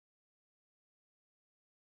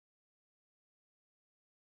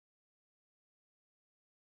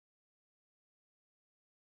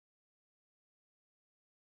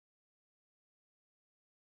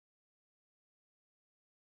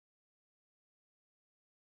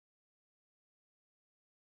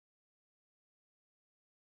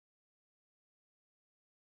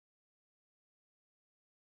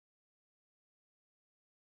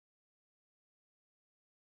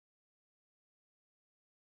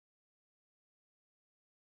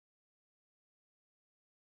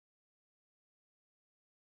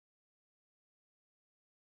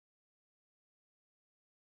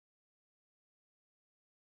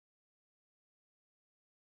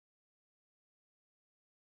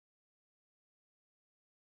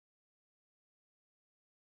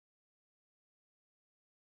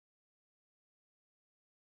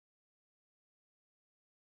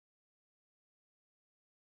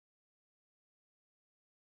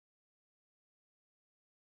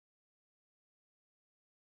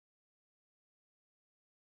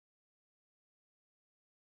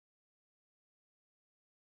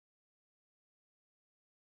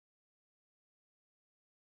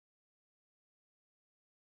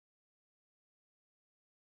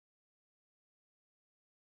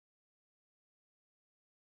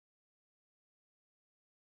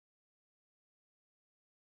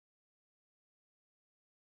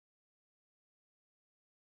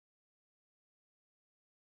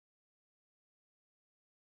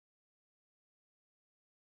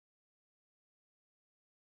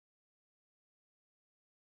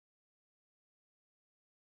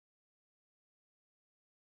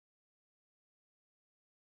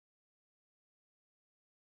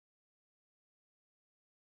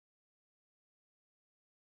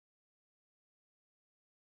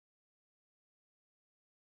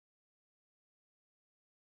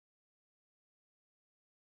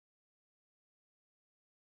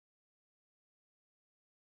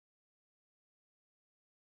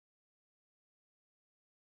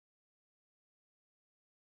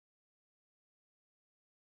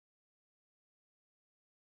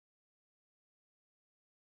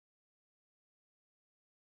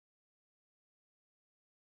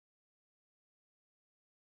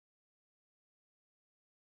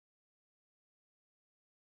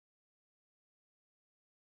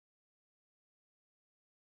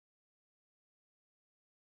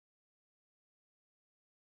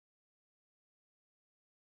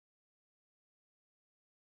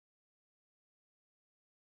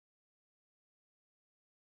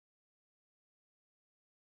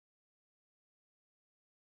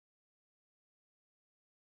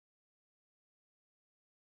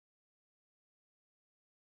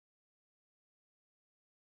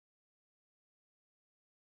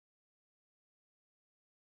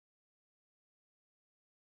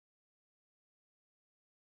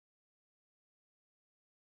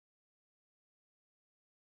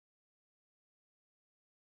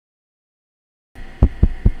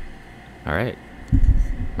Alright.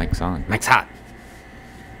 Mic's on. Mic's hot!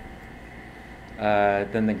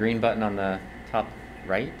 Then the green button on the top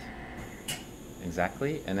right.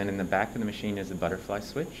 Exactly. And then in the back of the machine is the butterfly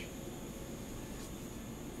switch.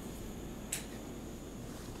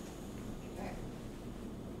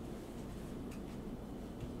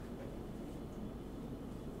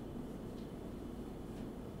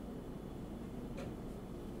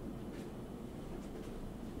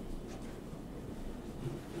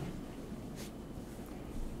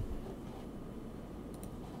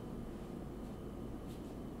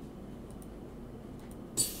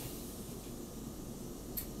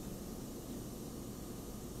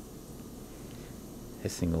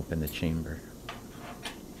 Hissing open the chamber.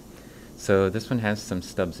 So this one has some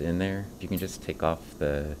stubs in there. You can just take off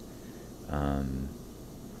the,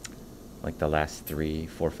 like the last 3,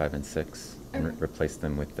 4, 5, and 6, and replace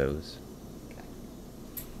them with those. Okay.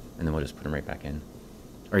 And then we'll just put them right back in.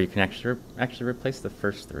 Or you can actually replace the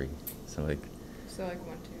first 3. So like. So like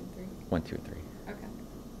 1, 2, and 3. 1, 2, and 3. Okay.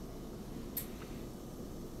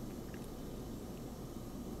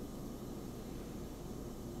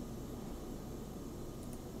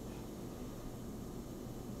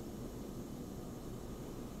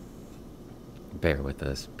 Bear with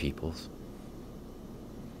us, peoples.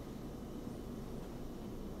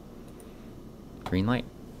 Green light.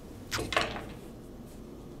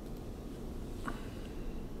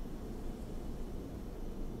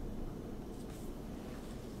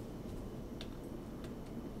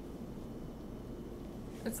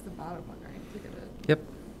 It's the bottom one, right? Look at it. Yep.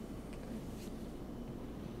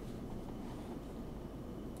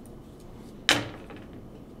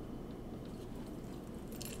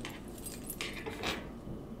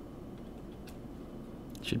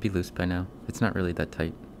 Should be loose by now. It's not really that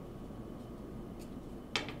tight.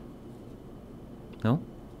 No?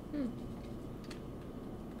 Hmm.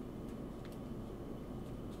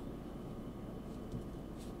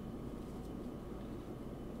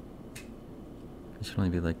 It should only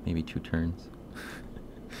be like maybe 2 turns.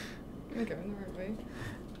 Am I going the right way?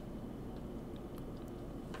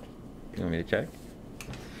 You want me to check?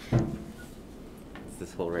 It's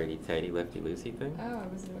this whole righty-tighty, lefty-loosey thing? Oh, I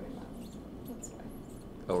was doing that. That's fine.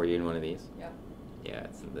 Oh, were you in one of these? Yep. Yeah,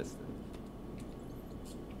 it's in this thing.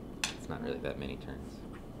 It's not really that many turns.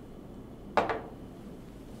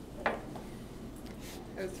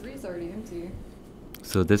 Oh, 3's already empty.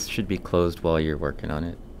 So this should be closed while you're working on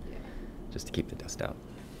it, Yeah. just to keep the dust out.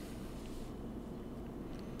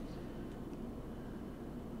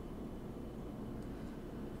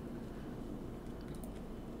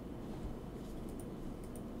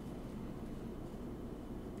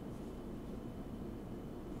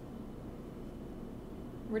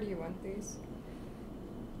 Where do you want these?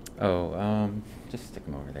 Oh, just stick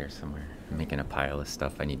them over there somewhere. I'm making a pile of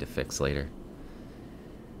stuff I need to fix later.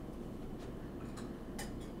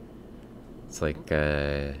 It's like,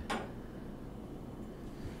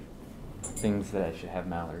 things that I should have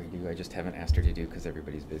Mallory do. I just haven't asked her to do because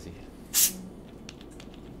everybody's busy.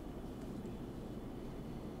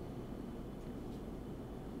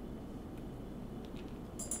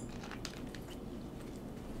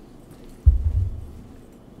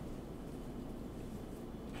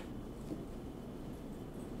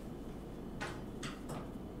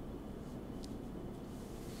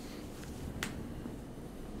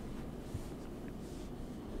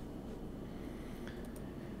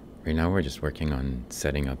 Right now we're just working on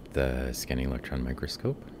setting up the scanning electron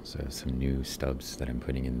microscope. So some new stubs that I'm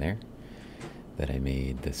putting in there that I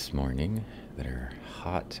made this morning that are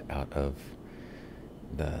hot out of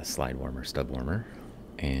the slide warmer, stub warmer.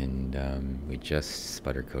 And we just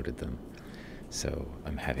sputter coated them. So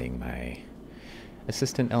I'm having my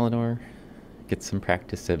assistant Eleanor get some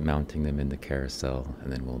practice at mounting them in the carousel,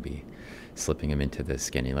 and then we'll be slipping them into the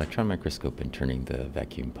scanning electron microscope and turning the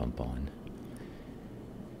vacuum pump on.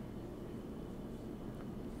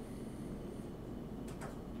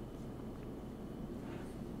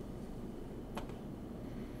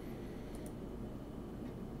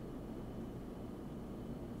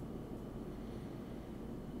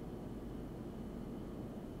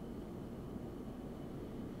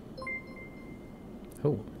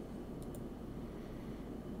 Oh.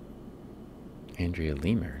 Andrea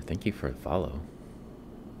Lemur, thank you for the follow.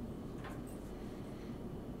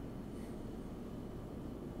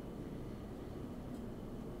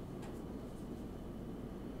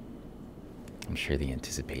 I'm sure the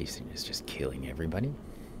anticipation is just killing everybody.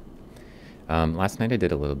 Last night I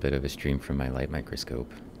did a little bit of a stream from my light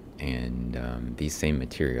microscope, and these same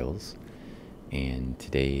materials And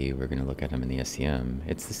today we're going to look at them in the SEM.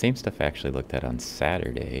 It's the same stuff I actually looked at on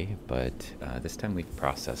Saturday, but this time we've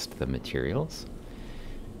processed the materials.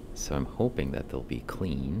 So I'm hoping that they'll be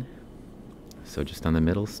clean. So just on the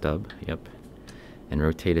middle stub, yep. And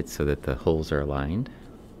rotate it so that the holes are aligned.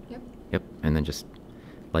 Yep. Yep, and then just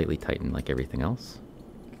lightly tighten like everything else.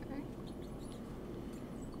 Okay.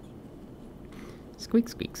 Squeak,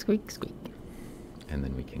 squeak, squeak, squeak. And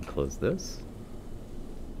then we can close this.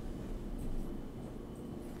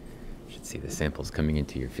 Should see the samples coming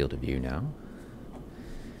into your field of view now.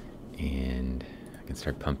 And I can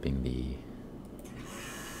start pumping the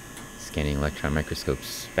scanning electron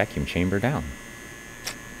microscope's vacuum chamber down.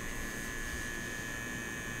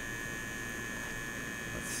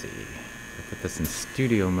 Let's see. I'll put this in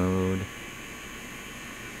studio mode.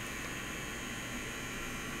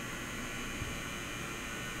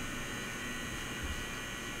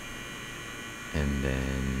 And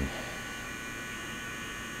then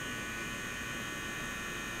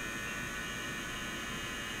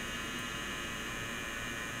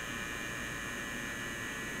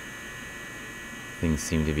things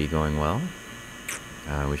seem to be going well.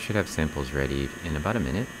 We should have samples ready in about a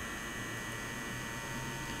minute.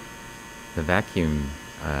 The vacuum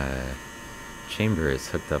chamber is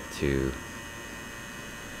hooked up to...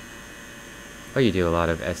 Oh, you do a lot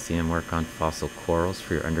of SEM work on fossil corals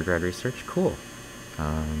for your undergrad research? Cool.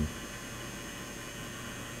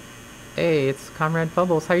 Hey, it's Comrade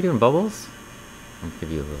Bubbles. How you doing, Bubbles? I'll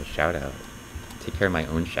give you a little shout out. Take care of my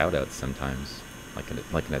own shout outs sometimes, like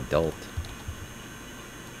an adult.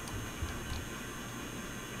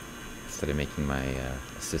 Instead of making my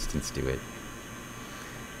assistants do it.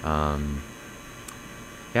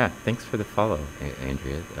 Yeah, thanks for the follow,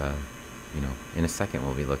 Andrea. You know, in a second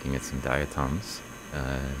we'll be looking at some diatoms.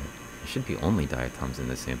 There should be only diatoms in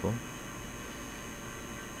this sample.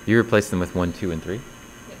 You replace them with 1, 2, and 3?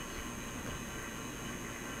 Yes.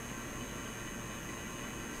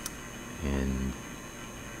 And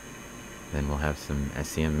then we'll have some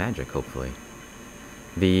SEM magic, hopefully.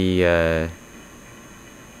 The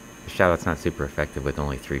shout-out's not super effective with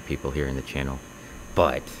only 3 people here in the channel.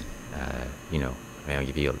 But, you know, I'll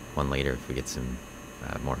give you one later if we get some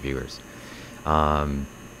more viewers. The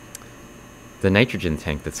nitrogen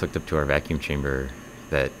tank that's hooked up to our vacuum chamber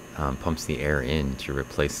that pumps the air in to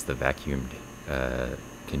replace the vacuumed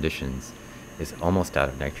conditions is almost out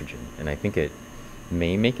of nitrogen. And I think it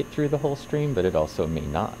may make it through the whole stream, but it also may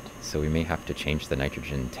not. So we may have to change the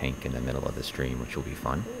nitrogen tank in the middle of the stream, which will be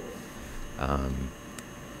fun.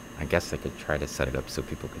 I guess I could try to set it up so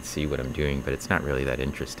people could see what I'm doing, but it's not really that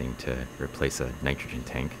interesting to replace a nitrogen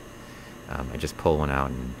tank. I just pull one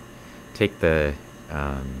out and take the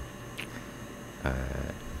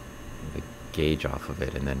gauge off of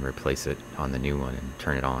it and then replace it on the new one and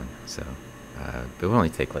turn it on. So it will only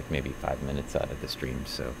take like maybe 5 minutes out of the stream.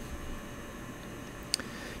 So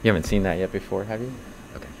you haven't seen that yet before, have you?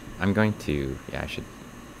 Okay. I'm going to, yeah, I should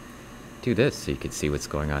do this so you could see what's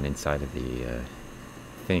going on inside of the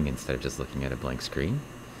thing instead of just looking at a blank screen.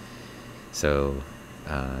 So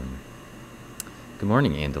good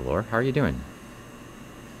morning, Andalore. How are you doing?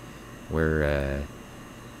 We're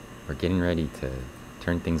getting ready to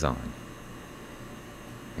turn things on.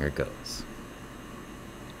 Here it goes.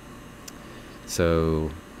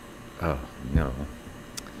 So, oh no.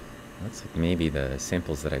 Looks like maybe the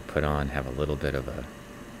samples that I put on have a little bit of a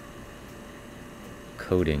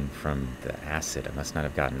coating from the acid. I must not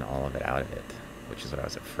have gotten all of it out of it, which is what I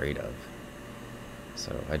was afraid of.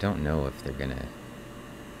 So I don't know if they're gonna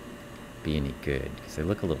be any good because they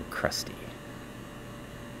look a little crusty.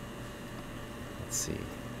 Let's see,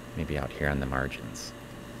 maybe out here on the margins.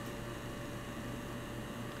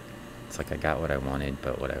 It's like I got what I wanted,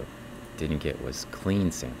 but what I didn't get was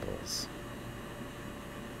clean samples.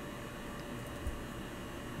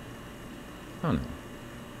 Oh no,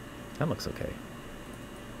 that looks okay.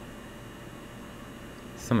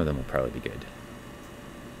 Some of them will probably be good.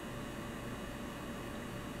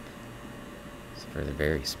 So they're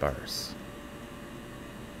very sparse.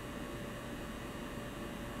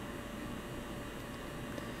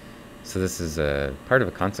 So this is a part of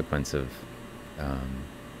a consequence of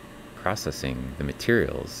processing the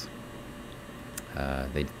materials.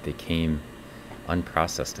 They came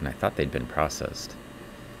unprocessed, and I thought they'd been processed.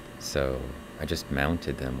 So I just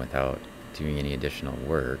mounted them without doing any additional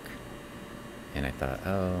work. And I thought,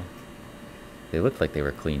 oh, they looked like they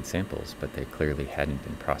were clean samples, but they clearly hadn't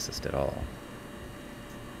been processed at all.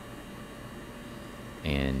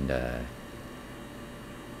 And I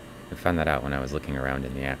found that out when I was looking around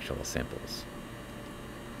in the actual samples.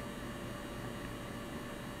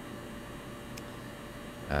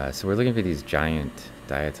 So we're looking for these giant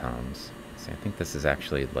diatoms. So I think this is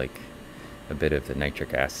actually like a bit of the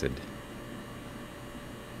nitric acid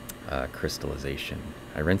crystallization.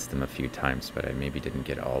 I rinsed them a few times, but I maybe didn't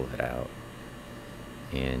get all of it out.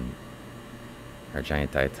 And our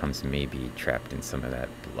giant diatoms may be trapped in some of that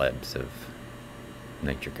blebs of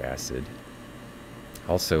nitric acid.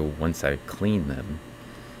 Also, once I clean them,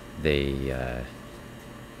 they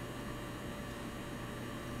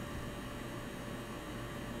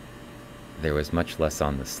there was much less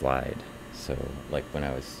on the slide. So like when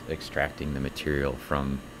I was extracting the material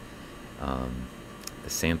from the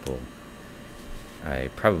sample, I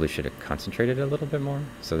probably should have concentrated a little bit more.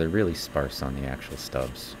 So they're really sparse on the actual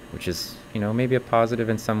stubs, which is, maybe a positive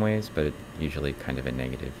in some ways, but usually kind of a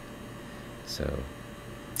negative. So,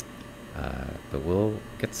 but we'll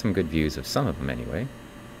get some good views of some of them anyway.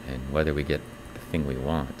 And whether we get the thing we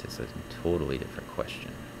want is a totally different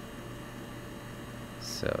question.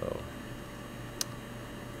 So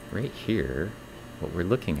right here, what we're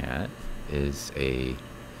looking at is a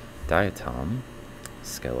diatom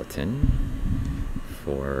skeleton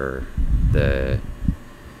for the,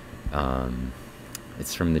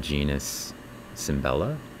 it's from the genus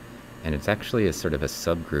Cimbella, and it's actually a sort of a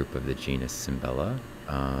subgroup of the genus Cimbella.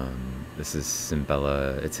 This is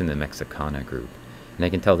Cimbella, it's in the Mexicana group. And I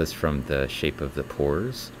can tell this from the shape of the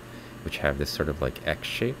pores, which have this sort of like X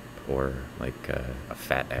shape, or like a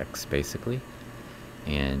fat X basically.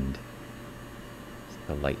 And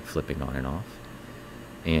the light flipping on and off.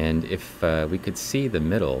 And if we could see the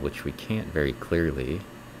middle, which we can't very clearly,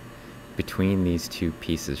 between these two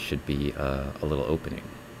pieces should be a little opening,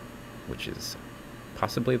 which is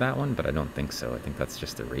possibly that one, but I don't think so. I think that's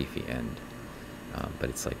just the raphy end. But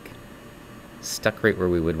it's like stuck right where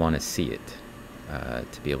we would want to see it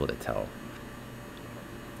to be able to tell.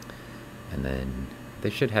 And then they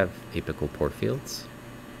should have apical pore fields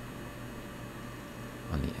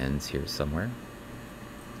on the ends here somewhere.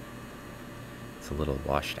 It's a little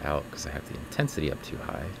washed out because I have the intensity up too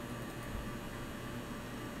high.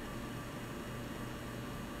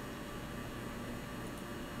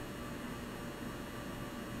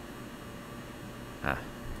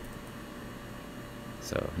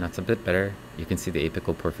 So that's a bit better. You can see the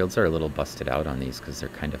apical pore fields are a little busted out on these because they're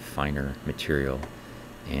kind of finer material.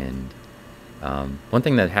 And one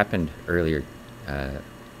thing that happened earlier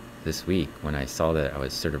this week when I saw that I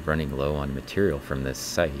was sort of running low on material from this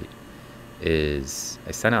site is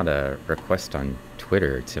I sent out a request on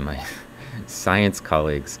Twitter to my science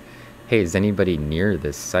colleagues. Hey, is anybody near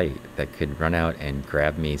this site that could run out and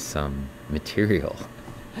grab me some material?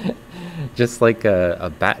 Just like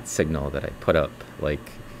a bat signal that I put up, like,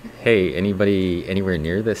 hey, anybody anywhere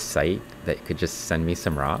near this site that could just send me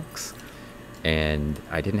some rocks? And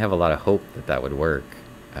I didn't have a lot of hope that that would work,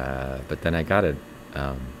 but then I got an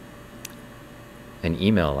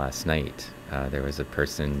email last night. There was a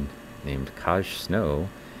person named Kaj Snow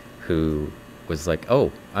who was like,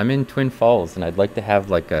 oh, I'm in Twin Falls and I'd like to have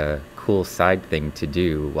like a cool side thing to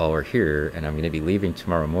do while we're here, and I'm going to be leaving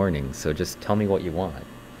tomorrow morning, so just tell me what you want.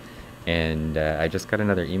 And I just got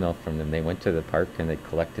another email from them. They went to the park and they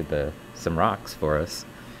collected some rocks for us,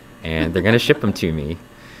 and they're going to ship them to me.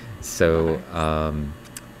 So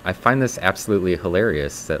I find this absolutely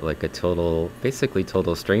hilarious that like a basically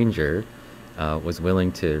total stranger was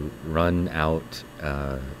willing to run out,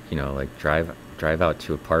 like drive out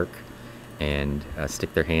to a park and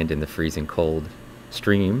stick their hand in the freezing cold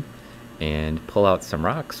stream and pull out some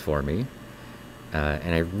rocks for me.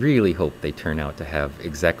 And I really hope they turn out to have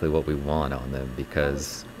exactly what we want on them,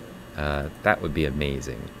 because that would be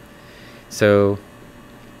amazing. So,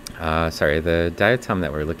 sorry, the diatom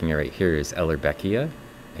that we're looking at right here is Ellerbeckia,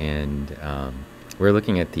 and we're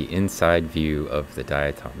looking at the inside view of the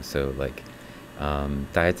diatom. So, like,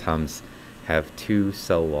 diatoms have two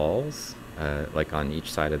cell walls, like on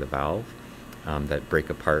each side of the valve, that break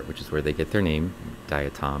apart, which is where they get their name.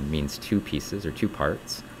 Diatom means two pieces or two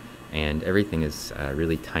parts. And everything is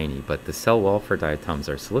really tiny, but the cell wall for diatoms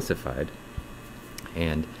are silicified.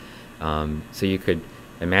 And so you could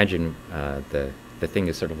imagine the thing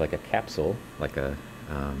is sort of like a capsule, like a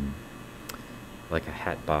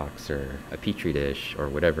hat box or a petri dish or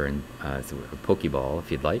whatever, and it's a pokeball if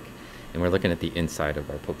you'd like. And we're looking at the inside of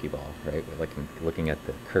our pokeball, right? We're looking at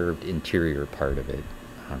the curved interior part of it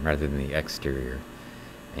rather than the exterior.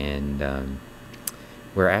 And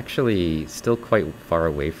we're actually still quite far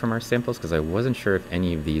away from our samples because I wasn't sure if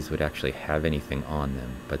any of these would actually have anything on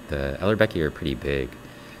them. But the Ellerbeckia are pretty big,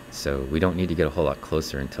 so we don't need to get a whole lot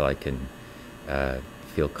closer until I can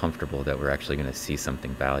feel comfortable that we're actually going to see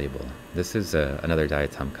something valuable. This is another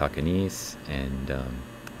diatom Coccinese, and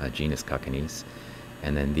genus Coccinese.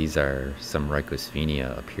 And then these are some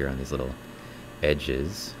Rhycosphenia up here on these little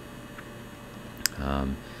edges.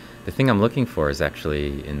 The thing I'm looking for is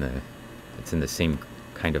actually it's in the same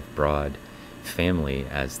kind of broad family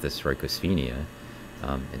as this Rhycosphenia.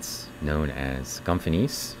 It's known as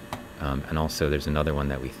Gomphonis, and also there's another one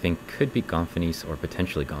that we think could be Gomphonis or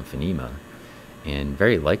potentially Gompphonema, and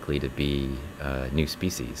very likely to be a new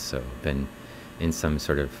species. So I've been in some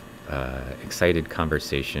sort of excited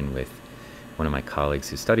conversation with one of my colleagues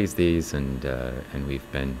who studies these, and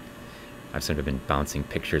I've sort of been bouncing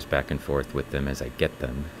pictures back and forth with them as I get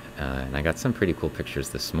them. And I got some pretty cool pictures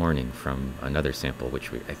this morning from another sample,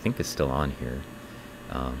 which I think is still on here.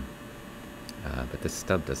 But this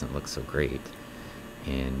stub doesn't look so great.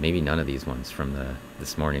 And maybe none of these ones from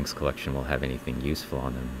this morning's collection will have anything useful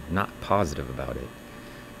on them. I'm not positive about it.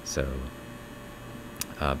 So,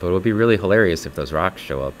 but it would be really hilarious if those rocks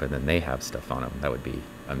show up and then they have stuff on them. That would be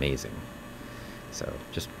amazing. So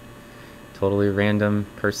just totally random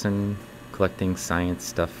person collecting science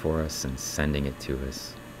stuff for us and sending it to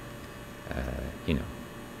us, you know,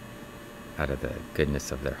 out of the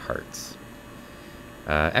goodness of their hearts.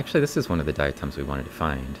 Actually, this is one of the diatoms we wanted to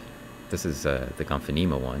find. This is the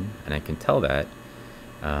Gompphonema one, and I can tell that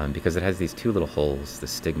because it has these two little holes, the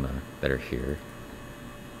stigma, that are here.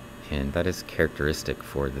 And that is characteristic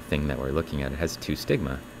for the thing that we're looking at. It has two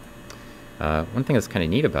stigma. One thing that's kind of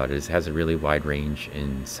neat about it is it has a really wide range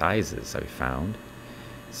in sizes, I found.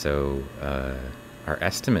 So our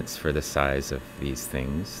estimates for the size of these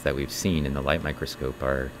things that we've seen in the light microscope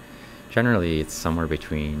are generally it's somewhere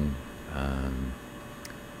between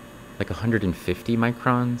like 150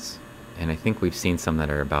 microns, and I think we've seen some that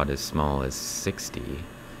are about as small as 60.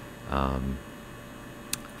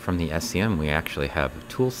 From the SEM, we actually have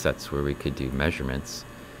tool sets where we could do measurements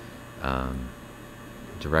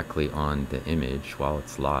directly on the image while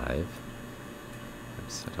it's live.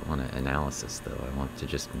 Oops, I don't want an analysis though, I want to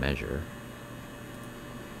just measure.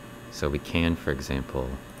 So we can, for example,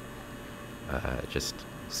 just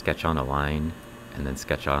sketch on a line and then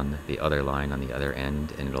sketch on the other line on the other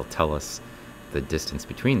end, and it'll tell us the distance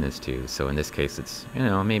between those two. So in this case, it's, you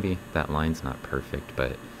know, maybe that line's not perfect,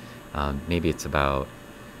 but maybe it's about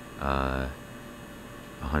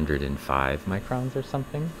 105 microns or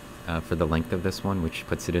something for the length of this one, which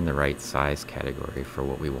puts it in the right size category for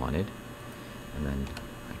what we wanted. And then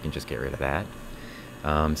I can just get rid of that.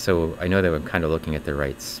 So I know that I'm kind of looking at the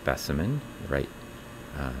right specimen, the right,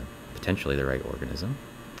 potentially the right organism.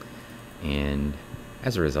 And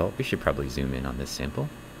as a result, we should probably zoom in on this sample.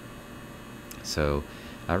 So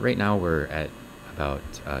right now we're at about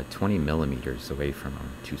 20 millimeters away from, or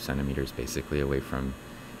 2 centimeters basically, away from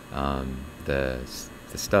the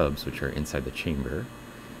stubs, which are inside the chamber.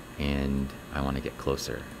 And I want to get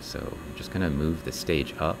closer. So I'm just going to move the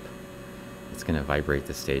stage up. It's going to vibrate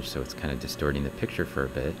the stage, so it's kind of distorting the picture for a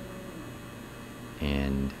bit.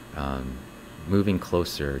 And moving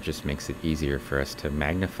closer just makes it easier for us to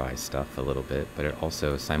magnify stuff a little bit, but it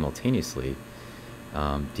also simultaneously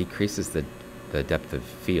decreases the depth of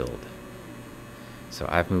field. So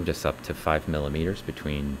I've moved us up to 5 millimeters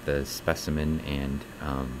between the specimen and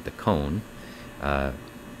the cone,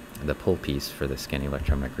 the pull piece for the scanning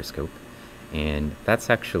electron microscope. And that's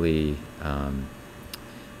actually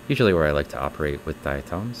usually where I like to operate with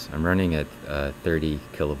diatoms. I'm running at 30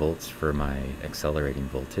 kilovolts for my accelerating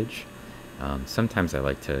voltage. Sometimes I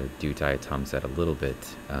like to do diatoms at a little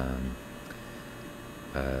bit,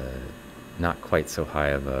 not quite so high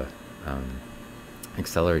of a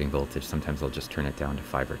accelerating voltage. Sometimes I'll just turn it down to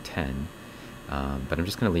 5 or 10. But I'm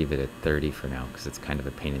just going to leave it at 30 for now because it's kind of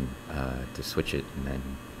a pain to switch it and then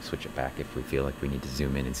switch it back if we feel like we need to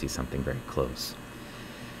zoom in and see something very close.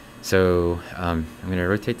 So I'm going to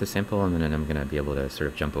rotate the sample, and then I'm going to be able to sort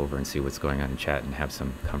of jump over and see what's going on in chat and have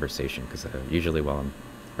some conversation, because usually while I'm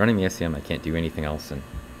running the SEM I can't do anything else,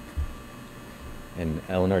 and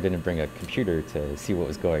Eleanor didn't bring a computer to see what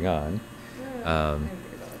was going on.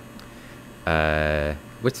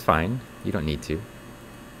 It's fine, you don't need to.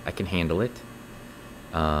 I can handle it.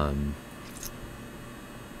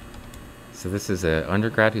 So this is an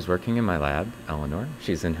undergrad who's working in my lab, Eleanor.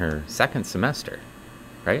 She's in her 2nd semester,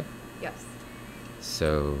 right? Yes.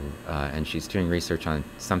 So, and she's doing research on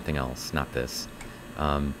something else, not this.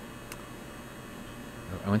 I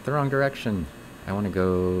went the wrong direction. I want to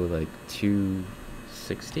go like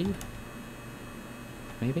 260,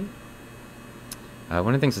 maybe? One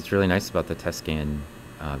of the things that's really nice about the test scan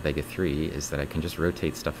Vega 3 is that I can just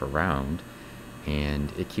rotate stuff around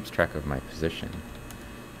and it keeps track of my position.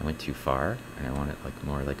 I went too far and I want it like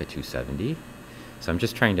more like a 270. So I'm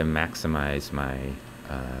just trying to maximize my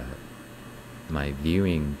my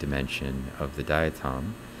viewing dimension of the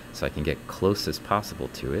diatom so I can get close as possible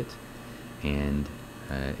to it. And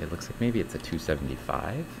it looks like maybe it's a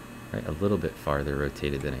 275, right? A little bit farther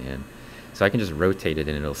rotated than I am. So I can just rotate it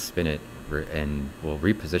and it'll spin it and we'll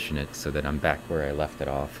reposition it so that I'm back where I left it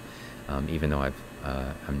off, even though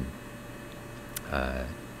I'm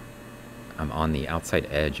on the outside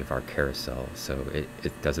edge of our carousel. So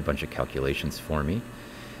it does a bunch of calculations for me,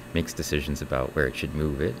 makes decisions about where it should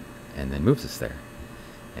move it, and then moves us there.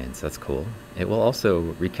 And so that's cool. It will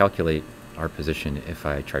also recalculate our position if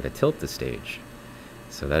I try to tilt the stage.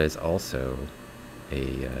 So that is also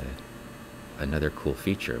another cool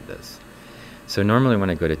feature of this. So normally when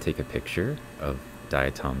I go to take a picture of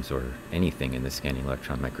diatoms or anything in the scanning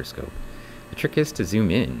electron microscope, the trick is to zoom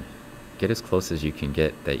in, get as close as you can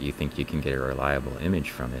get that you think you can get a reliable image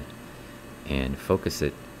from it, and focus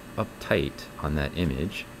it up tight on that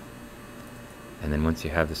image. And then once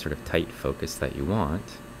you have the sort of tight focus that you want,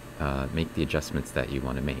 make the adjustments that you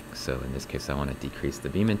want to make. So in this case, I want to decrease the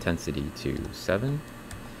beam intensity to 7,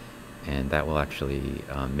 and that will actually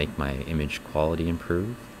make my image quality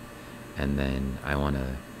improve. And then I want to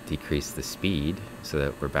decrease the speed so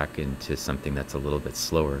that we're back into something that's a little bit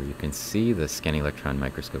slower. You can see the scanning electron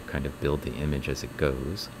microscope kind of build the image as it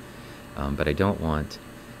goes, but I don't want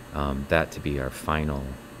that to be our final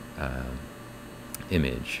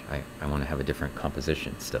image. I want to have a different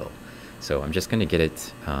composition still. So I'm just going to get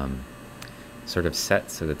it sort of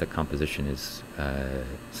set so that the composition is,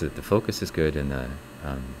 so that the focus is good and the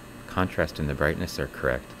contrast and the brightness are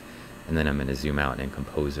correct. And then I'm going to zoom out and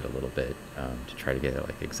compose it a little bit to try to get it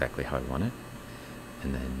like exactly how I want it.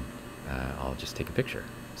 And then I'll just take a picture.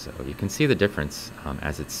 So you can see the difference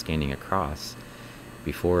as it's scanning across.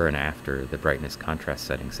 Before and after the brightness contrast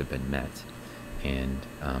settings have been met. And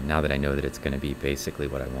now that I know that it's going to be basically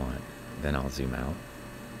what I want, then I'll zoom out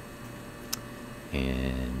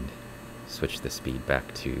and switch the speed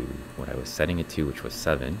back to what I was setting it to, which was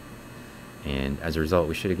 7. And as a result,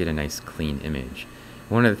 we should get a nice clean image.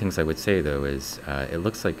 One of the things I would say though is it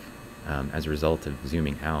looks like as a result of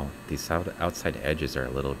zooming out, these outside edges are a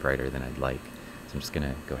little brighter than I'd like. So I'm just going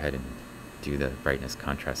to go ahead and do the brightness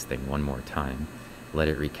contrast thing one more time, let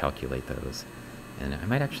it recalculate those. And I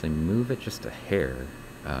might actually move it just a hair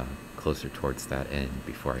closer towards that end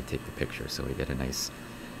before I take the picture, so we get a nice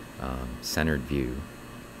centered view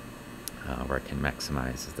where I can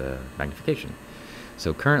maximize the magnification.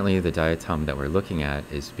 So currently the diatom that we're looking at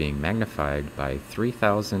is being magnified by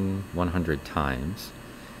 3,100 times.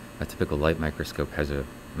 A typical light microscope has a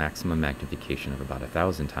maximum magnification of about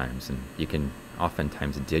 1,000 times, and you can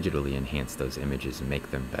oftentimes digitally enhance those images and make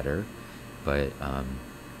them better, but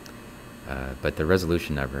the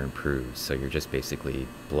resolution never improves, so you're just basically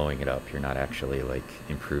blowing it up. You're not actually like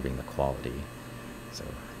improving the quality. So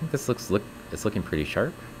I think this it's looking pretty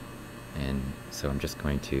sharp, and so I'm just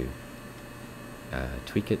going to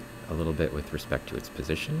tweak it a little bit with respect to its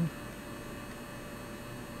position,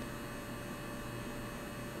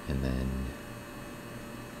 and then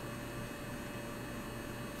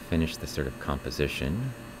finish the sort of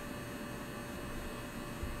composition,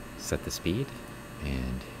 set the speed,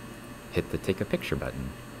 and hit the take a picture button.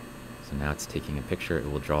 So now it's taking a picture.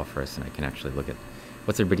 It will draw for us, and I can actually look at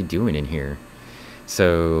what's everybody doing in here.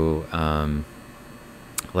 So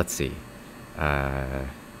let's see.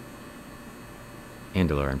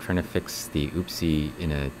 Andalor, I'm trying to fix the oopsie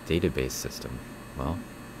in a database system. Well,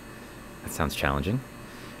 that sounds challenging.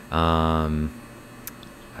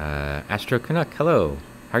 Astro Canuck, hello.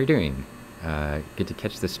 How are you doing? Good to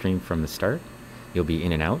catch the stream from the start. You'll be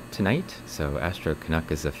in and out tonight. So Astro Canuck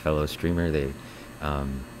is a fellow streamer. They're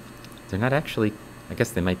not actually, I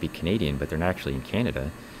guess they might be Canadian, but they're not actually in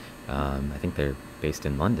Canada. I think they're based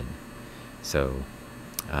in London. So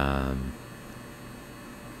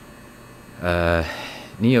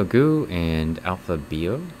Neo Goo and Alpha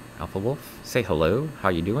Wolf, say hello. How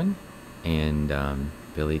you doing? And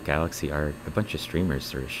Billy Galaxy Art, a bunch of streamers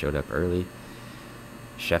sort of showed up early.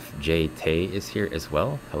 Chef J Tay is here as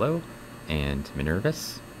well. Hello. And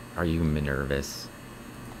Minervus. Are you Minervus?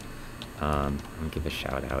 I'm gonna give a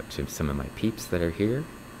shout out to some of my peeps that are here.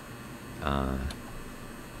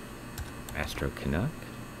 Astro Canuck.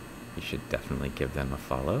 You should definitely give them a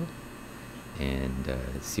follow and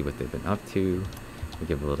see what they've been up to. We'll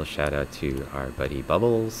give a little shout out to our buddy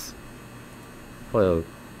Bubbles. Hello,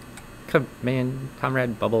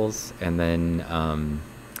 comrade Bubbles. And then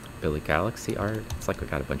Billy Galaxy Art. It's like we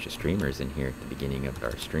got a bunch of streamers in here at the beginning of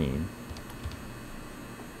our stream.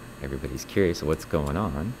 Everybody's curious of what's going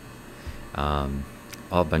on.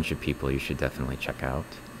 All a bunch of people you should definitely check out.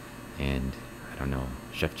 And I don't know.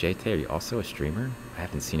 Chef JT, are you also a streamer? I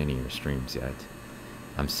haven't seen any of your streams yet.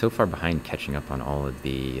 I'm so far behind catching up on all of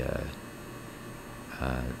the,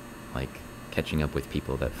 like, catching up with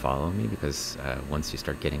people that follow me, because once you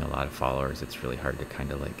start getting a lot of followers, it's really hard to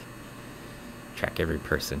kind of, like, track every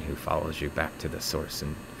person who follows you back to the source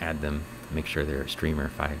and add them, make sure they're a streamer.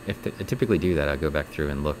 I typically do that, I go back through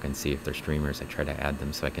and look and see if they're streamers. I try to add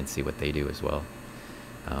them so I can see what they do as well.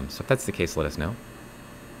 So if that's the case, let us know.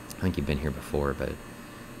 I think you've been here before, but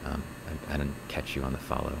I didn't catch you on the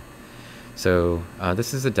follow. So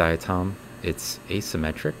this is a diatom. It's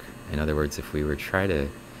asymmetric. In other words, if we were to try to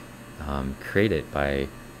create it by,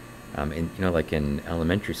 like in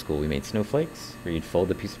elementary school, we made snowflakes where you'd fold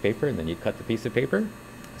the piece of paper and then you'd cut the piece of paper.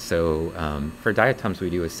 So for diatoms,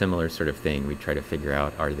 we do a similar sort of thing. We try to figure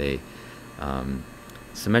out, are they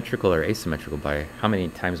symmetrical or asymmetrical by how many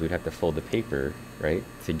times we'd have to fold the paper, right,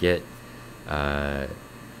 to get a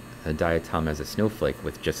diatom as a snowflake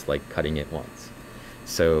with just like cutting it once.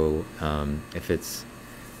 So if it's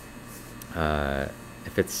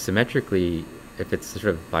symmetrically, if it's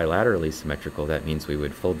sort of bilaterally symmetrical, that means we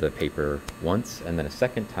would fold the paper once and then a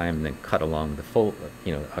second time and then cut along the fold,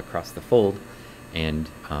 across the fold, and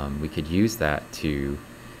we could use that to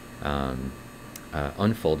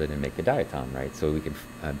unfold it and make a diatom, right? So we could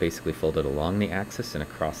basically fold it along the axis and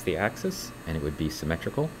across the axis, and it would be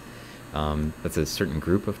symmetrical. That's a certain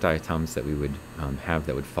group of diatoms that we would have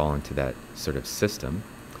that would fall into that sort of system.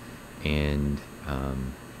 And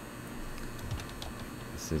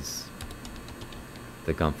this is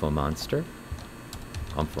the Gumpho monster.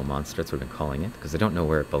 Gumpho monster, that's what I've been calling it, because I don't know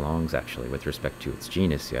where it belongs actually with respect to its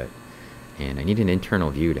genus yet. And I need an internal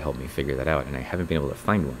view to help me figure that out, and I haven't been able to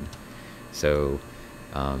find one. So,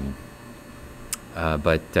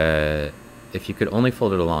 if you could only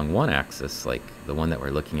fold it along one axis, like the one that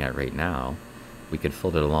we're looking at right now, we could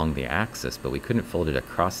fold it along the axis, but we couldn't fold it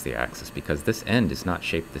across the axis because this end is not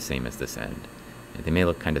shaped the same as this end. They may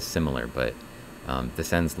look kind of similar, but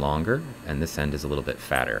this end's longer and this end is a little bit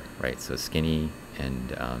fatter, right? So skinny,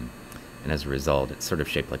 and as a result, it's sort of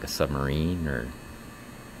shaped like a submarine, or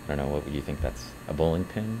I don't know, what would you think that's? A bowling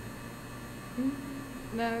pin?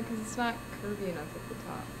 No, because it's not curvy enough at the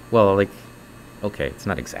top. Well, like, okay, it's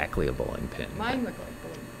not exactly a bowling pin. Mine look like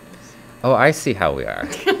bowling pins. Oh, I see how we are.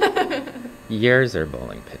 Yours are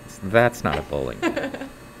bowling pins. That's not a bowling pin.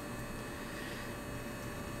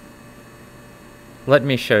 Let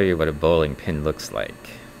me show you what a bowling pin looks like.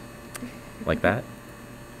 Like that?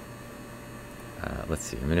 Let's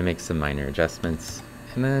see, I'm going to make some minor adjustments.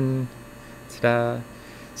 And then, ta-da!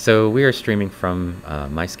 So we are streaming from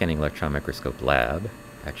my scanning electron microscope lab.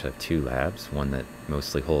 I actually have two labs, one that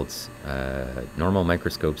mostly holds normal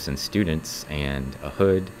microscopes and students, and a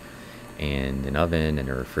hood, and an oven, and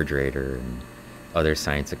a refrigerator, and other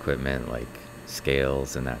science equipment like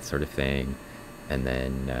scales and that sort of thing. And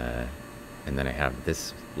then I have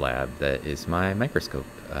this lab that is my microscope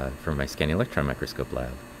from my scanning electron microscope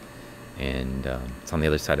lab. And it's on the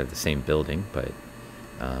other side of the same building, but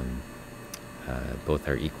both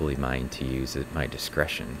are equally mine to use at my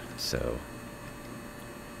discretion. So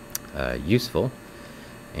useful,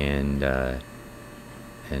 and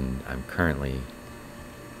I'm currently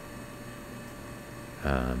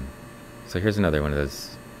so here's another one of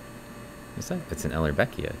those. What's that? It's an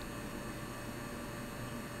Ellerbeckia.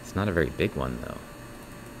 It's not a very big one though.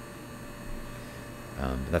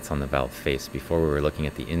 That's on the valve face. Before we were looking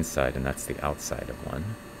at the inside, and that's the outside of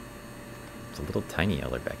one. It's a little tiny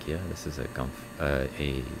Ellerbeckia. This is a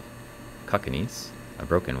Cockanies, a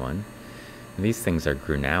broken one. And these things are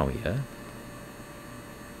Grunawia,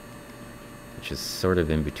 which is sort of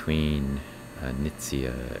in between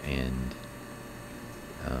Nitzia and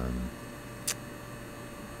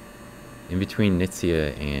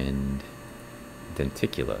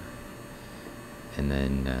Denticula, and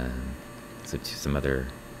then some other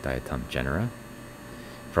diatom genera.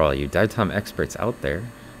 For all you diatom experts out there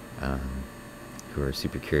who are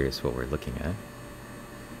super curious what we're looking at,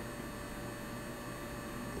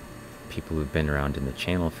 people who've been around in the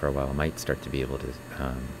channel for a while might start to be able to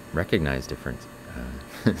recognize different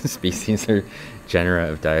species or genera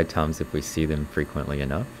of diatoms if we see them frequently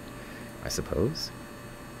enough, I suppose.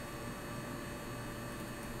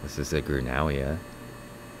 This is a Grunawia.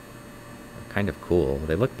 Kind of cool.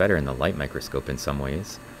 They look better in the light microscope in some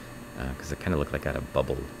ways, because they kind of look like at a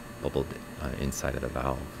bubbled inside of the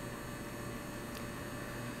valve.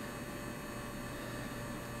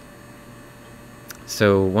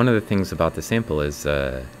 So one of the things about the sample is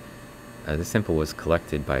the sample was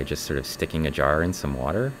collected by just sort of sticking a jar in some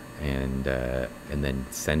water and then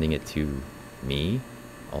sending it to me,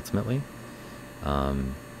 ultimately.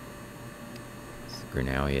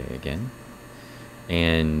 Granalia again.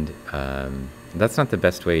 And that's not the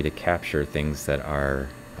best way to capture things that are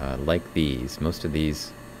like these. Most of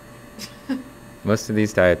these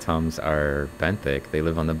diatoms are benthic. They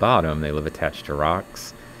live on the bottom. They live attached to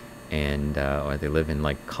rocks, and or they live in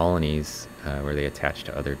like colonies where they attach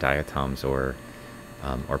to other diatoms or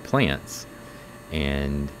plants.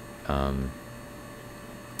 And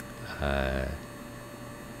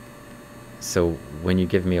so when you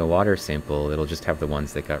give me a water sample, it'll just have the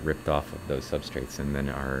ones that got ripped off of those substrates and then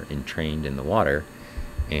are entrained in the water.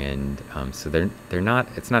 And so they're not.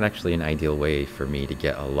 It's not actually an ideal way for me to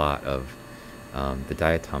get a lot of the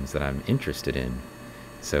diatoms that I'm interested in.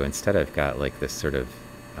 So instead, I've got like this sort of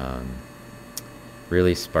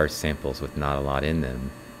really sparse samples with not a lot in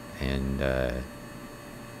them, and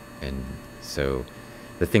so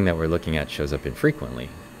the thing that we're looking at shows up infrequently,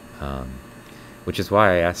 which is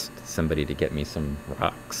why I asked somebody to get me some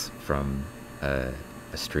rocks from a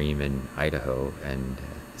stream in Idaho, and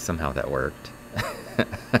somehow that worked.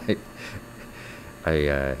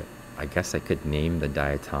 I guess I could name the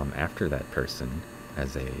diatom after that person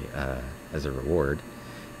as a reward,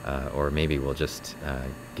 or maybe we'll just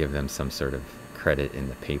give them some sort of credit in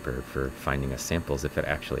the paper for finding us samples if it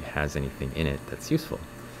actually has anything in it that's useful.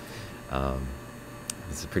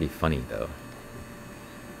 This is pretty funny though.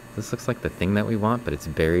 This looks like the thing that we want, but it's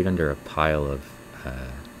buried under a pile of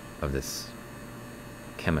this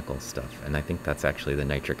chemical stuff, and I think that's actually the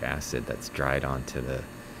nitric acid that's dried onto the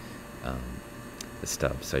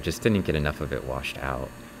stub. So I just didn't get enough of it washed out,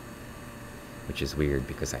 which is weird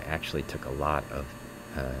because I actually took a lot of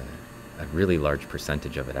a really large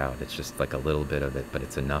percentage of it out. It's just like a little bit of it, but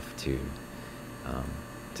it's enough to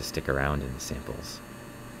stick around in the samples.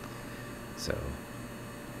 So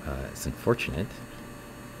it's unfortunate,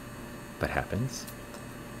 but happens.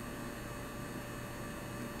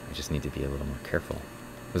 I just need to be a little more careful.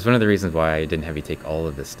 It was one of the reasons why I didn't have you take all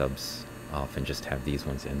of the stubs off and just have these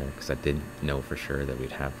ones in there, because I didn't know for sure that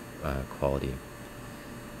we'd have quality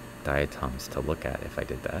diatoms to look at if I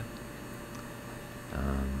did that.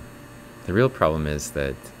 The real problem is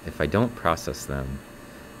that if I don't process them,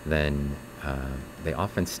 then they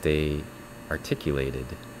often stay articulated.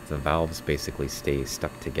 The valves basically stay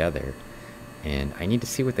stuck together, and I need to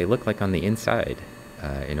see what they look like on the inside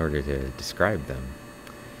in order to describe them.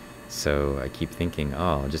 So I keep thinking,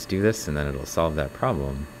 oh, I'll just do this and then it'll solve that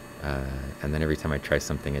problem. And then every time I try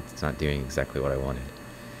something, it's not doing exactly what I wanted.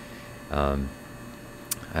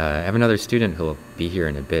 I have another student who'll be here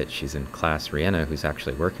in a bit. She's in class, Rihanna, who's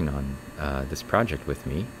actually working on this project with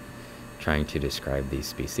me, trying to describe these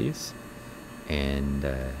species, and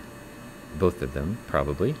both of them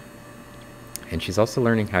probably. And she's also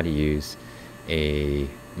learning how to use a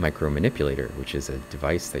micromanipulator, which is a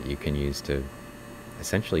device that you can use to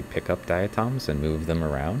essentially pick up diatoms and move them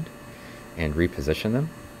around and reposition them.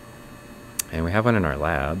 And we have one in our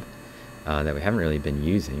lab that we haven't really been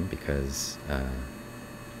using because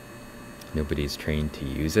nobody's trained to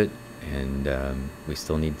use it, and we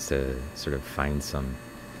still need to sort of find some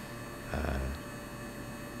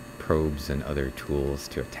probes and other tools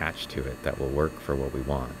to attach to it that will work for what we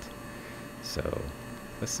want. So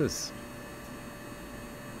this is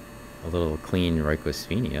a little clean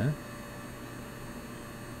Reucosphenia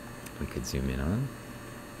we could zoom in on,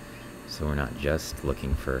 so we're not just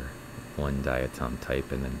looking for one diatom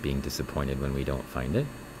type and then being disappointed when we don't find it.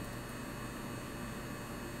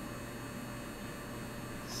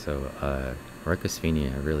 So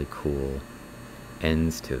Reucosphenia are really cool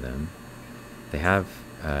ends to them. They have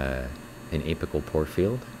an apical pore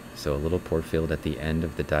field, so a little pore field at the end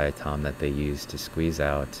of the diatom that they use to squeeze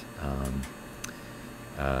out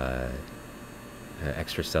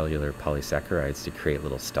extracellular polysaccharides to create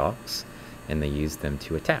little stalks, and they use them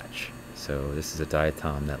to attach. So this is a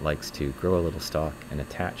diatom that likes to grow a little stalk and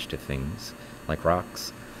attach to things like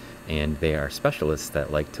rocks, and they are specialists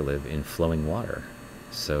that like to live in flowing water.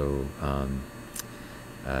 So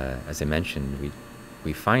as I mentioned,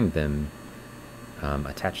 we find them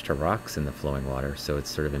attached to rocks in the flowing water, so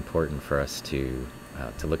it's sort of important for us to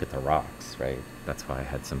look at the rocks, right? That's why I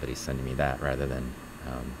had somebody send me that rather than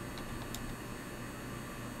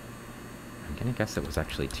I'm gonna guess it was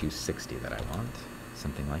actually 260 that I want,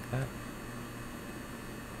 something like that.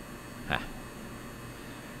 Ah,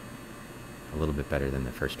 a little bit better than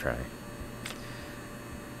the first try.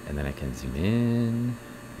 And then I can zoom in.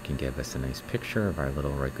 I can give us a nice picture of our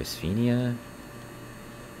little Reucosphenia.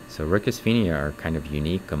 So Reucosphenia are kind of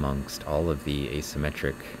unique amongst all of the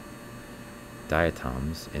asymmetric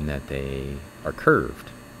diatoms in that they are curved.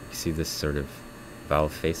 You see this sort of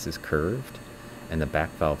valve face is curved, and the back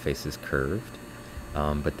valve face is curved,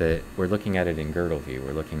 But we're looking at it in girdle view.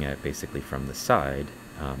 We're looking at it basically from the side,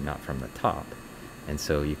 not from the top. And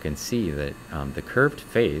so you can see that the curved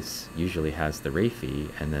face usually has the raphe,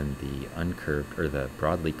 and then the uncurved, or the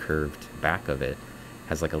broadly curved back of it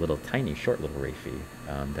has like a little tiny, short little raphe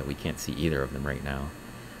that we can't see either of them right now.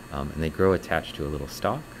 And they grow attached to a little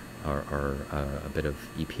stalk, or a bit of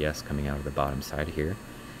EPS coming out of the bottom side here.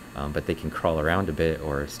 But they can crawl around a bit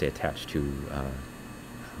or stay attached to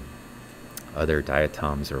other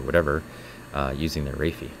diatoms or whatever using their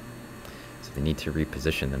raphe. So they need to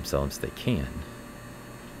reposition themselves if they can.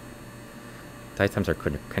 Diatoms are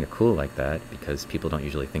kind of cool like that because people don't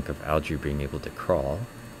usually think of algae being able to crawl.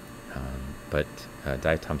 But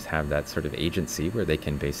diatoms have that sort of agency where they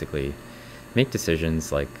can basically make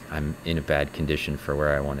decisions like, I'm in a bad condition for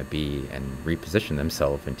where I want to be, and reposition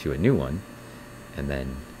themselves into a new one, and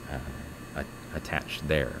then attach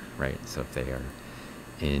there, right? So if they are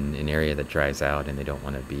in an area that dries out and they don't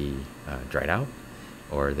want to be dried out,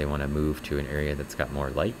 or they want to move to an area that's got more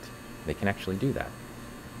light, they can actually do that.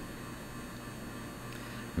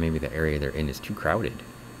 Maybe the area they're in is too crowded,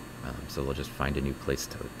 so they'll just find a new place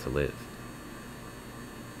to live.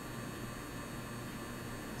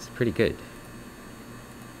 It's pretty good.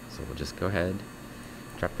 So we'll just go ahead,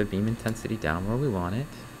 drop the beam intensity down where we want it.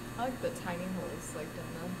 I like the tiny holes, like down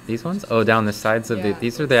the... These ones? Oh, down the sides of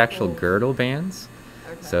these are the actual girdle bands.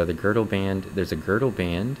 Okay. So the girdle band, there's a girdle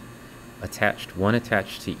band one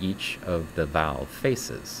attached to each of the valve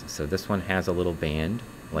faces. So this one has a little band,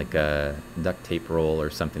 like a duct tape roll or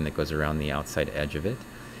something that goes around the outside edge of it.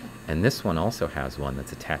 And this one also has one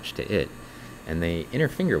that's attached to it. And they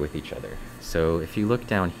interfinger with each other. So if you look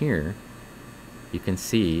down here, you can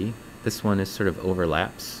see this one is sort of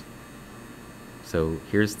overlaps. So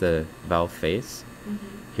here's the valve face.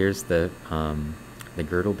 Here's the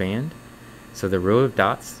girdle band. So the row of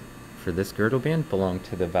dots for this girdle band belong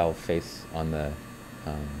to the valve face on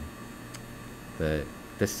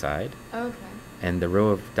this side. Okay. And the row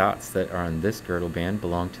of dots that are on this girdle band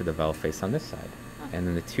belong to the valve face on this side. And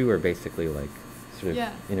then the two are basically like sort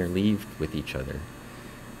of interleaved with each other.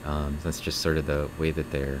 That's just sort of the way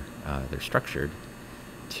that they're structured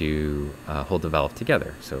to hold the valve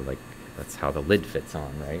together. So like that's how the lid fits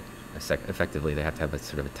on, right? Effectively, they have to have a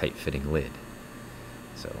sort of a tight-fitting lid.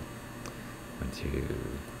 So I'm going to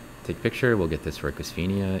take a picture. We'll get this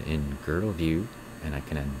Ricosphenia in girdle view, and I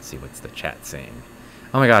can see what's the chat saying.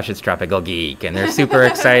 Oh my gosh, it's Tropical Geek, and they're super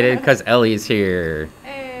excited because Ellie's here.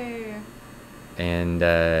 Hey. And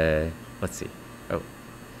let's see. Oh,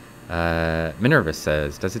 Minerva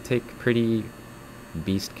says, does it take a pretty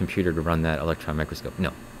beast computer to run that electron microscope?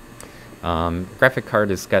 No. Graphic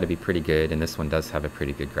card has got to be pretty good, and this one does have a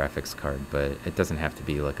pretty good graphics card, but it doesn't have to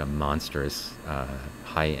be like a monstrous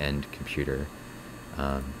high-end computer.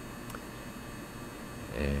 I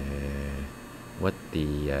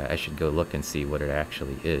should go look and see what it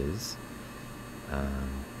actually is. I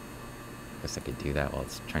guess I could do that while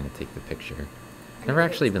it's trying to take the picture. Never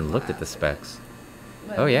actually even looked at the specs.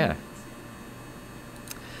 Oh yeah.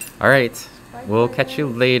 All right, we'll catch you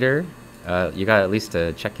later. You got at least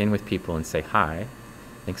to check in with people and say hi.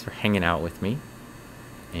 Thanks for hanging out with me.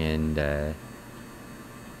 And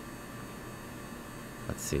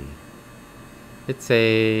let's see. It's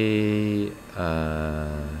a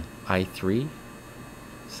i3.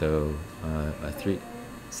 So a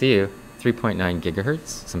 3.9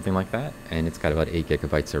 gigahertz, something like that. And it's got about 8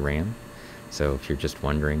 gigabytes of RAM. So if you're just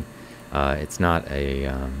wondering, it's not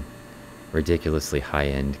a ridiculously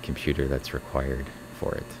high-end computer that's required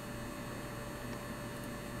for it.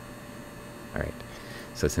 All right,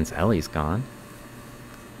 so since Ellie's gone,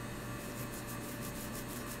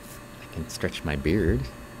 I can stretch my beard.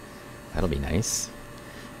 That'll be nice.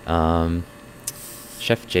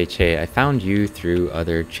 Chef JK, I found you through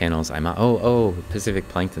other channels. Oh, Pacific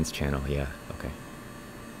Plankton's channel. Yeah, okay.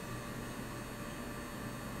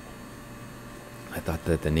 I thought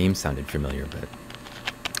that the name sounded familiar, but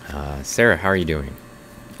Sarah, how are you doing?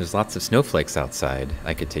 There's lots of snowflakes outside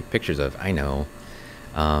I could take pictures of. I know.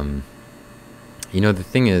 You know, the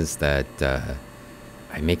thing is that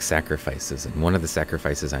I make sacrifices, and one of the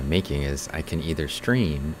sacrifices I'm making is I can either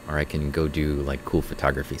stream or I can go do like cool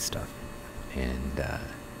photography stuff. And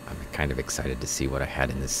I'm kind of excited to see what I had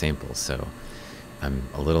in this sample, so I'm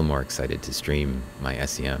a little more excited to stream my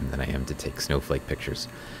SEM than I am to take snowflake pictures.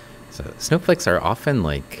 So snowflakes are often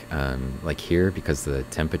like here, because the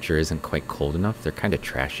temperature isn't quite cold enough, they're kind of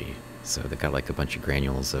trashy. So they've got like a bunch of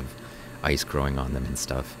granules of ice growing on them and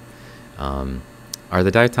stuff. Are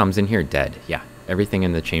the diatoms in here dead? Yeah, everything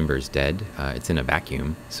in the chamber is dead. It's in a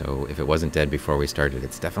vacuum, so if it wasn't dead before we started,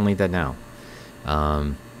 it's definitely dead now.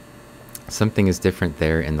 Something is different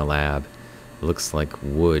there in the lab. It looks like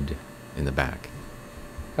wood in the back.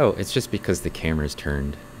 Oh, it's just because the camera's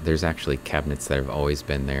turned. There's actually cabinets that have always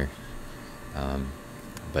been there.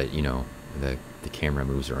 But, you know, the camera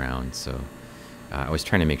moves around, so I was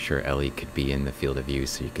trying to make sure Ellie could be in the field of view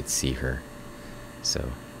so you could see her. So,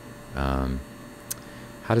 how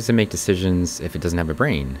does it make decisions if it doesn't have a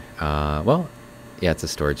brain? Well, yeah, it's a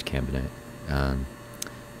storage cabinet.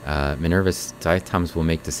 Minerva's diatoms will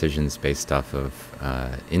make decisions based off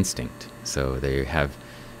of instinct. So they have,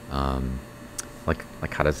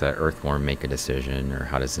 like how does that earthworm make a decision, or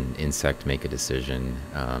how does an insect make a decision?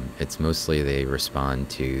 It's mostly they respond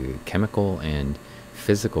to chemical and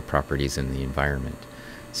physical properties in the environment.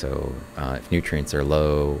 So if nutrients are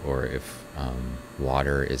low, or if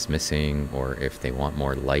water is missing, or if they want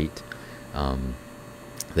more light,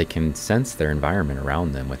 they can sense their environment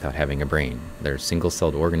around them without having a brain. They're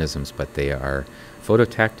single-celled organisms, but they are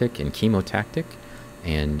phototactic and chemotactic,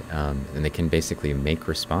 and they can basically make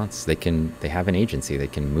response. They have an agency. They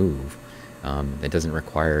can move. It doesn't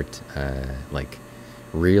require like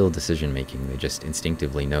real decision making. They just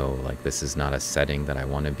instinctively know, like, this is not a setting that I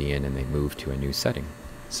want to be in, and they move to a new setting.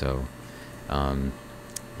 So,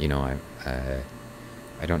 you know,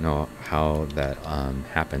 I don't know how that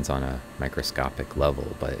happens on a microscopic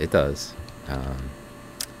level, but it does.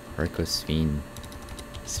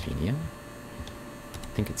 Sphenia?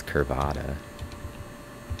 I think it's curvata.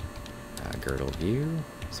 Girdle view.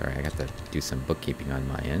 Sorry, I got to do some bookkeeping on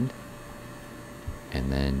my end.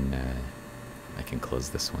 And then I can close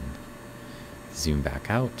this one. Zoom back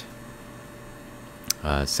out.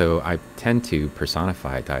 So I tend to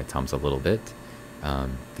personify diatoms a little bit.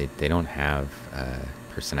 They don't have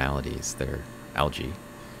personalities. They're algae,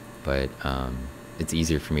 but it's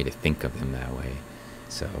easier for me to think of them that way.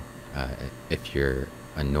 So if you're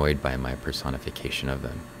annoyed by my personification of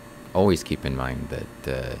them, always keep in mind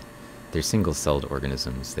that they're single-celled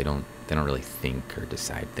organisms. They don't really think or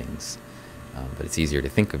decide things, but it's easier to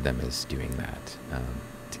think of them as doing that,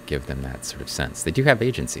 to give them that sort of sense. They do have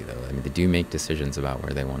agency, though. I mean, they do make decisions about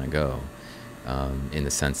where they want to go, in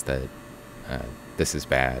the sense that this is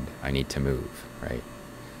bad, I need to move, right?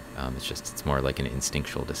 It's more like an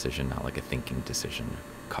instinctual decision, not like a thinking decision,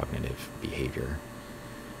 cognitive behavior.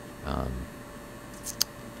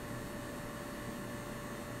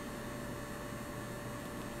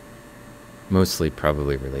 Mostly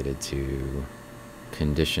probably related to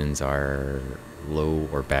conditions are low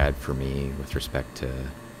or bad for me with respect to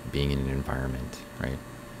being in an environment, right?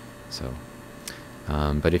 So,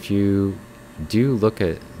 but if you do look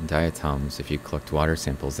at diatoms, if you collect water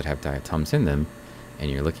samples that have diatoms in them, and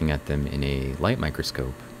you're looking at them in a light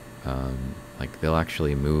microscope, like they'll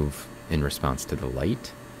actually move in response to the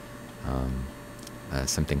light.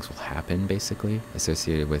 Some things will happen, basically,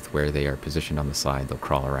 associated with where they are positioned on the slide. They'll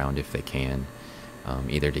crawl around if they can,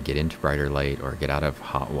 either to get into brighter light or get out of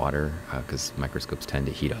hot water, because microscopes tend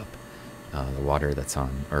to heat up the water that's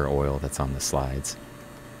on, or oil that's on the slides.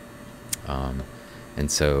 And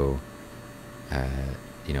so,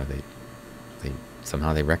 you know, they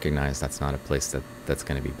somehow they recognize that's not a place that's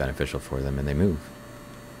going to be beneficial for them, and they move.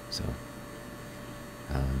 So,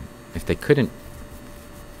 if they couldn't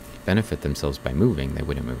benefit themselves by moving, they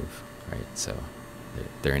wouldn't move, right? So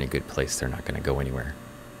they're in a good place. They're not going to go anywhere.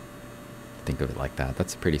 Think of it like that.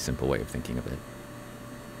 That's a pretty simple way of thinking of it.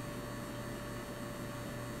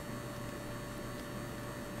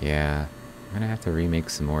 Yeah, I'm gonna have to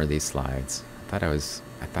remake some more of these slides. I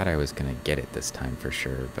thought I was gonna get it this time for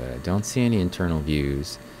sure, but I don't see any internal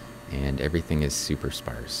views, and everything is super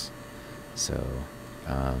sparse. So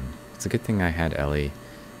it's a good thing I had Ellie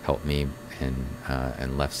help me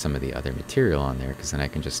and left some of the other material on there, because then I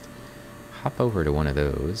can just hop over to one of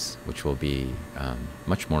those, which will be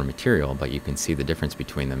much more material, but you can see the difference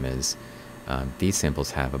between them is these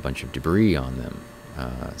samples have a bunch of debris on them.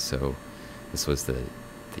 So this was the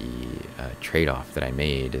trade-off that I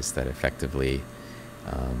made, is that effectively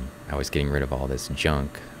I was getting rid of all this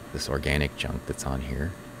junk, this organic junk that's on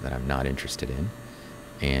here that I'm not interested in,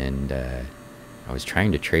 and I was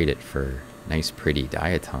trying to trade it for nice pretty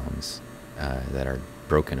diatoms that are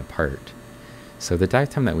broken apart. So the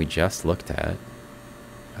diatom that we just looked at,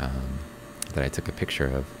 that I took a picture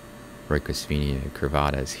of, Rheucosphenia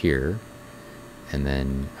curvata, is here. And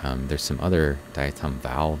then there's some other diatom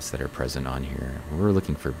valves that are present on here. We're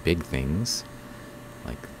looking for big things.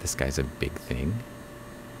 Like this guy's a big thing.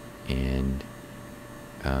 And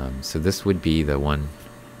so this would be the one.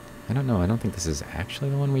 I don't know. I don't think this is actually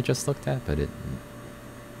the one we just looked at, but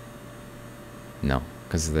no,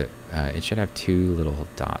 because it should have two little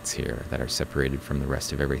dots here that are separated from the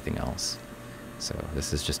rest of everything else. So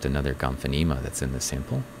this is just another Gomphanema that's in the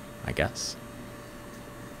sample, I guess.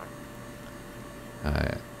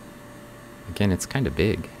 Again, it's kind of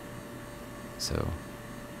big, so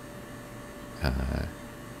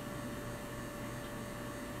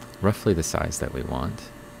roughly the size that we want.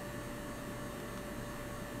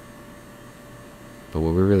 But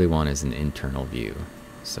what we really want is an internal view,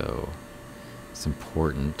 so it's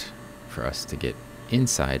important for us to get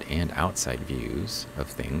inside and outside views of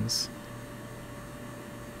things.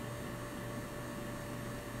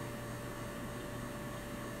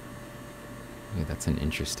 Yeah, that's an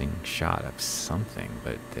interesting shot of something,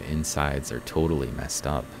 but the insides are totally messed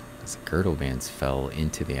up as the girdle bands fell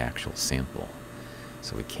into the actual sample.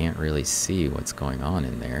 So we can't really see what's going on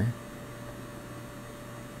in there.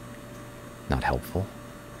 Not helpful.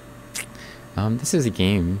 This is a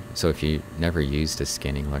game, so if you never used a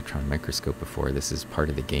scanning electron microscope before, this is part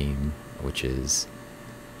of the game, which is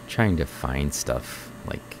trying to find stuff.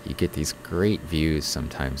 Like, you get these great views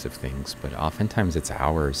sometimes of things, but oftentimes it's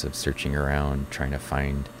hours of searching around trying to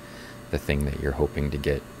find the thing that you're hoping to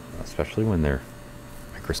get, especially when they're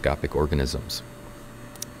microscopic organisms,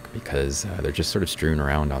 because they're just sort of strewn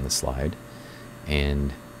around on the slide,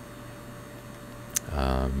 and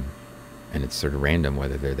it's sort of random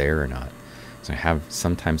whether they're there or not. So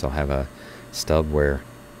sometimes I'll have a stub where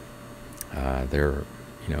there are,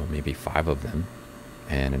 maybe 5 of them,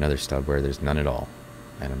 and another stub where there's none at all.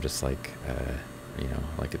 And I'm just like,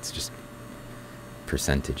 like it's just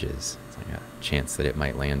percentages. It's like a chance that it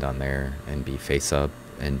might land on there and be face up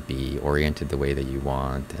and be oriented the way that you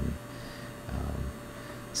want. And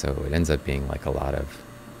so it ends up being like a lot of,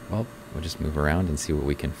 well, we'll just move around and see what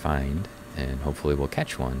we can find, and hopefully we'll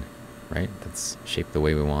catch one, right? That's shaped the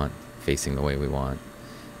way we want, facing the way we want,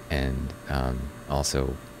 and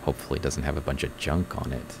also hopefully doesn't have a bunch of junk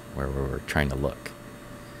on it where we're trying to look.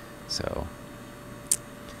 So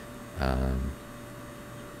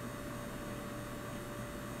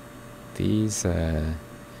these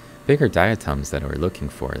bigger diatoms that we're looking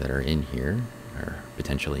for that are in here, or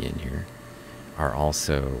potentially in here, are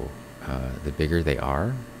also, the bigger they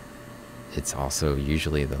are, it's also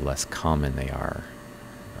usually the less common they are.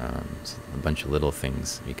 So a bunch of little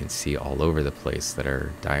things you can see all over the place that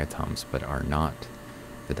are diatoms but are not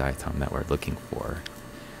the diatom that we're looking for.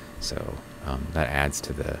 So that adds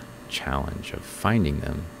to the challenge of finding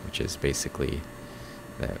them, which is basically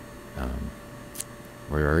that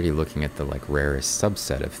we're already looking at the rarest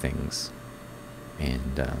subset of things,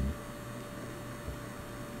 and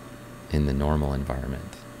in the normal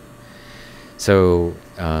environment. So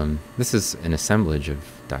this is an assemblage of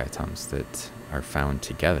diatoms that are found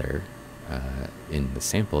together in the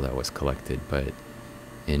sample that was collected, but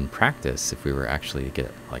in practice, if we were actually to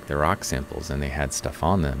get the rock samples and they had stuff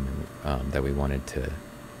on them that we wanted to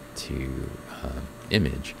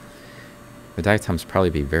image, the diatoms probably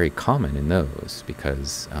be very common in those,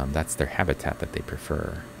 because that's their habitat that they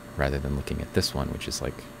prefer, rather than looking at this one, which is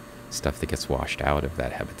stuff that gets washed out of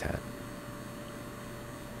that habitat.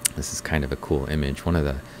 This is kind of a cool image. One of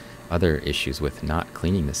the other issues with not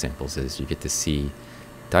cleaning the samples is you get to see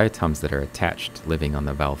diatoms that are attached living on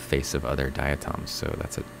the valve face of other diatoms. So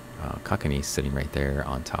that's a cockony sitting right there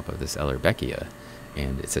on top of this Ellerbeckia,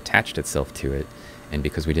 and it's attached itself to it, and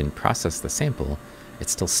because we didn't process the sample,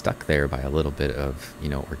 it's still stuck there by a little bit of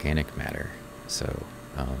organic matter. So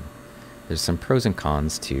there's some pros and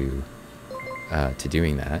cons to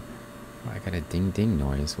doing that. Oh, I got a ding ding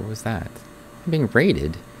noise. What was that? I'm being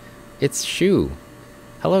raided. It's Shu.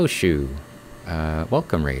 Hello, Shu.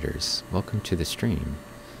 Welcome, raiders. Welcome to the stream.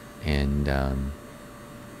 And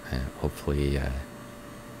hopefully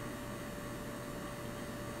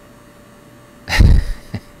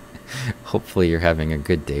hopefully you're having a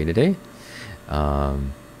good day today.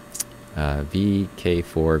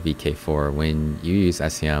 VK4, when you use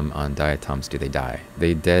SEM on diatoms, do they die?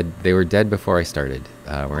 They were dead before I started.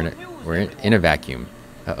 We're in a vacuum.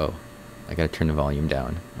 Uh-oh. I gotta turn the volume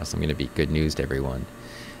down, or else I'm gonna be good news to everyone.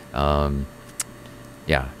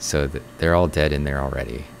 Yeah, so they're all dead in there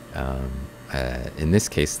already. In this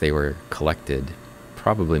case, they were collected.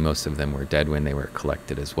 Probably most of them were dead when they were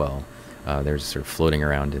collected as well. They're just sort of floating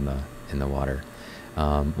around in the water.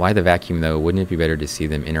 Why the vacuum, though? Wouldn't it be better to see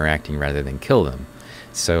them interacting rather than kill them?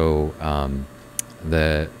 So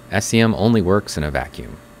the SEM only works in a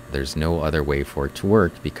vacuum. There's no other way for it to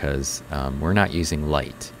work, because we're not using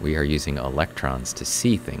light. We are using electrons to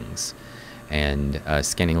see things. And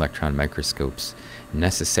scanning electron microscopes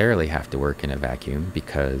necessarily have to work in a vacuum,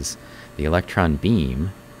 because the electron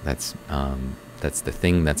beam, that's the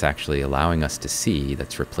thing that's actually allowing us to see,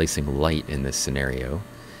 that's replacing light in this scenario.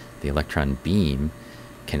 The electron beam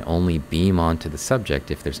can only beam onto the subject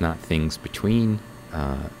if there's not things between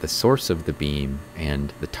the source of the beam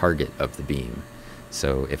and the target of the beam.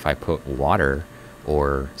 So if I put water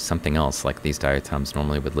or something else, like these diatoms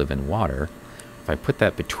normally would live in water, if I put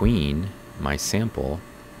that between my sample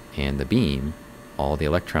and the beam, all the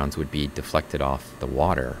electrons would be deflected off the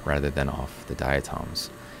water rather than off the diatoms.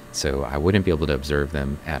 So I wouldn't be able to observe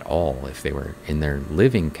them at all if they were in their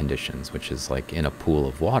living conditions, which is like in a pool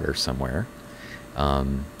of water somewhere.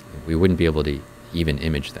 We wouldn't be able to even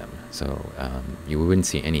image them. So you wouldn't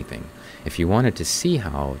see anything. If you wanted to see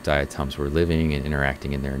how diatoms were living and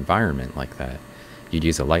interacting in their environment like that, you'd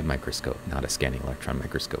use a light microscope, not a scanning electron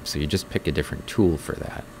microscope. So you just pick a different tool for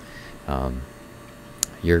that.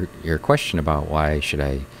 Your question about why should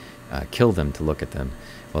I kill them to look at them?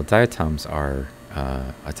 Well, diatoms are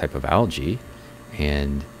a type of algae,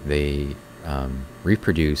 and they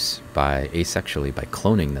reproduce asexually by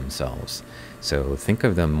cloning themselves. So think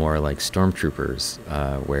of them more like stormtroopers,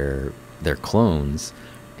 where they're clones,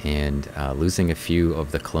 and losing a few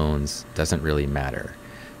of the clones doesn't really matter.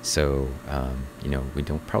 So we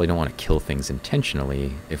probably don't want to kill things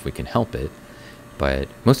intentionally if we can help it. But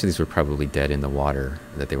most of these were probably dead in the water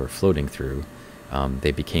that they were floating through.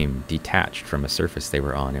 They became detached from a surface they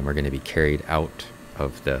were on and were going to be carried out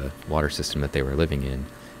of the water system that they were living in,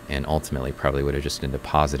 and ultimately probably would have just been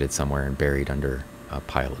deposited somewhere and buried under a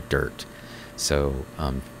pile of dirt. So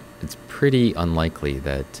it's pretty unlikely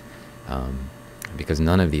that, because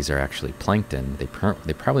none of these are actually plankton, they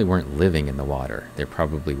probably weren't living in the water. They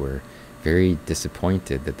probably were very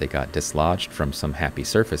disappointed that they got dislodged from some happy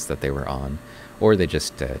surface that they were on, or they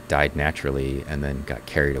just died naturally and then got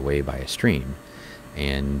carried away by a stream.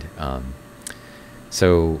 And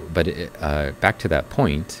back to that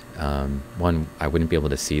point, one, I wouldn't be able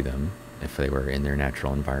to see them if they were in their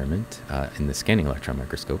natural environment in the scanning electron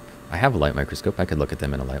microscope. I have a light microscope. I could look at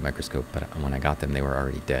them in a light microscope, but when I got them, they were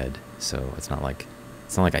already dead. So it's not like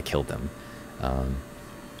I killed them.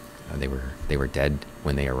 They were dead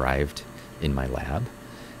when they arrived in my lab.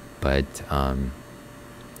 But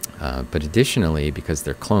additionally, because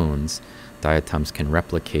they're clones, diatoms can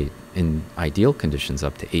replicate in ideal conditions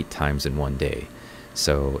up to 8 times in one day.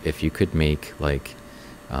 So if you could make like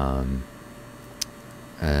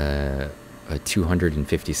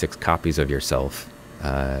 256 copies of yourself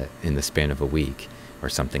in the span of a week or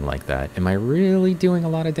something like that, am I really doing a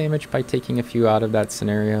lot of damage by taking a few out of that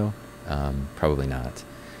scenario? Probably not.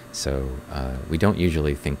 So we don't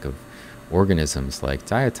usually think of organisms like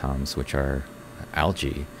diatoms, which are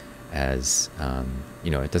algae, as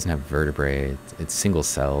it doesn't have vertebrae, it's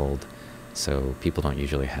single-celled, so people don't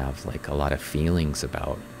usually have like a lot of feelings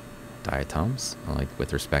about diatoms, like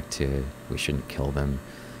with respect to we shouldn't kill them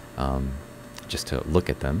just to look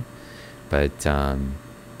at them. But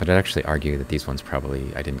I'd actually argue that these ones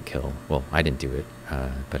probably I didn't kill. Well, I didn't do it,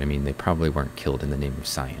 but I mean they probably weren't killed in the name of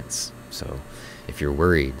science. So if you're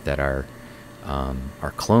worried that our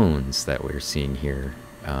clones that we're seeing here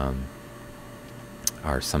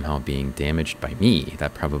are somehow being damaged by me,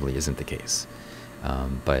 that probably isn't the case.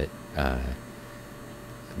 But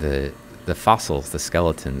the fossils, the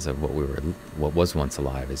skeletons of what was once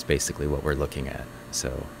alive, is basically what we're looking at.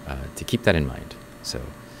 So to keep that in mind. So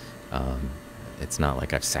it's not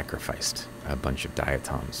like I've sacrificed a bunch of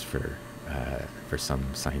diatoms for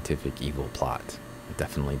some scientific evil plot. I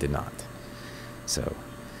definitely did not. So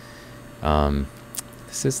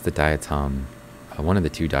this is the diatom, one of the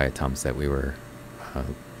 2 diatoms that we were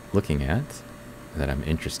looking at, that I'm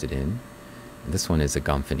interested in. This one is a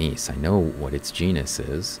Gomphanese. I know what its genus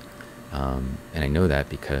is, and I know that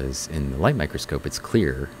because in the light microscope it's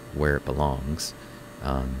clear where it belongs.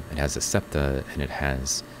 It has a septa and it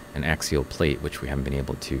has an axial plate, which we haven't been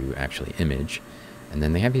able to actually image. And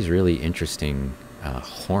then they have these really interesting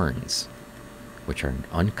horns, which are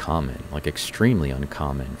uncommon, like extremely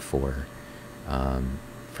uncommon for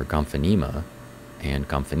Gomphanema and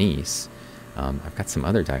Gomphanese. I've got some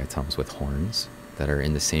other diatoms with horns that are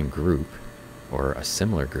in the same group, or a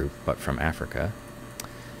similar group, but from Africa.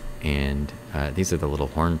 And these are the little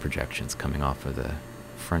horn projections coming off of the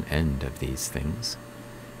front end of these things.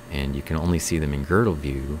 And you can only see them in girdle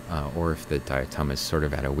view, or if the diatom is sort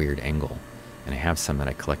of at a weird angle. And I have some that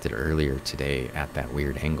I collected earlier today at that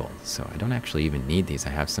weird angle. So I don't actually even need these. I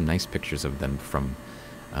have some nice pictures of them from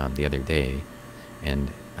the other day.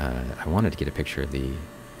 And I wanted to get a picture of the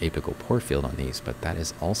apical pore field on these, but that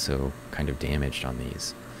is also kind of damaged on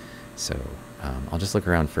these. So I'll just look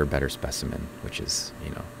around for a better specimen, which is,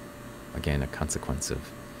 again, a consequence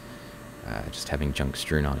of just having junk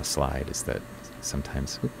strewn on a slide, is that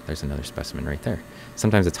sometimes, there's another specimen right there.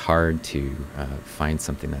 Sometimes it's hard to find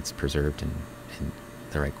something that's preserved in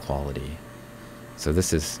the right quality. So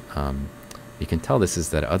this is, you can tell this is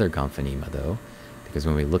that other Gomphonema though, because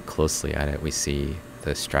when we look closely at it, we see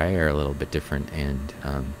the striae are a little bit different, and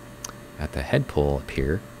at the head pole up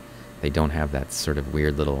here, they don't have that sort of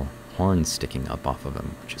weird little horn sticking up off of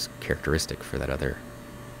them, which is characteristic for that other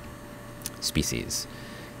species.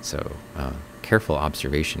 So careful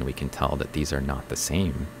observation, we can tell that these are not the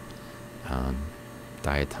same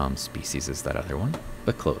diatom species as that other one,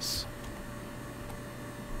 but close.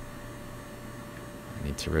 I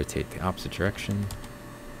need to rotate the opposite direction,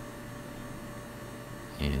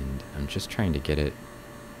 and I'm just trying to get it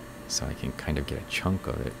so I can kind of get a chunk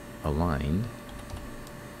of it aligned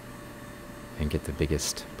and get the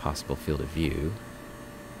biggest possible field of view,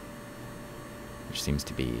 which seems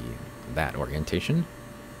to be that orientation.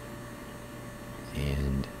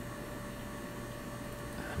 And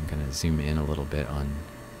I'm going to zoom in a little bit on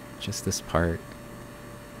just this part,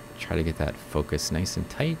 try to get that focus nice and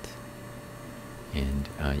tight. And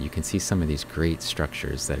you can see some of these great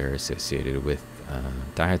structures that are associated with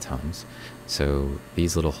diatoms. So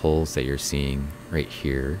these little holes that you're seeing right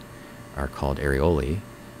here are called areolae.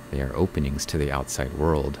 They are openings to the outside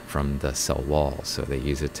world from the cell wall. So they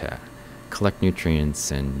use it to collect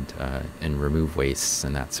nutrients and remove wastes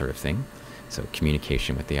and that sort of thing. So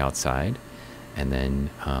communication with the outside. And then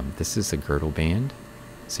this is a girdle band.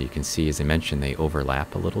 So you can see, as I mentioned, they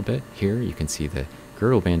overlap a little bit here. You can see the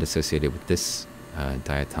girdle band associated with this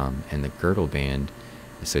diatom and the girdle band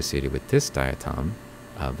associated with this diatom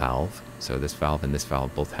valve. So this valve and this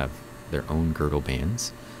valve both have their own girdle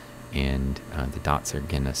bands, and the dots are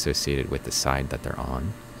again associated with the side that they're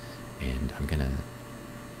on. And I'm gonna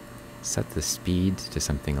set the speed to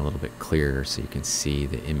something a little bit clearer so you can see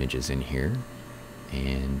the images in here,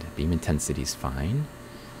 and beam intensity is fine,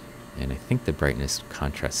 and I think the brightness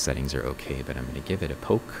contrast settings are okay, but I'm going to give it a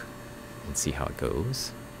poke and see how it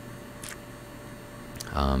goes.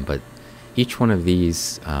 But each one of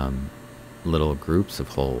these little groups of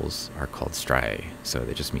holes are called striae, so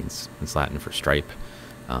that just means, it's Latin for stripe.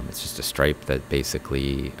 It's just a stripe that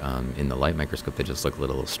basically, in the light microscope, they just look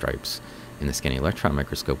little stripes. In the scanning electron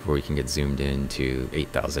microscope, where we can get zoomed in to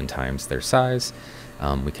 8,000 times their size,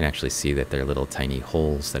 we can actually see that they're little tiny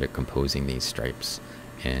holes that are composing these stripes,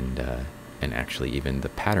 and actually even the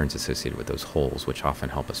patterns associated with those holes, which often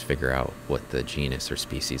help us figure out what the genus or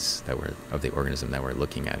species of the organism that we're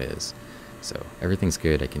looking at is. So everything's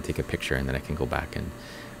good. I can take a picture and then I can go back, and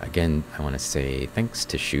again, I want to say thanks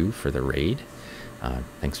to Shu for the raid.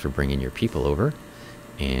 Thanks for bringing your people over,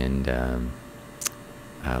 and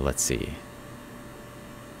let's see.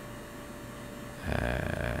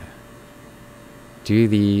 Do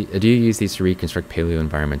you use these to reconstruct paleo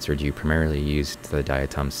environments, or do you primarily use the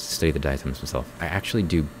diatoms to study the diatoms themselves? I actually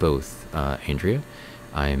do both, Andrea.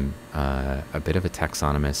 I'm a bit of a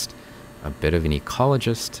taxonomist, a bit of an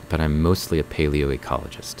ecologist, but I'm mostly a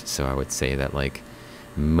paleoecologist. So I would say that, like,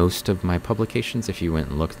 most of my publications, if you went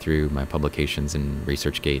and looked through my publications in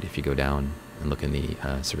ResearchGate, if you go down and look in the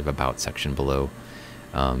sort of about section below,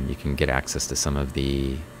 you can get access to some of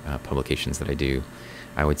the publications that I do.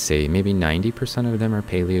 I would say maybe 90% of them are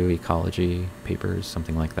paleoecology papers,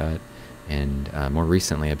 something like that. And more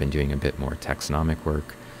recently, I've been doing a bit more taxonomic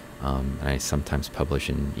work, and I sometimes publish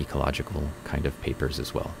in ecological kind of papers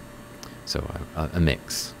as well. So a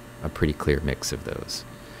mix, a pretty clear mix of those.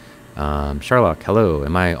 Sherlock, hello.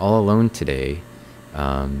 Am I all alone today?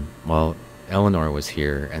 Well, Eleanor was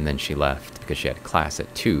here, and then she left because she had class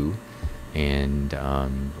at 2. And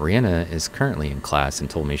Rihanna is currently in class and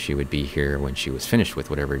told me she would be here when she was finished with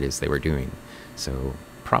whatever it is they were doing. So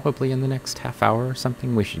probably in the next half hour or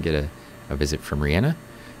something, we should get a visit from Rihanna.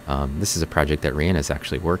 This is a project that Rihanna is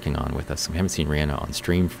actually working on with us. We haven't seen Rihanna on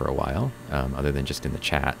stream for a while, other than just in the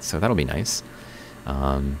chat, so that'll be nice.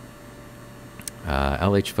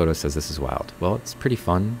 LH Photo says this is wild. Well, it's pretty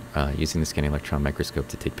fun using the scanning electron microscope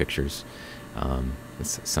to take pictures.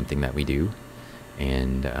 It's something that we do,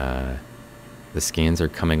 and the scans are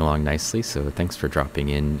coming along nicely, so thanks for dropping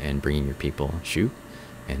in and bringing your people, Shu.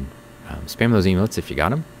 And spam those emotes if you got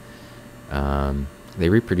them. They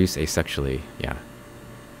reproduce asexually. Yeah,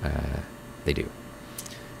 they do.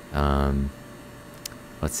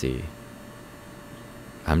 Let's see.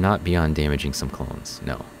 I'm not beyond damaging some clones.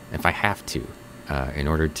 No. If I have to, in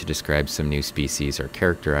order to describe some new species or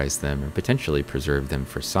characterize them or potentially preserve them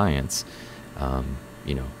for science,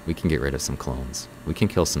 you know, we can get rid of some clones. We can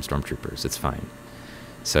kill some stormtroopers. It's fine.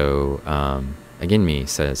 So, again, me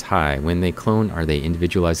says, hi, when they clone, are they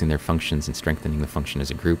individualizing their functions and strengthening the function as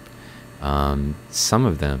a group? Some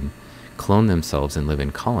of them clone themselves and live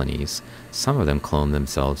in colonies. Some of them clone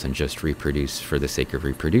themselves and just reproduce for the sake of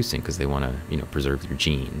reproducing because they want to, you know, preserve their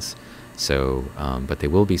genes. So, but they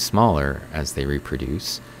will be smaller as they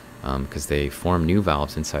reproduce because they form new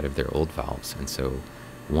valves inside of their old valves. And so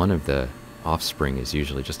one of the offspring is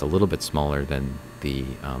usually just a little bit smaller than the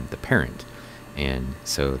parent. And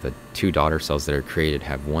so the two daughter cells that are created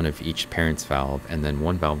have one of each parent's valve and then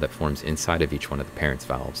one valve that forms inside of each one of the parent's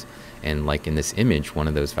valves. And like in this image, one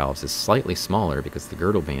of those valves is slightly smaller because the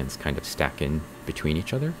girdle bands kind of stack in between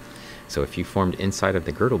each other. So if you formed inside of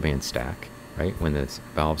the girdle band stack, right, when the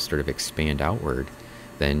valves sort of expand outward,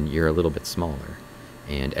 then you're a little bit smaller.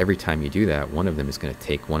 And every time you do that, one of them is going to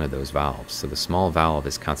take one of those valves. So the small valve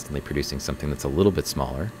is constantly producing something that's a little bit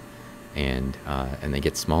smaller, and they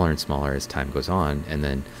get smaller and smaller as time goes on, and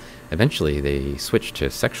then eventually they switch to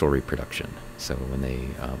sexual reproduction. So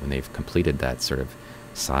when they've completed that sort of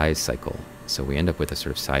size cycle, so we end up with a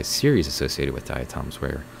sort of size series associated with diatoms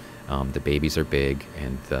where the babies are big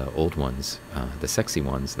and the old ones, the sexy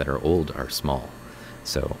ones that are old, are small.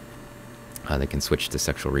 So they can switch to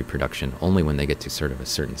sexual reproduction only when they get to sort of a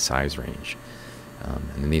certain size range.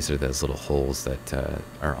 And then these are those little holes that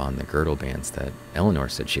are on the girdle bands that Eleanor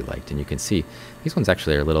said she liked. And you can see these ones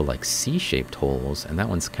actually are little like C-shaped holes, and that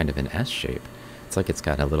one's kind of an S shape. It's like it's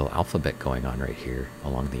got a little alphabet going on right here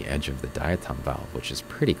along the edge of the diatom valve, which is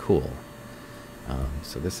pretty cool.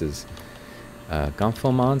 So this is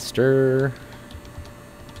Gonfal Monster,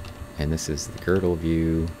 and this is the girdle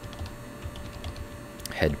view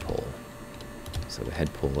head pole. So the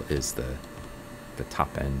head pole is the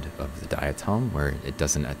top end of the diatom where it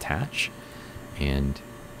doesn't attach, and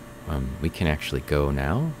we can actually go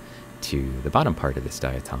now to the bottom part of this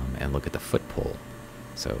diatom and look at the foot pole.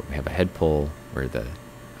 So we have a head pole where the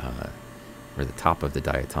top of the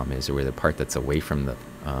diatom is, or where the part that's away from the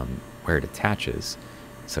where it attaches.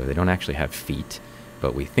 So they don't actually have feet,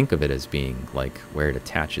 but we think of it as being like where it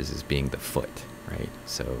attaches as being the foot, right?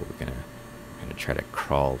 So we're gonna try to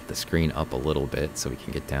crawl the screen up a little bit so we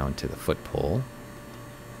can get down to the foot pole.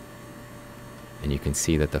 And you can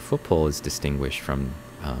see that the foot pole is distinguished from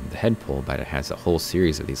the head pole, but it has a whole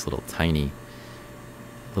series of these little tiny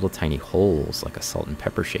holes, like a salt and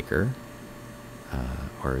pepper shaker,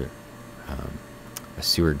 or a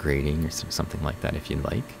sewer grating, or something like that, if you'd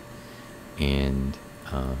like. And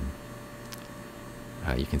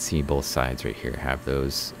you can see both sides right here have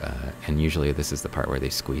those, and usually this is the part where they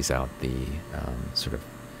squeeze out the sort of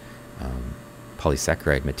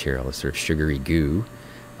polysaccharide material, a sort of sugary goo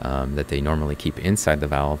that they normally keep inside the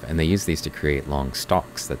valve, and they use these to create long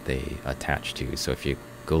stalks that they attach to. So if you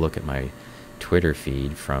go look at my Twitter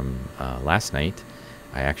feed from last night,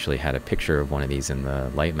 I actually had a picture of one of these in the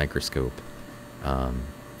light microscope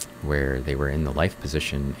where they were in the life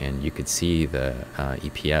position, and you could see the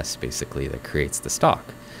EPS basically that creates the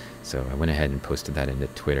stalk. So I went ahead and posted that into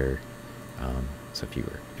Twitter. So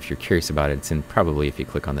if you're curious about it, it's in probably, if you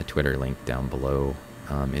click on the Twitter link down below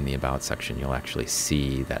in the About section, you'll actually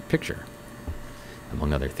see that picture,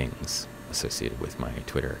 among other things associated with my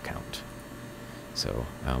Twitter account. So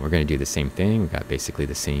we're going to do the same thing. We've got basically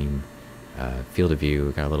the same field of view.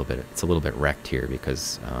 We've got it's a little bit wrecked here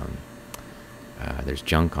because there's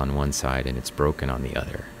junk on one side and it's broken on the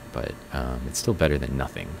other, but it's still better than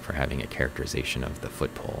nothing for having a characterization of the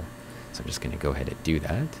foot pole. So I'm just going to go ahead and do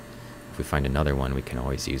that. If we find another one, we can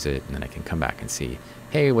always use it, and then I can come back and see,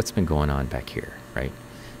 hey, what's been going on back here, right?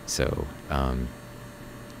 So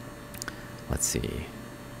let's see.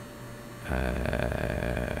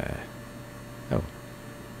 Oh,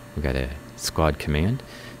 we got a squad command.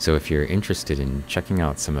 So if you're interested in checking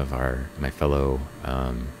out some of my fellow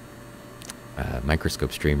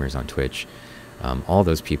microscope streamers on Twitch, all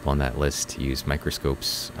those people on that list use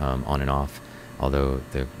microscopes on and off. Although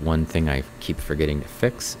the one thing I keep forgetting to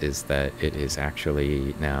fix is that it is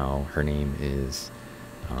actually now, her name is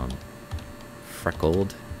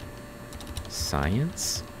Freckled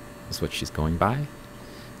Science, is what she's going by,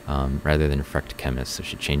 rather than Frecked Chemist. So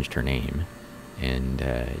she changed her name, and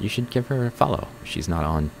you should give her a follow. She's not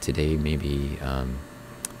on today, maybe.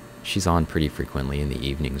 She's on pretty frequently in the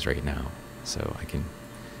evenings right now, so I can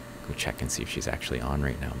go check and see if she's actually on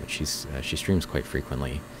right now. But she streams quite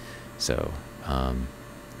frequently, so and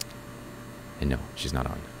no, she's not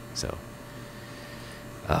on, so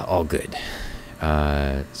all good.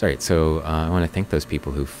 Sorry, so I want to thank those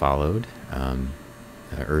people who followed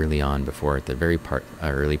early on. Before, at the very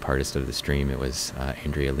early partest of the stream, it was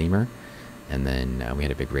Andrea Lemur, and then we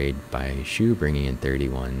had a big raid by Shu, bringing in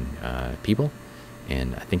 31 people.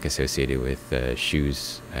 And I think associated with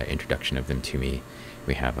Shu's introduction of them to me,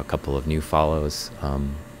 we have a couple of new follows.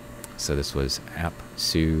 So this was App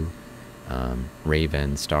Sue,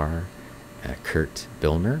 Raven Star, Kurt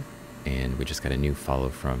Billner, and we just got a new follow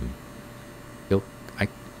from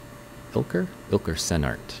Ilker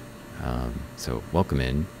Senart. So welcome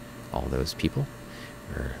in all those people.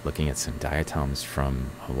 We're looking at some diatoms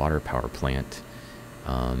from a water power plant,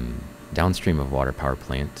 downstream of a water power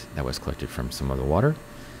plant that was collected from some of the water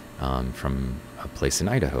from a place in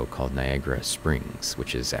Idaho called Niagara Springs,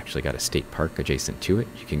 which has actually got a state park adjacent to it.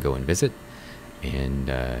 You can go and visit. And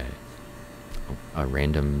a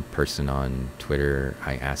random person on Twitter,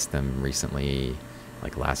 I asked them recently,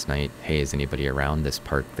 like last night, hey, is anybody around this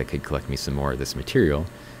park that could collect me some more of this material?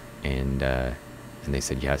 And they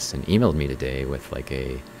said yes, and emailed me today with like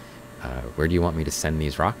where do you want me to send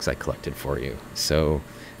these rocks I collected for you? So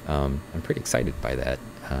I'm pretty excited by that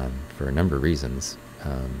for a number of reasons.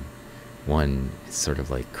 One, it's sort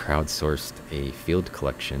of like crowdsourced a field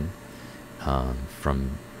collection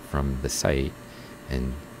from the site,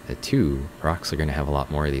 and two, rocks are going to have a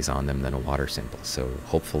lot more of these on them than a water sample. So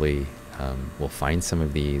hopefully we'll find some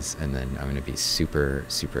of these, and then I'm going to be super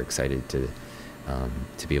excited to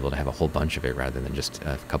be able to have a whole bunch of it rather than just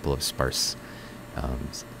a couple of sparse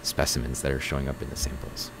specimens that are showing up in the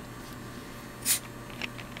samples.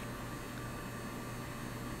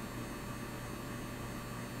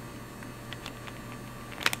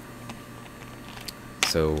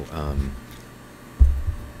 So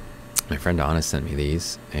my friend Anna sent me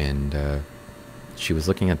these, and she was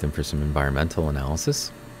looking at them for some environmental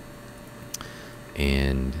analysis.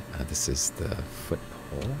 And this is the foot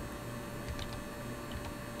pole,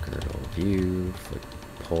 girdle view, foot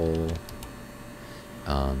pole,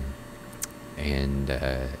 and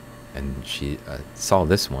she saw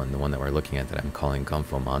this one, the one that we're looking at that I'm calling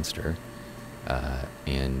Gumpho Monster,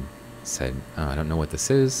 and said, oh, I don't know what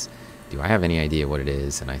this is. Do I have any idea what it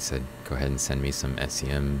is? And I said, go ahead and send me some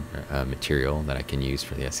SEM material that I can use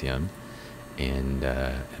for the SEM, and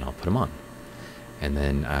I'll put them on. And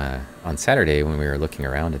then on Saturday, when we were looking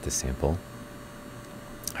around at the sample,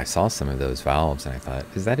 I saw some of those valves, and I thought,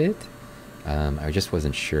 is that it? I just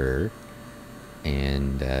wasn't sure.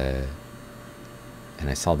 And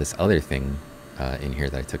I saw this other thing in here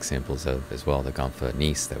that I took samples of as well, the Gumpho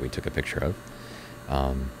Nice that we took a picture of.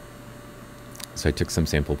 So I took some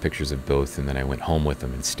sample pictures of both, and then I went home with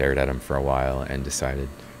them and stared at them for a while and decided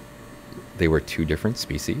they were two different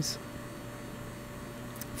species,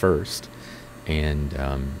 first, and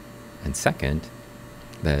second,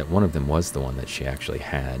 that one of them was the one that she actually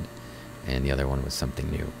had, and the other one was something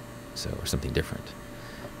new, or something different.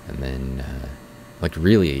 And then, like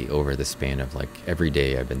really over the span of like every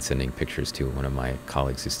day, I've been sending pictures to one of my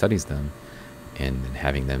colleagues who studies them, and then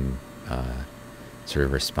having them sort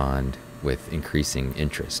of respond with increasing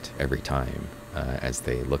interest every time as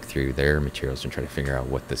they look through their materials and try to figure out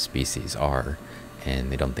what the species are,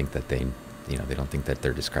 and they don't think that they don't think that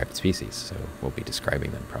they're described species, so we'll be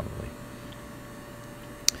describing them probably.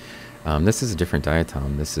 This is a different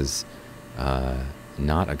diatom. This is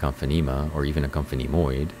not a Gumphanema or even a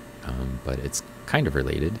Gumphanemoid, but it's kind of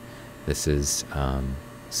related. This is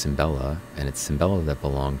Cimbella, and it's Cimbella that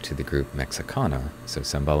belonged to the group Mexicana. So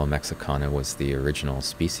Cimbella mexicana was the original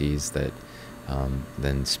species that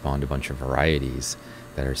then spawned a bunch of varieties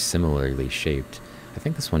that are similarly shaped. I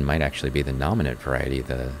think this one might actually be the nominate variety,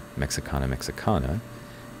 the Mexicana mexicana,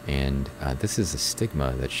 and this is a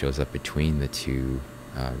stigma that shows up between the two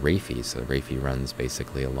raphes. So the raphe runs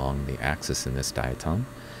basically along the axis in this diatom,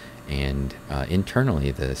 and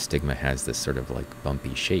internally the stigma has this sort of like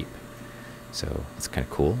bumpy shape. So it's kind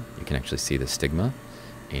of cool. You can actually see the stigma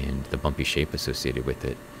and the bumpy shape associated with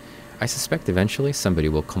it. I suspect eventually somebody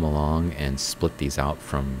will come along and split these out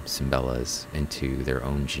from Cimbellas into their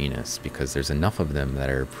own genus, because there's enough of them that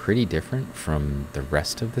are pretty different from the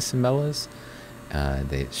rest of the Cimbellas.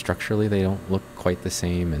 Structurally they don't look quite the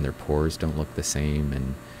same, and their pores don't look the same,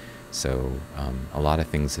 and so a lot of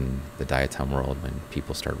things in the diatom world, when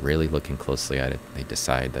people start really looking closely at it, they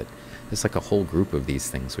decide that there's like a whole group of these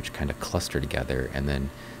things which kind of cluster together, and then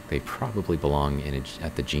they probably belong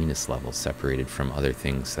at the genus level, separated from other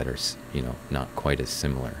things that are, not quite as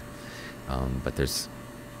similar. But there's,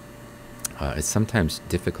 it's sometimes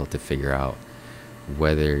difficult to figure out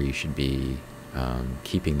whether you should be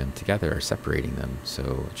keeping them together or separating them.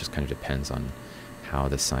 So it just kind of depends on how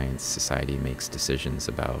the science society makes decisions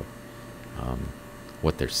about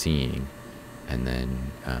what they're seeing, and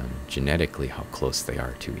then genetically how close they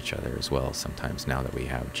are to each other as well. Sometimes now that we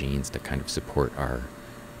have genes to kind of support our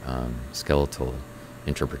skeletal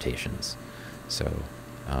interpretations. So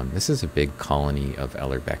this is a big colony of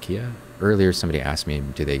Ellerbeckia. Earlier somebody asked me,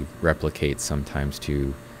 do they replicate sometimes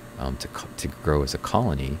to grow as a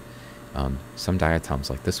colony? Some diatoms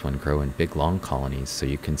like this one grow in big long colonies, so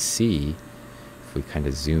you can see, if we kind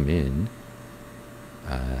of zoom in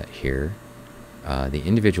here, the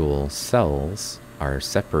individual cells are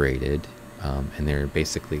separated, and they're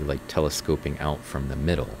basically like telescoping out from the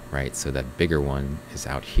middle, right? So that bigger one is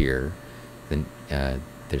out here, then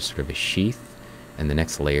there's sort of a sheath, and the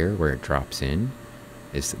next layer where it drops in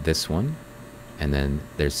is this one, and then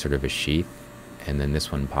there's sort of a sheath, and then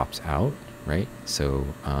this one pops out, right? So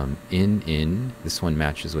this one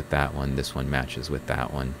matches with that one, this one matches with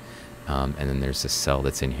that one, and then there's a cell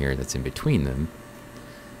that's in here that's in between them,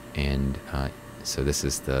 and so this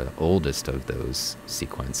is the oldest of those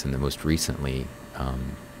sequence and the most recently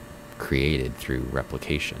created through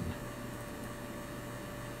replication.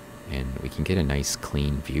 And we can get a nice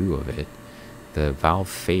clean view of it. The valve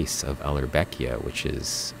face of Ellerbeckia, which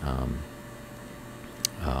is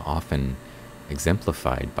often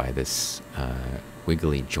exemplified by this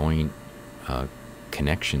wiggly joint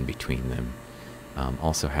connection between them,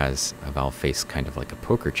 also has a valve face kind of like a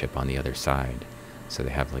poker chip on the other side. So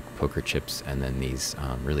they have like poker chips and then these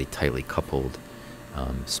really tightly coupled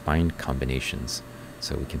spine combinations.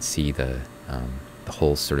 So we can see the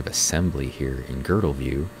whole sort of assembly here in girdle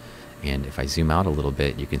view. And if I zoom out a little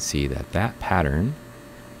bit, you can see that that pattern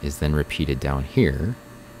is then repeated down here,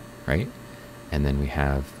 right? And then we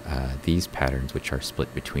have these patterns which are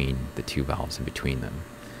split between the two valves in between them.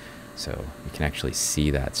 So we can actually see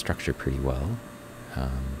that structure pretty well,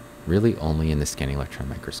 really only in the scanning electron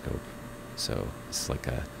microscope. So it's like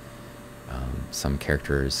some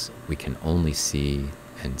characters we can only see,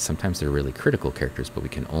 and sometimes they're really critical characters, but we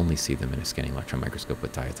can only see them in a scanning electron microscope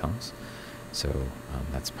with diatoms. So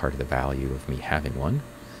that's part of the value of me having one,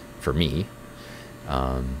 for me,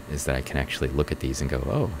 is that I can actually look at these and go,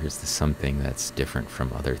 oh, here's something that's different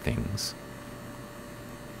from other things.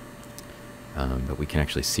 But we can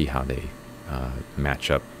actually see how they match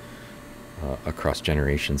up across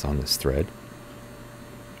generations on this thread.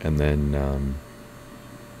 And then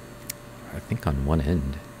I think on one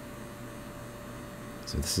end,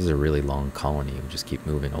 so this is a really long colony, we just keep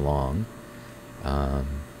moving along.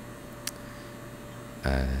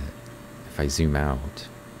 If I zoom out,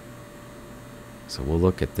 so we'll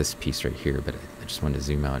look at this piece right here, but I just wanted to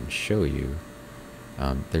zoom out and show you.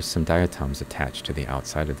 There's some diatoms attached to the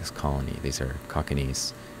outside of this colony. These are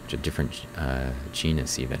Coccinese, which are a different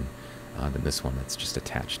genus even than this one that's just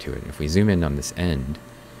attached to it. If we zoom in on this end,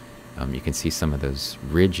 you can see some of those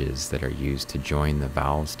ridges that are used to join the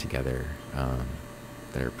valves together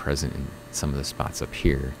that are present in some of the spots up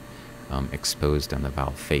here, exposed on the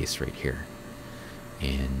valve face right here.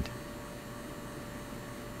 And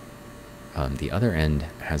the other end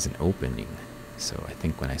has an opening. So I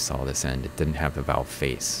think when I saw this end, it didn't have the valve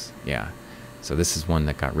face. Yeah. So this is one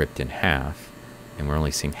that got ripped in half, and we're only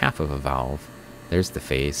seeing half of a valve. There's the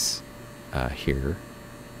face here,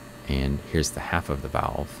 and here's the half of the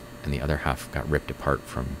valve, and the other half got ripped apart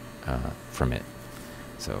from it.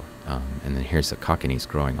 So, and then here's a Coccinese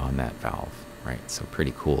growing on that valve, right? So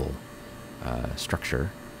pretty cool structure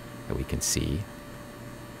that we can see.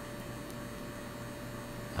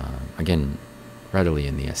 Again, readily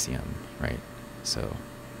in the SEM, right? So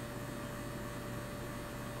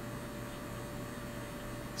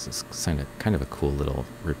this is kind of a cool little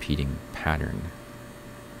repeating pattern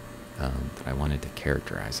that I wanted to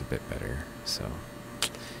characterize a bit better. So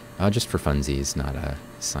just for funsies, not a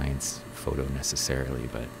science photo necessarily,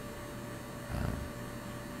 but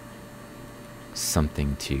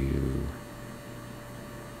something to...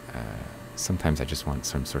 sometimes I just want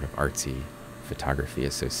some sort of artsy photography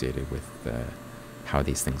associated with how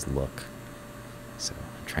these things look. So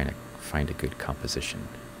I'm trying to find a good composition.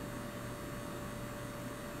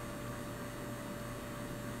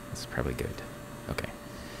 That's probably good. Okay.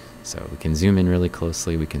 So we can zoom in really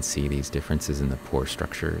closely. We can see these differences in the pore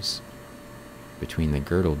structures between the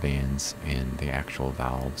girdle bands and the actual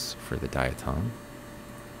valves for the diatom.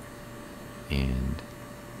 And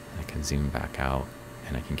I can zoom back out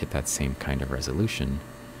and I can get that same kind of resolution,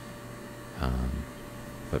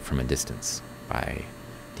 but from a distance by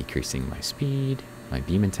decreasing my speed. My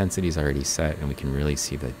beam intensity is already set, and we can really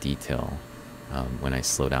see the detail when I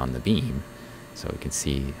slow down the beam. So we can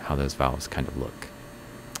see how those valves kind of look.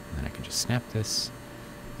 And then I can just snap this,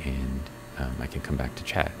 and I can come back to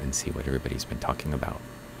chat and see what everybody's been talking about,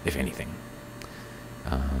 if anything.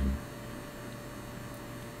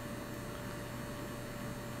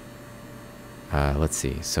 Let's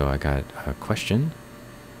see. So I got a question.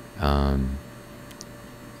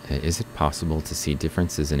 Is it possible to see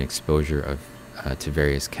differences in exposure of to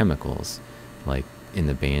various chemicals, like in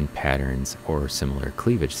the band patterns or similar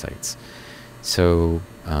cleavage sites? So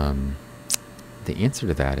the answer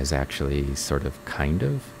to that is actually sort of kind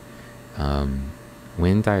of.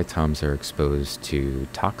 When diatoms are exposed to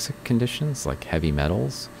toxic conditions like heavy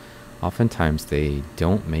metals, oftentimes they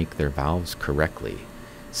don't make their valves correctly.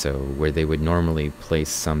 So where they would normally place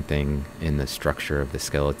something in the structure of the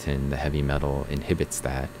skeleton, the heavy metal inhibits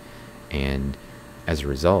that. And as a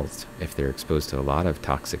result, if they're exposed to a lot of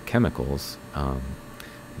toxic chemicals,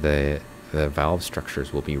 the valve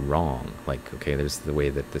structures will be wrong. Like, okay, there's the way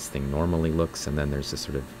that this thing normally looks, and then there's this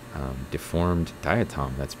sort of deformed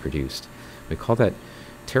diatom that's produced. We call that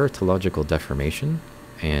teratological deformation,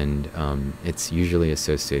 and it's usually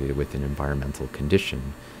associated with an environmental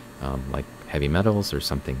condition, like heavy metals or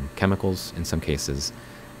something, chemicals in some cases.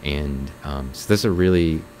 And so this is a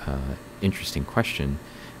really interesting question,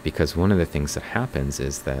 because one of the things that happens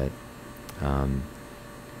is that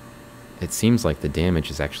it seems like the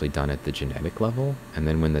damage is actually done at the genetic level, and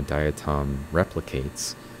then when the diatom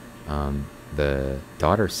replicates, the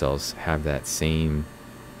daughter cells have that same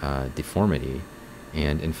deformity.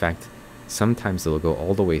 And in fact, sometimes they'll go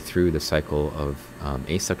all the way through the cycle of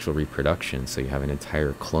asexual reproduction, so you have an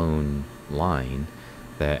entire clone line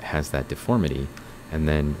that has that deformity, and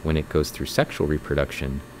then when it goes through sexual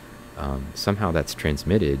reproduction, somehow that's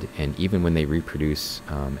transmitted, and even when they reproduce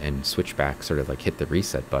and switch back, sort of like hit the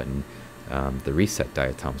reset button, the reset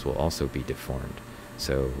diatoms will also be deformed.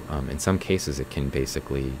 So in some cases it can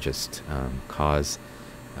basically just cause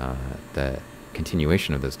the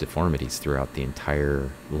continuation of those deformities throughout the entire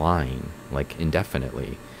line, like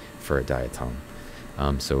indefinitely, for a diatom.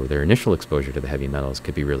 So their initial exposure to the heavy metals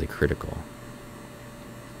could be really critical.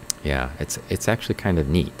 Yeah, it's actually kind of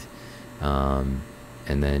neat. And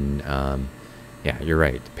then, yeah, you're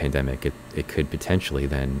right, pandemic, it could potentially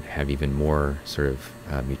then have even more sort of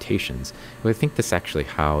mutations. But I think that's actually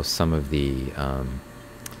how some of the,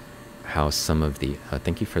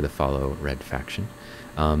 thank you for the follow, Red Faction.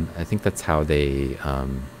 I think that's how they,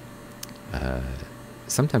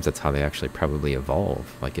 sometimes that's how they actually probably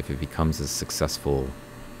evolve. Like if it becomes a successful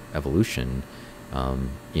evolution,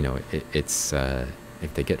 you know, it's,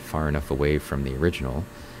 if they get far enough away from the original.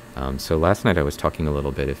 So last night I was talking a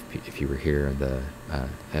little bit, if you were here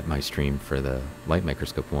at my stream for the light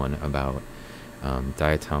microscope one, about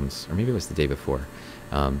diatoms, or maybe it was the day before,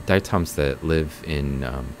 diatoms that live in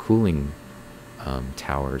cooling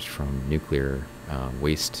towers from nuclear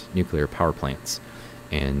nuclear power plants,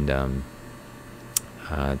 and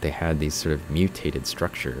they had these sort of mutated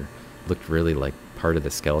structure, looked really like part of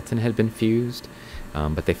the skeleton had been fused,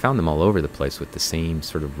 but they found them all over the place with the same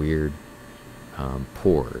sort of weird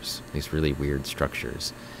pores, these really weird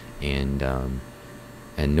structures, and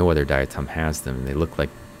no other diatom has them. And they look like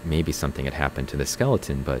maybe something had happened to the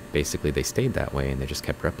skeleton, but basically they stayed that way, and they just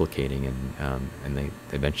kept replicating, and they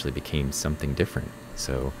eventually became something different.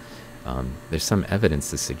 So there's some evidence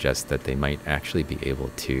to suggest that they might actually be able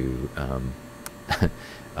to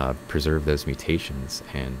preserve those mutations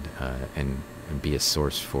and be a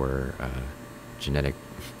source for genetic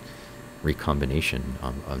recombination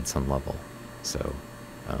on some level. So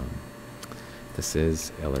this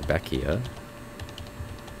is Ellerbeckia.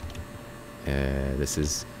 This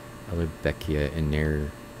is Ellerbeckia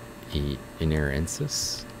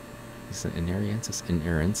inarensis. Is it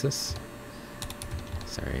inarensis?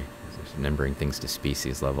 Sorry, numbering things to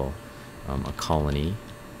species level. A colony,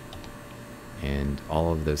 and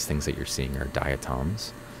all of those things that you're seeing are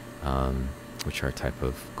diatoms, which are a type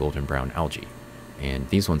of golden brown algae. And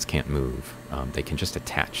these ones can't move. They can just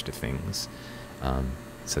attach to things.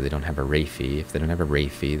 So they don't have a raphe. If they don't have a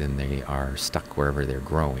raphe, then they are stuck wherever they're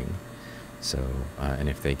growing. So, and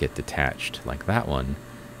if they get detached like that one,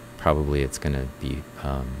 probably it's going to be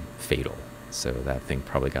fatal. So that thing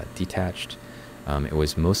probably got detached. It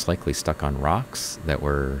was most likely stuck on rocks that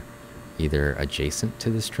were either adjacent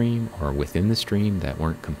to the stream or within the stream that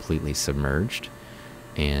weren't completely submerged,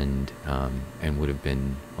 and would have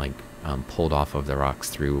been like pulled off of the rocks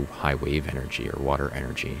through high wave energy or water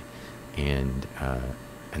energy, and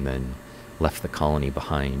then left the colony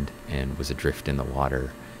behind and was adrift in the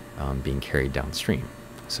water, being carried downstream.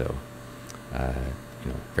 So, you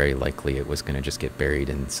know, very likely it was going to just get buried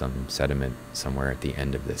in some sediment somewhere at the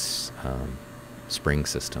end of this spring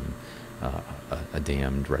system, a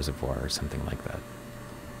dammed reservoir or something like that.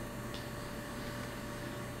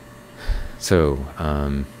 So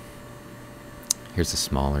here's a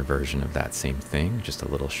smaller version of that same thing, just a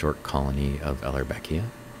little short colony of Ellerbeckia.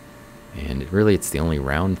 And it's the only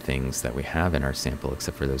round things that we have in our sample,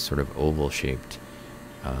 except for those sort of oval-shaped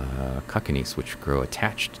cockneys, which grow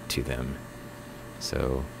attached to them.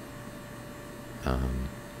 So,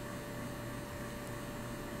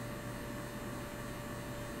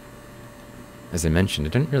 as I mentioned, I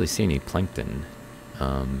didn't really see any plankton,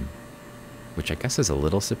 which I guess is a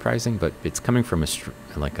little surprising, but it's coming from a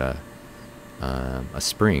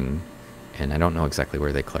spring, and I don't know exactly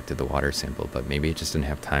where they collected the water sample, but maybe it just didn't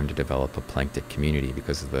have time to develop a plankton community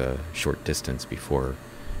because of the short distance before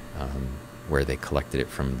where they collected it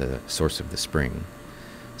from the source of the spring.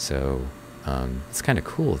 So it's kind of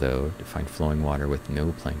cool, though, to find flowing water with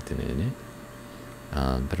no plankton in it.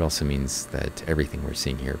 But it also means that everything we're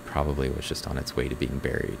seeing here probably was just on its way to being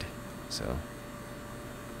buried. So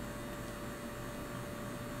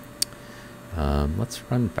let's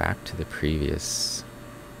run back to the previous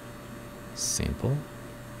sample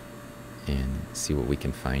and see what we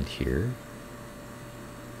can find here.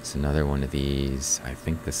 It's another one of these. I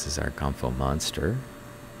think this is our Gompho monster.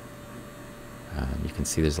 You can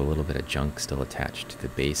see there's a little bit of junk still attached to the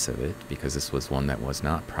base of it because this was one that was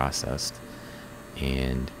not processed.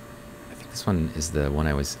 And I think this one is the one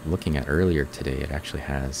I was looking at earlier today. It actually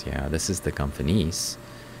has, yeah, this is the Gomphonis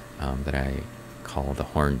that I call the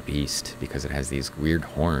horned beast because it has these weird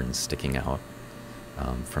horns sticking out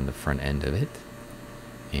from the front end of it.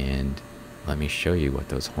 And let me show you what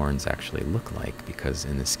those horns actually look like, because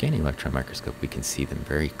in the scanning electron microscope we can see them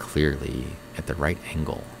very clearly at the right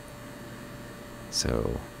angle.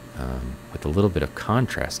 So with a little bit of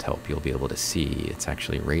contrast help, you'll be able to see it's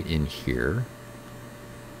actually right in here.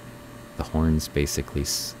 The horns basically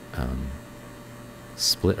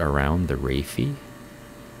split around the raphe.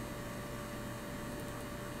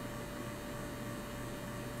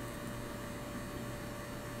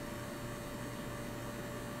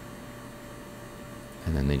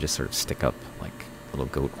 And then they just sort of stick up like little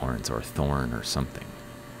goat horns or a thorn or something.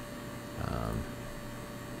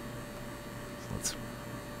 So let's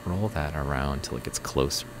roll that around till it gets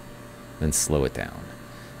closer, then slow it down.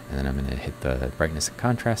 And then I'm going to hit the brightness and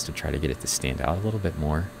contrast to try to get it to stand out a little bit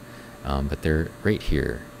more. But they're right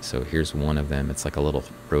here. So here's one of them. It's like a little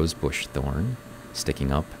rosebush thorn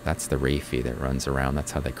sticking up. That's the raphe that runs around.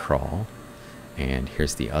 That's how they crawl. And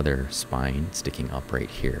here's the other spine sticking up right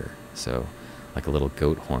here. So like a little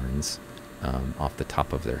goat horns off the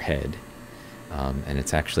top of their head. And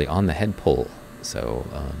it's actually on the head pole. So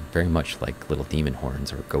very much like little demon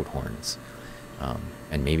horns or goat horns.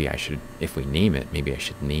 And maybe I should, if we name it, maybe I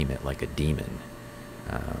should name it like a demon.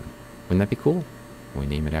 Wouldn't that be cool? We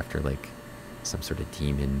name it after like some sort of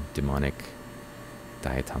demon, demonic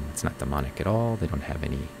diatom. It's not demonic at all. They don't have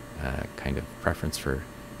any kind of preference for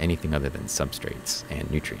anything other than substrates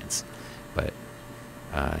and nutrients. But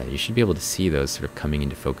you should be able to see those sort of coming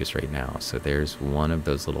into focus right now. So there's one of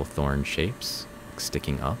those little thorn shapes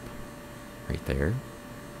sticking up right there.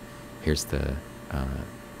 Here's the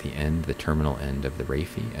end, the terminal end of the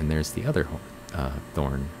raphe, and there's the other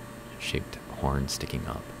thorn-shaped horn sticking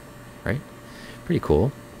up, right? Pretty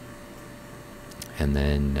cool. And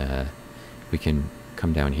then we can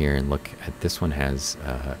come down here and look at this one. Has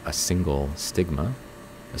a single stigma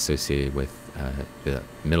associated with the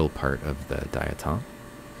middle part of the diatom.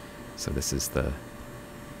 So this is the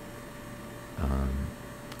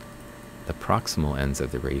proximal ends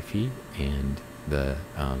of the raphe and the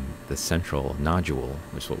central nodule,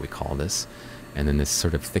 which is what we call this. And then this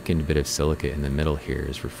sort of thickened bit of silicate in the middle here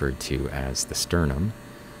is referred to as the sternum.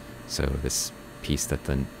 So this piece that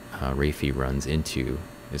the raphe runs into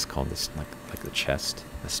is called this, like the chest,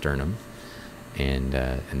 the sternum. And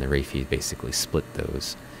the raphe basically split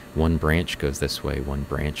those. One branch goes this way, one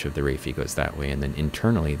branch of the raphe goes that way, and then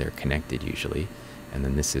internally they're connected usually. And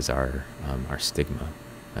then this is our stigma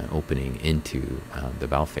opening into the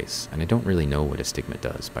valve face. And I don't really know what a stigma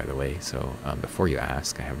does, by the way, so before you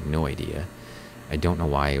ask, I have no idea. I don't know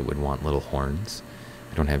why it would want little horns.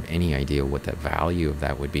 I don't have any idea what the value of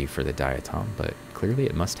that would be for the diatom, but clearly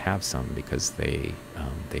it must have some because they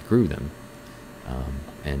grew them.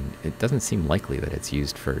 And it doesn't seem likely that it's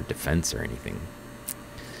used for defense or anything.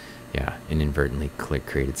 Yeah, inadvertently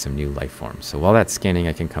created some new life forms. So while that's scanning,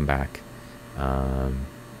 I can come back.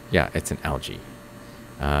 Yeah, it's an algae.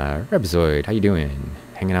 Rebzoid, how you doing?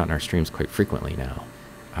 Hanging out in our streams quite frequently now.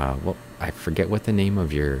 Well, I forget what the name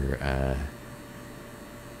of your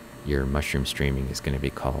mushroom streaming is going to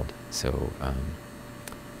be called. So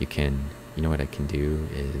you know what I can do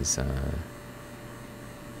is,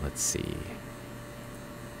 let's see.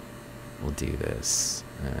 We'll do this.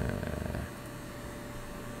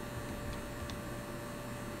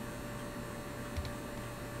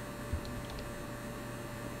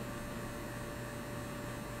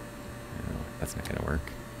 That's not gonna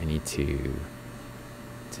work. I need to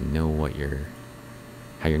know what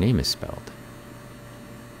how your name is spelled.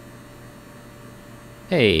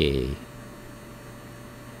 Hey.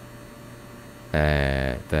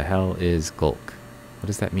 the hell is gulk? What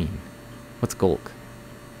does that mean? What's gulk?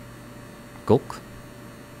 Gulk?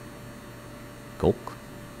 Gulk?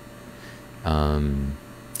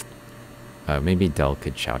 Maybe Dell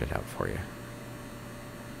could shout it out for you.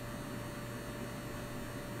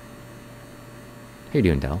 How you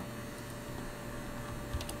doing, Dell?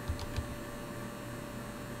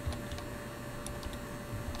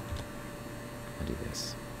 I'll do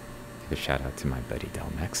this. Give a shout out to my buddy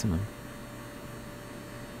Dell Maximum.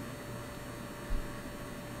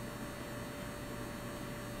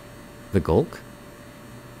 The gulk?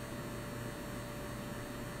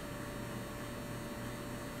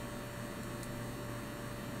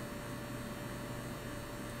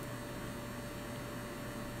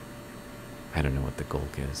 I don't know what the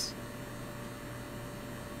gulk is.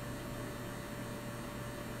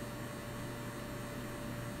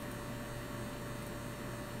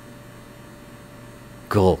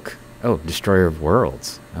 Gulk. Oh, Destroyer of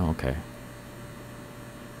Worlds. Oh, okay.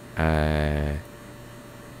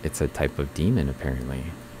 It's a type of demon, apparently.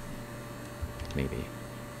 Maybe.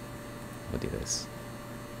 We'll do this.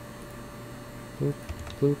 Bloop,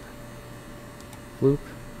 bloop, bloop,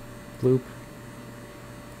 bloop.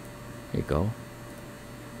 There you go.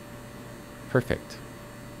 Perfect.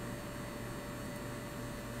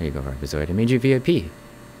 There you go, Ribozoid. I made you VIP.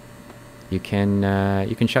 You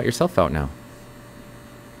can shout yourself out now.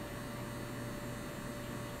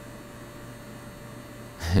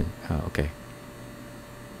 Oh, okay.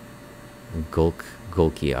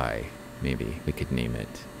 Gulky Eye, maybe we could name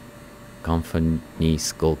it.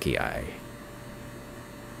 Gonfanis Gulky Eye.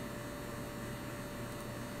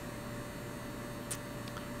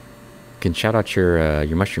 You can shout out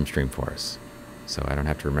your mushroom stream for us, so I don't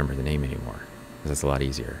have to remember the name anymore. That's a lot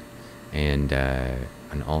easier. And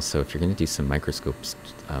also, if you're going to do some microscopes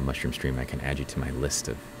mushroom stream, I can add you to my list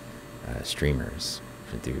of streamers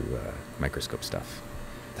to do microscope stuff.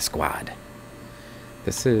 The squad.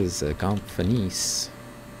 This is Gonfanis.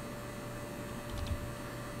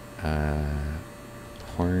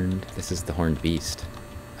 Horned. This is the horned beast.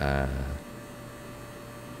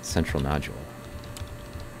 Central nodule.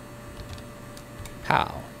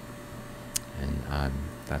 Pow. And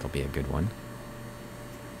that'll be a good one.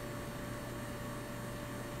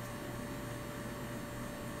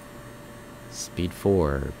 Speed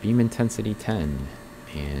 4, beam intensity 10,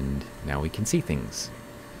 and now we can see things.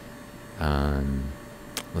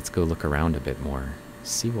 Let's go look around a bit more,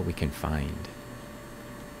 see what we can find.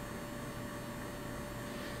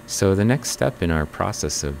 So the next step in our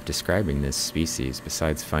process of describing this species,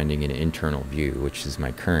 besides finding an internal view, which is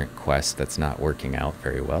my current quest that's not working out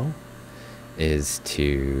very well, is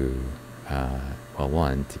to, well,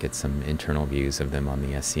 one, to get some internal views of them on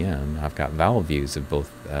the SEM. I've got vowel views of both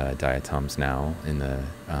diatoms now in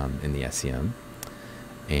the SEM,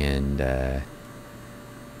 and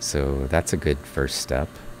so that's a good first step.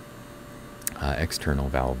 External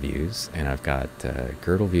vowel views, and I've got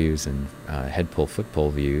girdle views and head pull, foot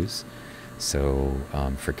pull views. So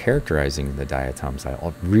for characterizing the diatoms,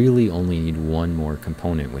 I really only need one more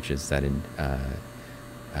component, which is that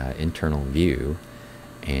internal view.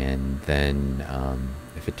 And then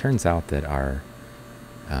if it turns out that our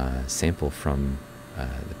sample from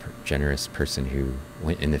the generous person who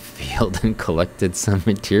went in the field and collected some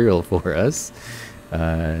material for us,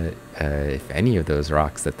 if any of those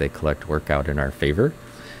rocks that they collect work out in our favor,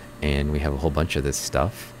 and we have a whole bunch of this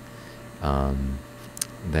stuff,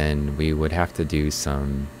 then we would have to do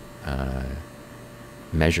some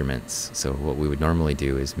measurements. So what we would normally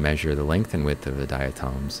do is measure the length and width of the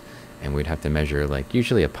diatoms, and we'd have to measure, like,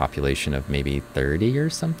 usually a population of maybe 30 or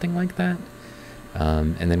something like that.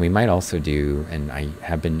 And then we might also do, and I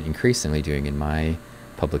have been increasingly doing in my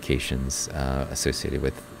publications associated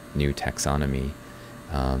with new taxonomy,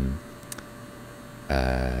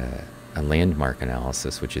 a landmark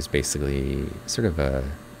analysis, which is basically sort of a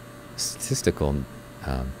statistical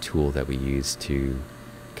tool that we use to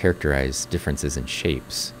characterize differences in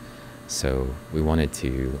shapes. So we wanted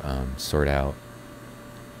to sort out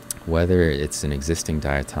whether it's an existing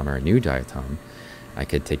diatom or a new diatom. I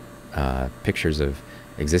could take pictures of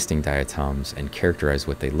existing diatoms and characterize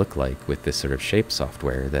what they look like with this sort of shape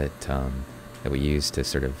software that we use to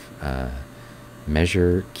sort of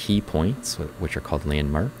measure key points, which are called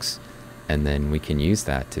landmarks, and then we can use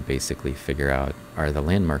that to basically figure out, are the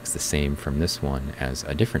landmarks the same from this one as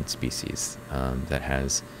a different species that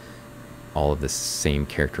has all of the same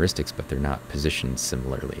characteristics, but they're not positioned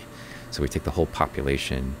similarly. So we take the whole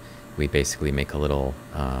population, we basically make a little,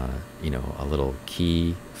 a little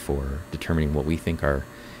key for determining what we think are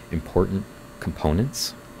important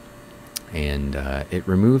components, And it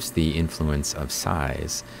removes the influence of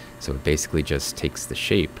size. So it basically just takes the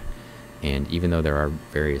shape. And even though there are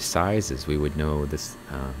various sizes, we would know this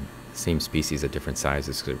same species at different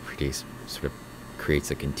sizes sort of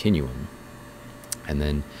creates a continuum. And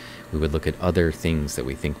then we would look at other things that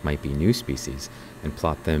we think might be new species and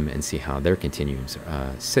plot them and see how their continuums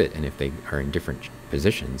sit. And if they are in different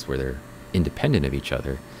positions where they're independent of each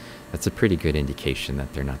other, that's a pretty good indication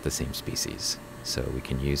that they're not the same species. So we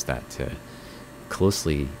can use that to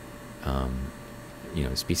closely,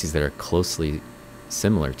 species that are closely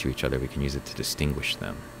similar to each other, we can use it to distinguish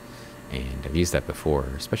them. And I've used that before,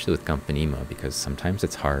 especially with Gumphanema, because sometimes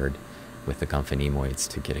it's hard with the Gumphanemoids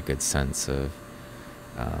to get a good sense of,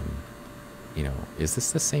 is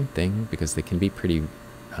this the same thing? Because they can be pretty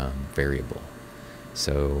variable.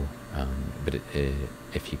 So, but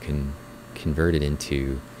if you can convert it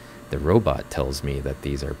into, the robot tells me that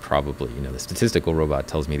these are probably, the statistical robot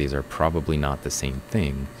tells me these are probably not the same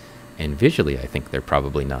thing. And visually, I think they're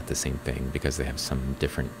probably not the same thing because they have some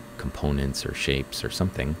different components or shapes or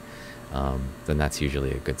something. Then that's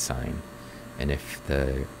usually a good sign. And if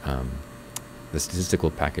the statistical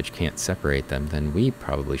package can't separate them, then we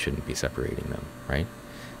probably shouldn't be separating them, right?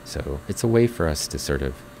 So it's a way for us to sort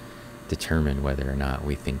of determine whether or not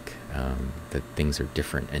we think that things are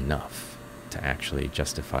different enough to actually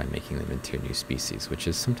justify making them into a new species, which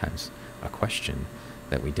is sometimes a question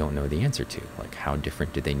that we don't know the answer to. Like, how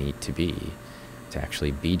different do they need to be to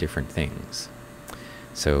actually be different things?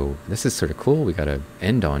 So this is sort of cool. We got an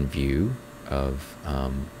end-on view of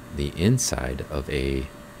the inside of a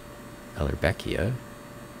Ellerbeckia.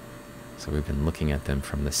 So we've been looking at them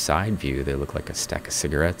from the side view. They look like a stack of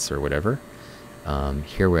cigarettes or whatever.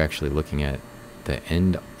 Here we're actually looking at the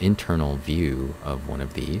internal view of one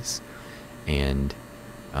of these. And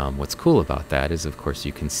what's cool about that is, of course,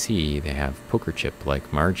 you can see they have poker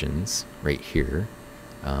chip-like margins right here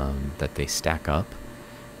that they stack up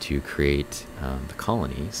to create the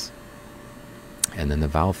colonies. And then the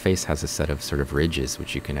valve face has a set of sort of ridges,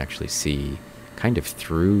 which you can actually see kind of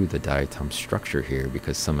through the diatom structure here,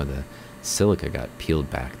 because some of the silica got peeled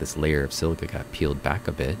back. This layer of silica got peeled back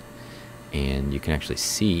a bit, and you can actually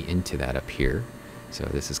see into that up here. So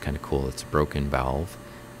this is kind of cool. It's a broken valve.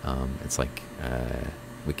 It's like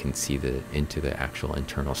we can see into the actual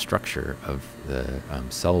internal structure of the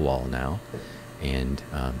cell wall now, and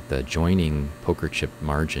the joining poker chip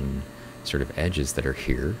margin sort of edges that are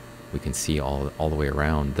here, we can see all the way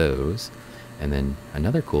around those. And then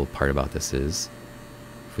another cool part about this is,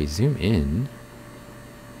 if we zoom in,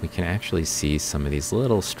 we can actually see some of these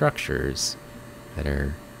little structures that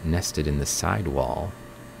are nested in the side wall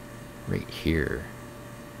right here.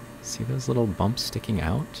 See those little bumps sticking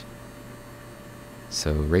out?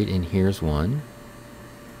 So right in here's one,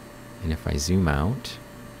 and if I zoom out,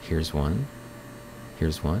 here's one,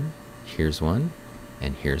 here's one, here's one,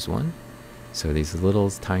 and here's one. So these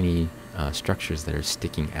little tiny structures that are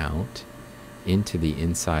sticking out into the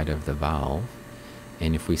inside of the valve.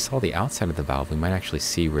 And if we saw the outside of the valve, we might actually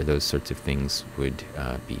see where those sorts of things would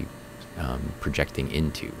be projecting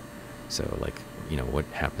into. So like, what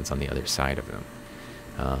happens on the other side of them.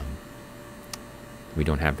 We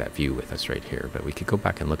don't have that view with us right here, but we could go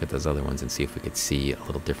back and look at those other ones and see if we could see a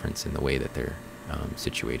little difference in the way that they're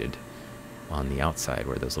situated on the outside,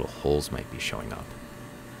 where those little holes might be showing up.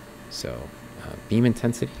 So beam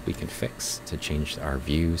intensity we can fix to change our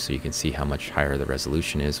view, so you can see how much higher the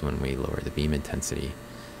resolution is when we lower the beam intensity.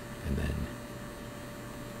 And then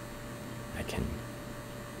I can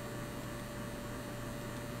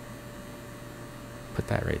put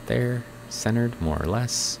that right there, centered more or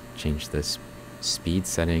less, change this speed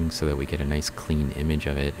setting so that we get a nice clean image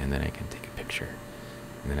of it, and then I can take a picture.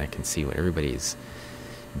 And then I can see what everybody's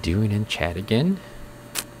doing in chat again.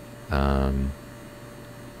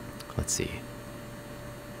 Let's see.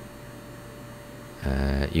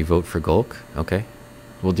 You vote for Gulk? Okay.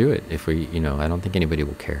 We'll do it if we, I don't think anybody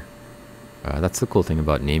will care. That's the cool thing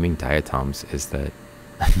about naming diatoms, is that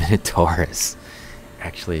Minotaurus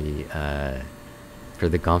actually, for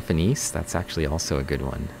the Gomphanese, that's actually also a good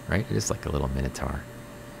one, right? It is like a little minotaur.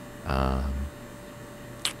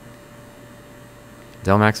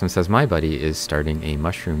 Del Maxim says, my buddy is starting a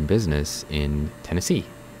mushroom business in Tennessee.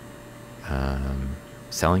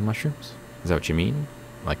 Selling mushrooms? Is that what you mean?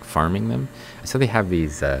 Like farming them? So they have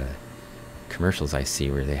these commercials I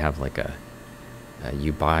see where they have like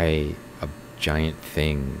you buy a giant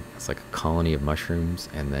thing. It's like a colony of mushrooms,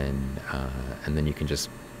 and then you can just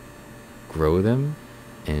grow them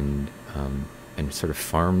and sort of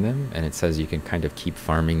farm them. And it says you can kind of keep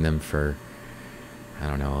farming them for, I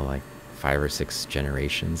don't know, like 5 or 6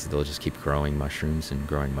 generations. They'll just keep growing mushrooms, and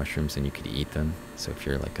you could eat them. So if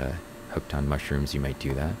you're like hooked on mushrooms, you might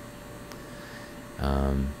do that.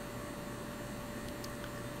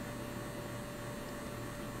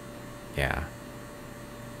 Yeah.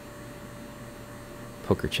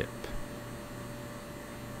 Poker chip.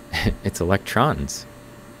 It's electrons.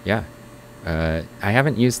 Yeah. I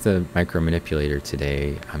haven't used the micro manipulator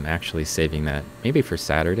today. I'm actually saving that maybe for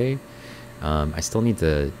Saturday. I still need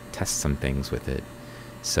to test some things with it.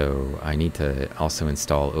 So I need to also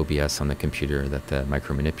install OBS on the computer that the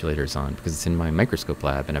micro manipulator is on, because it's in my microscope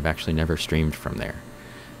lab and I've actually never streamed from there.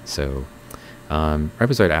 So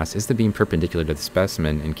Ribozoid asked, is the beam perpendicular to the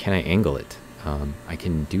specimen and can I angle it? I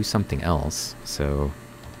can do something else. So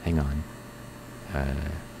hang on.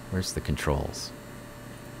 Where's the controls?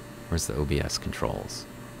 Where's the OBS controls?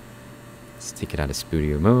 Let's take it out of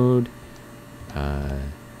studio mode.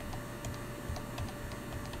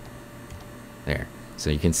 There.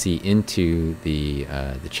 So you can see into the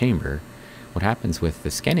chamber. What happens with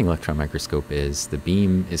the scanning electron microscope is the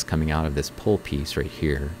beam is coming out of this pole piece right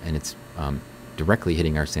here, and it's directly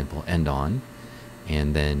hitting our sample end on.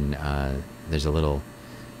 And then there's a little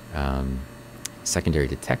secondary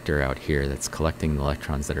detector out here that's collecting the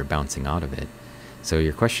electrons that are bouncing out of it. So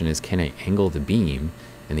your question is, can I angle the beam?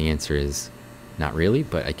 And the answer is not really,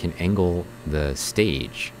 but I can angle the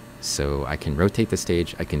stage. So I can rotate the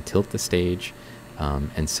stage, I can tilt the stage,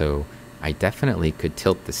 and so I definitely could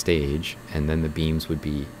tilt the stage, and then the beams would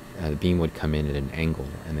be, the beam would come in at an angle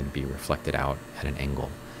and then be reflected out at an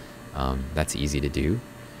angle. That's easy to do.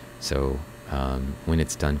 So when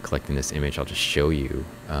it's done collecting this image, I'll just show you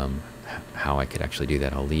how I could actually do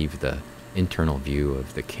that. I'll leave the internal view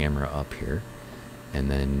of the camera up here,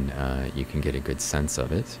 and then you can get a good sense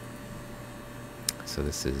of it. So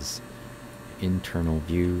this is internal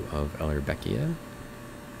view of Ellerbeckia.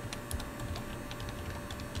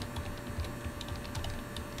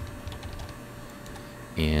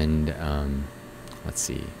 And let's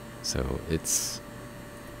see, so it's,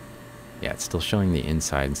 yeah, it's still showing the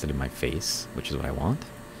inside instead of my face, which is what I want.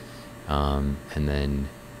 And then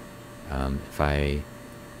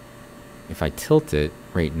if I tilt it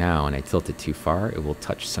right now and I tilt it too far, it will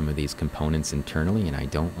touch some of these components internally, and I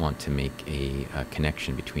don't want to make a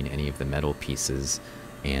connection between any of the metal pieces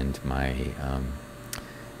and my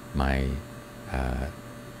my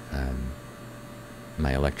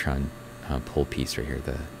electron pole piece right here,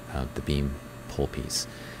 the beam pole piece.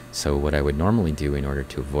 So what I would normally do in order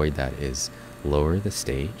to avoid that is lower the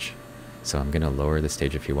stage. So I'm going to lower the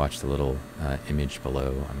stage. If you watch the little image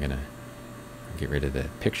below, I'm going to get rid of the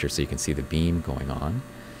picture so you can see the beam going on.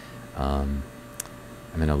 I'm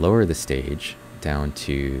going to lower the stage down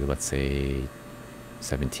to, let's say,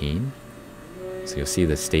 17. So you'll see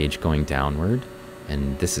the stage going downward,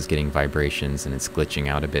 and this is getting vibrations, and it's glitching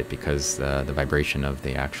out a bit because the vibration of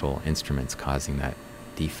the actual instrument's causing that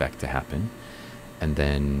defect to happen. And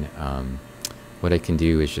then what I can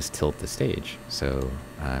do is just tilt the stage. So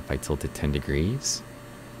if I tilt it 10 degrees,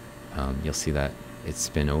 you'll see that it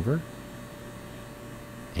spin over.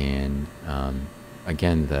 And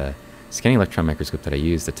again, the scanning electron microscope that I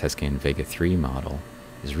use, the Tescan Vega 3 model,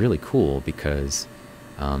 is really cool because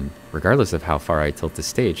regardless of how far I tilt the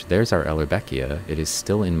stage, there's our Ellerbeckia. It is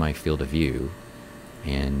still in my field of view.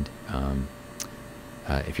 And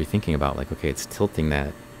if you're thinking about, like, okay, it's tilting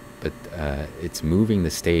that, but it's moving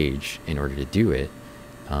the stage in order to do it,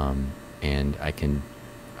 and I can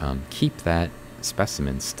keep that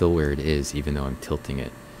specimen still where it is even though I'm tilting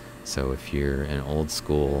it. So if you're an old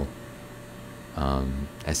school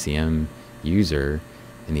SEM user,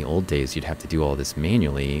 in the old days you'd have to do all this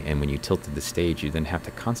manually, and when you tilted the stage you then have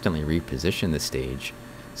to constantly reposition the stage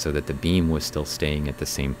so that the beam was still staying at the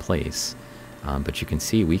same place. But you can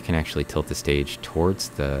see we can actually tilt the stage towards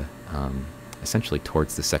the essentially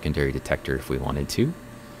towards the secondary detector if we wanted to,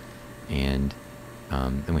 and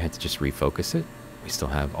then we had to just refocus it. We still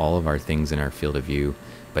have all of our things in our field of view,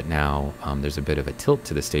 but now there's a bit of a tilt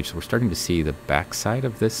to the stage, so we're starting to see the backside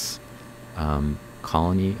of this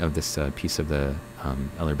colony, of this piece of the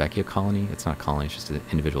Ellerbeckia colony. It's not a colony, it's just an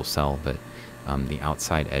individual cell, but the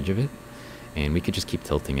outside edge of it. And we could just keep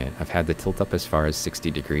tilting it. I've had the tilt up as far as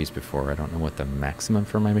 60 degrees before. I don't know what the maximum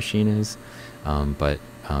for my machine is, but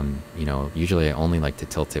you know, usually I only like to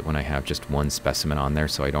tilt it when I have just one specimen on there,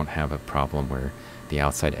 so I don't have a problem where the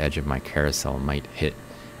outside edge of my carousel might hit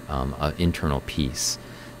an internal piece.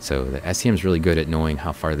 So the SEM is really good at knowing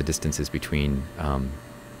how far the distance is between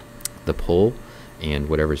the pole and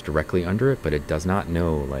whatever's directly under it, but it does not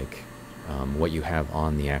know, like, what you have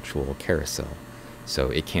on the actual carousel. So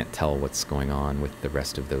it can't tell what's going on with the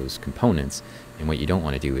rest of those components. And what you don't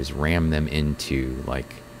want to do is ram them into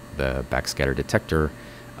like the backscatter detector,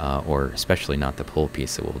 or especially not the pull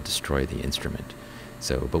piece that will destroy the instrument.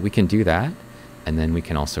 So, but we can do that, and then we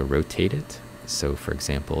can also rotate it. So for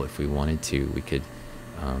example, if we wanted to, we could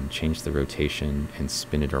change the rotation and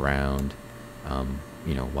spin it around,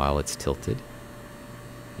 while it's tilted.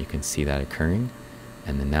 You can see that occurring.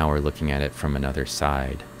 And then now we're looking at it from another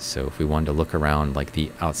side. So if we wanted to look around like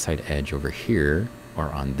the outside edge over here, or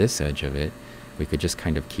on this edge of it, we could just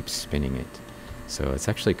kind of keep spinning it. So it's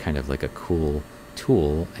actually kind of like a cool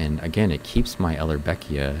tool. And again, it keeps my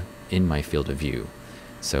Ellerbeckia in my field of view.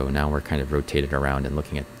 So now we're kind of rotated around and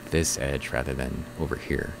looking at this edge rather than over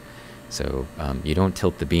here. So you don't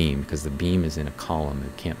tilt the beam because the beam is in a column.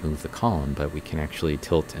 We can't move the column, but we can actually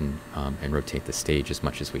tilt and rotate the stage as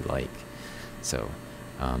much as we like. So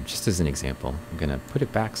just as an example, I'm going to put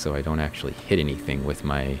it back so I don't actually hit anything with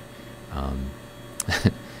my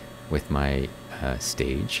with my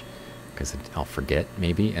stage, because I'll forget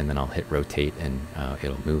maybe, and then I'll hit rotate and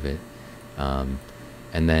it'll move it.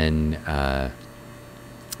 And then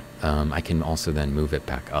I can also then move it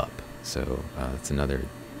back up. So that's another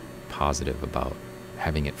positive about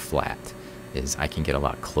having it flat, is I can get a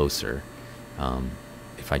lot closer.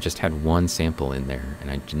 If I just had one sample in there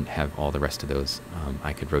and I didn't have all the rest of those,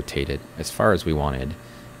 I could rotate it as far as we wanted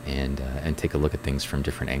and take a look at things from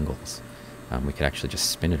different angles. We could actually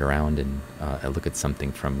just spin it around and look at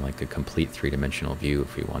something from like a complete three-dimensional view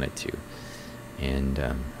if we wanted to. And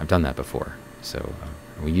I've done that before. So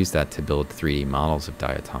we use that to build 3D models of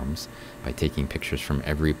diatoms by taking pictures from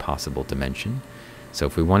every possible dimension. So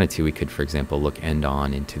if we wanted to, we could, for example, look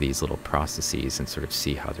end-on into these little processes and sort of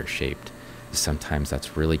see how they're shaped. Sometimes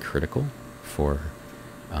that's really critical for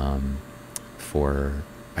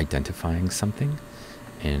identifying something.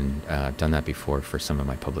 And I've done that before for some of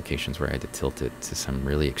my publications where I had to tilt it to some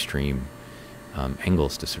really extreme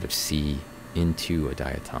angles to sort of see into a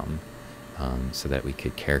diatom so that we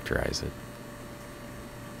could characterize it.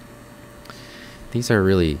 These are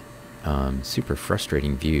really super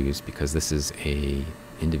frustrating views because this is a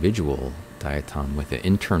individual diatom with an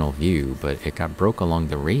internal view, but it got broke along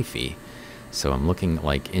the raphe. So I'm looking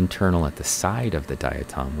like internal at the side of the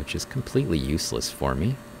diatom, which is completely useless for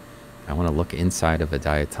me. I want to look inside of a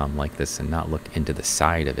diatom like this and not look into the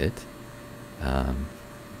side of it.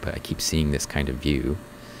 But I keep seeing this kind of view.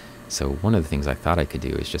 So one of the things I thought I could do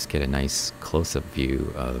is just get a nice close-up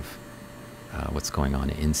view of what's going on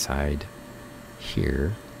inside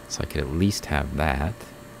here. So I could at least have that.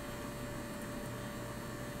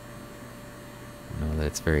 I don't know that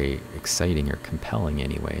it's very exciting or compelling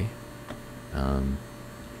anyway. I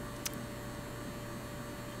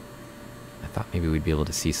thought maybe we'd be able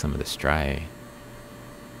to see some of the striae,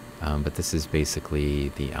 but this is basically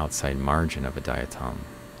the outside margin of a diatom,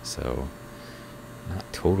 so not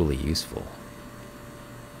totally useful.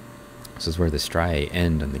 This is where the striae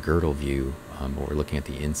end on the girdle view, but we're looking at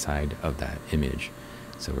the inside of that image,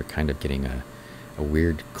 so we're kind of getting a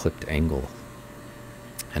weird clipped angle.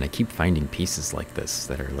 And I keep finding pieces like this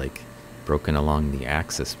that are like broken along the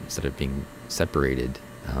axis instead of being separated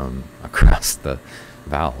across the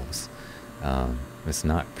valves. It's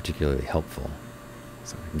not particularly helpful.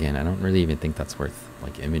 So again, I don't really even think that's worth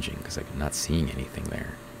like imaging because I'm not seeing anything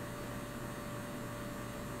there.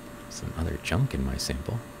 Some other junk in my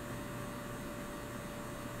sample.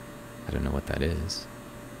 I don't know what that is.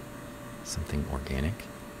 Something organic.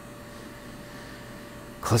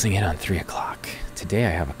 Closing in on 3 o'clock. Today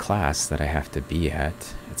I have a class that I have to be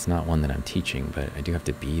at. It's not one that I'm teaching, but I do have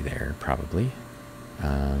to be there probably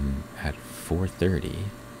at 4:30.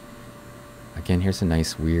 Again, here's a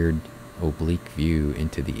nice weird oblique view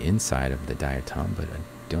into the inside of the diatom, but it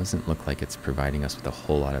doesn't look like it's providing us with a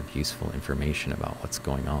whole lot of useful information about what's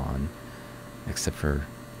going on, except for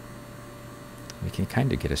we can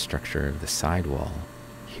kind of get a structure of the sidewall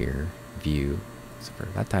here, view. So for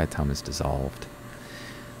that diatom is dissolved.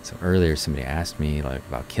 So earlier somebody asked me like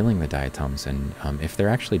about killing the diatoms, and if they're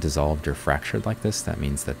actually dissolved or fractured like this, that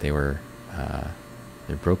means that they were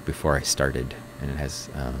they're broke before I started, and it has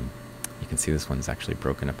you can see this one's actually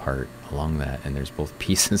broken apart along that, and there's both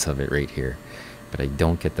pieces of it right here, but I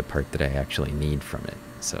don't get the part that I actually need from it.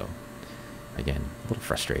 So again, a little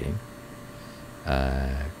frustrating,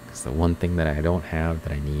 because the one thing that I don't have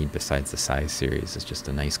that I need besides the size series is just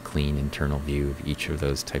a nice clean internal view of each of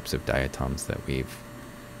those types of diatoms that we've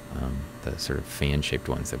the sort of fan-shaped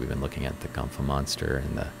ones that we've been looking at, the Gampha monster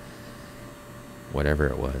and the whatever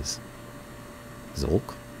it was,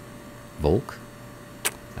 Volk,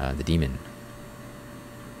 the demon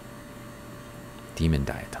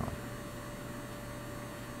diatom.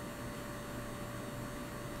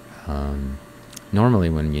 Normally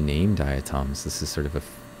when you name diatoms, this is sort of a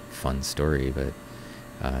fun story, but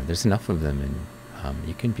there's enough of them, and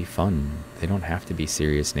you can be fun. They don't have to be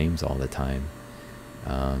serious names all the time.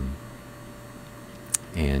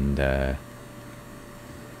 And there's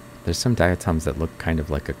some diatoms that look kind of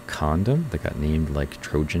like a condom that got named like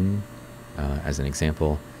Trojan, as an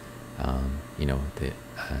example. You know,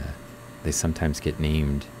 they sometimes get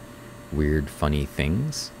named weird, funny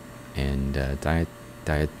things, and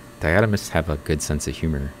diatomists have a good sense of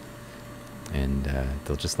humor, and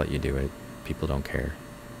they'll just let you do it. People don't care,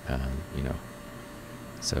 you know.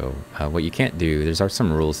 So what you can't do, there are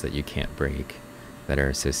some rules that you can't break that are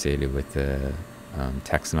associated with the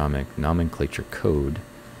taxonomic nomenclature code,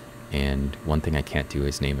 and one thing I can't do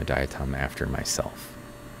is name a diatom after myself.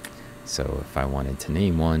 So if I wanted to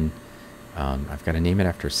name one, I've got to name it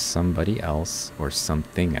after somebody else or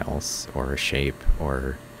something else or a shape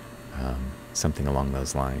or something along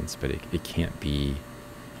those lines, but it can't be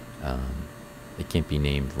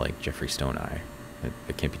named like Jeffrey Stoneye.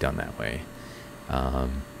 It can't be done that way.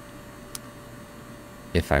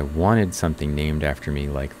 If I wanted something named after me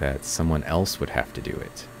like that, someone else would have to do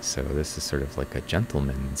it. So this is sort of like a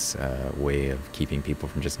gentleman's way of keeping people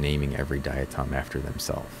from just naming every diatom after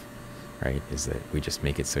themselves, right? Is that we just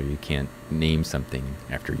make it so you can't name something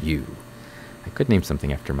after you. I could name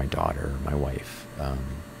something after my daughter or my wife,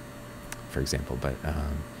 for example, but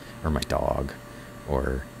or my dog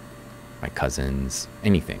or my cousins,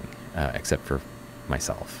 anything except for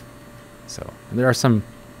myself. So there are some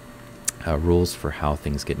rules for how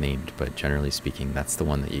things get named, but generally speaking, that's the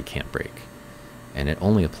one that you can't break. And it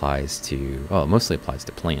only applies to, well, it mostly applies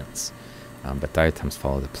to plants, but diatoms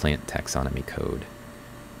follow the plant taxonomy code,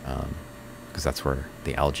 because that's where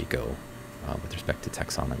the algae go with respect to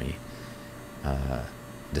taxonomy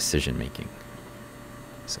decision making.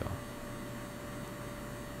 So.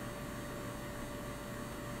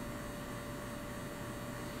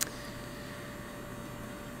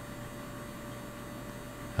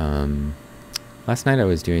 Last night I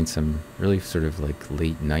was doing some really sort of like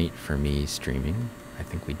late night for me streaming. I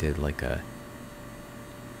think we did like a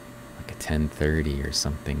 10:30 or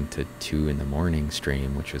something to 2 in the morning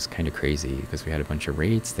stream, which was kind of crazy because we had a bunch of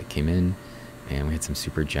raids that came in, and we had some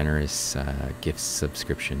super generous gift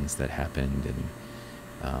subscriptions that happened,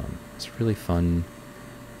 and it's a really fun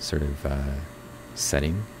sort of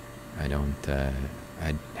setting. I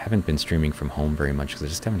haven't been streaming from home very much because I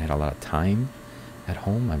just haven't had a lot of time at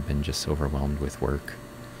home. I've been just overwhelmed with work.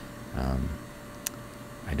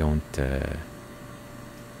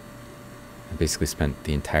 I basically spent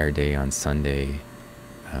the entire day on Sunday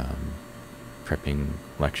prepping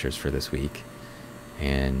lectures for this week,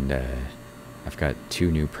 and I've got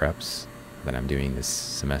 2 new preps that I'm doing this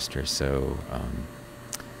semester, so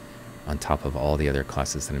on top of all the other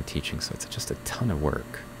classes that I'm teaching, so it's just a ton of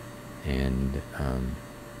work. And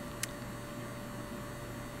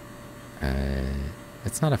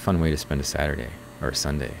it's not a fun way to spend a Saturday or a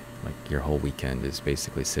Sunday. Like, your whole weekend is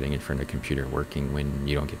basically sitting in front of a computer working when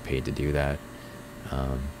you don't get paid to do that.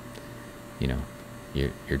 You know,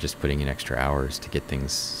 you're just putting in extra hours to get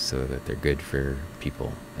things so that they're good for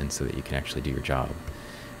people and so that you can actually do your job.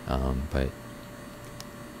 But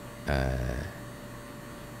I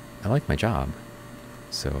like my job,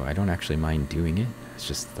 so I don't actually mind doing it. It's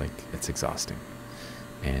just like, it's exhausting,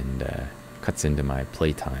 and cuts into my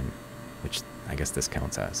playtime, which I guess this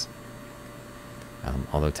counts as.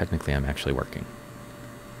 Although technically I'm actually working.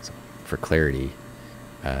 So for clarity,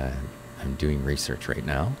 I'm doing research right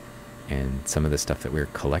now, and some of the stuff that we're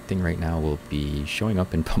collecting right now will be showing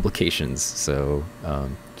up in publications, so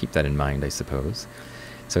keep that in mind, I suppose.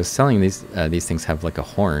 So selling these things have like a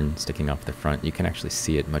horn sticking off the front. You can actually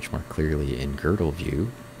see it much more clearly in girdle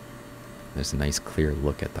view. There's a nice clear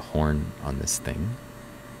look at the horn on this thing.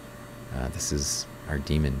 This is our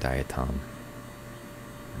demon diatom.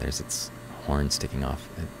 There's its horn sticking off.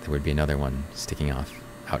 There would be another one sticking off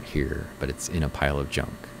out here, but it's in a pile of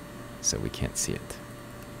junk, so we can't see it.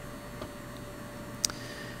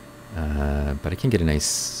 But I can get a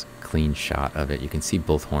nice clean shot of it. You can see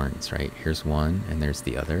both horns, right? Here's one, and there's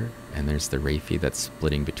the other, and there's the raphe that's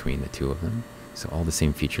splitting between the two of them. So all the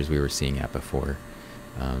same features we were seeing at before,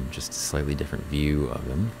 just a slightly different view of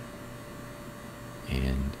them.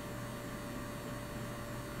 And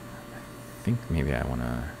I think maybe I want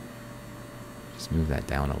to just move that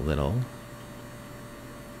down a little.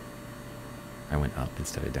 I went up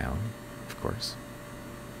instead of down, of course.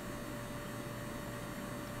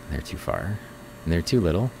 They're too far. And they're too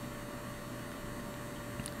little.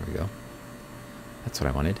 There we go. That's what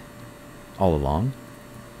I wanted all along.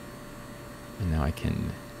 And now I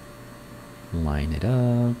can line it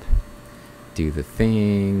up, do the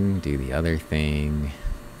thing, do the other thing,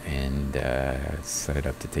 and set it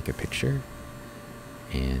up to take a picture.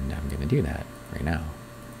 And I'm going to do that right now.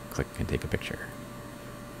 Click and take a picture.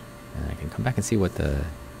 And I can come back and see what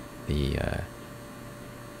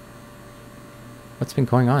what's been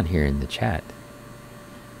going on here in the chat.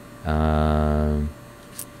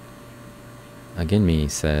 Again, me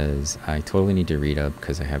says, I totally need to read up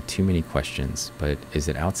because I have too many questions, but is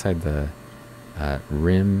it outside the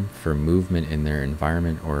rim for movement in their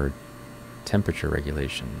environment or temperature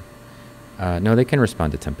regulation? No, they can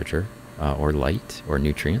respond to temperature or light or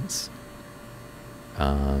nutrients.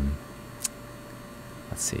 Let's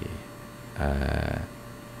see.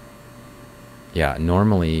 Yeah,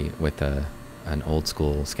 normally with an old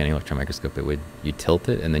school scanning electron microscope, you'd tilt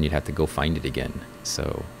it and then you'd have to go find it again.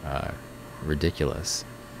 So ridiculous.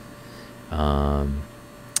 Some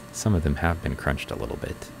of them have been crunched a little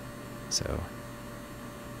bit. So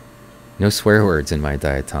no swear words in my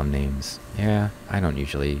diatom names. Yeah, I don't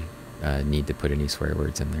usually need to put any swear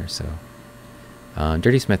words in there. So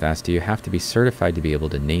Dirty Smith asked, do you have to be certified to be able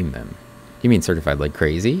to name them? You mean certified like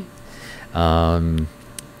crazy? No,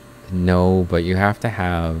 but you have to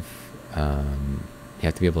have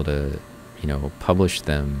be able to, publish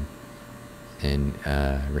them in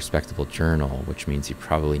a respectable journal, which means you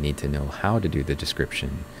probably need to know how to do the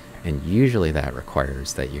description. And usually that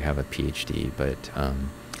requires that you have a PhD, but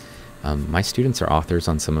my students are authors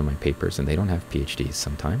on some of my papers and they don't have PhDs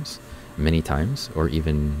sometimes, many times, or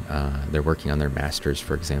even they're working on their master's,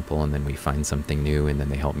 for example, and then we find something new and then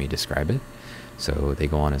they help me describe it. So they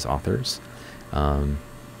go on as authors.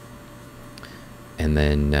 And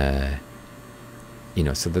then,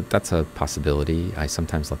 so that's a possibility. I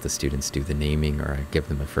sometimes let the students do the naming, or I give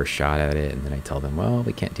them a first shot at it, and then I tell them, well,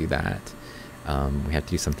 we can't do that. We have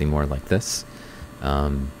to do something more like this.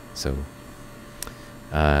 Yeah.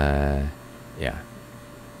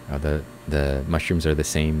 The mushrooms are the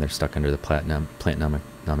same. They're stuck under the plant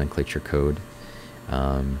nomenclature code.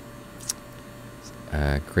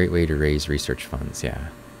 Great way to raise research funds. Yeah.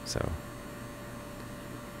 So.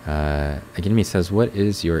 Again, says, what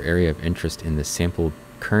is your area of interest in the sample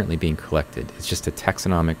currently being collected? It's just a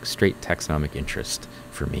straight taxonomic interest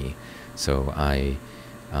for me. So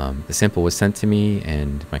the sample was sent to me,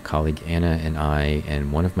 and my colleague Anna and I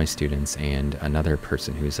and one of my students and another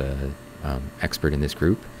person who's a expert in this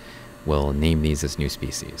group will name these as new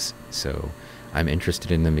species. So I'm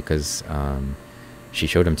interested in them because she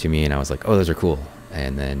showed them to me and I was like, oh, those are cool.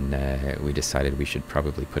 And then we decided we should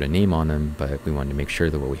probably put a name on them, but we wanted to make sure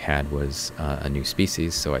that what we had was a new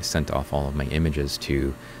species. So I sent off all of my images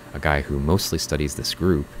to a guy who mostly studies this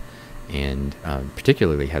group and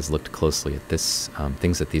particularly has looked closely at this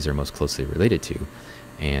things that these are most closely related to.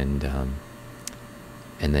 And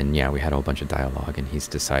then, yeah, we had a whole bunch of dialogue, and he's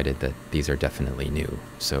decided that these are definitely new.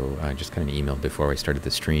 So I just kind of emailed before I started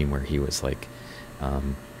the stream where he was like,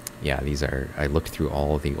 yeah, I looked through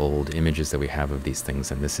all of the old images that we have of these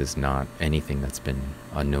things, and this is not anything that's been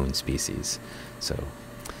a known species. So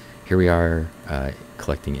here we are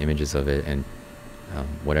collecting images of it and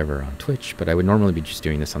whatever on Twitch, but I would normally be just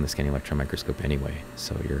doing this on the scanning electron microscope anyway.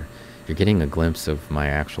 So you're getting a glimpse of my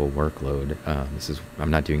actual workload.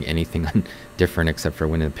 I'm not doing anything different except for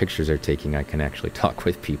when the pictures are taking, I can actually talk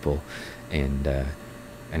with people, and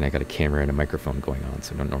I got a camera and a microphone going on,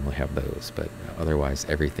 so I don't normally have those, but otherwise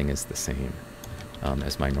everything is the same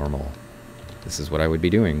as my normal. This is what I would be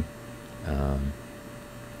doing. On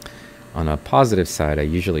a positive side, I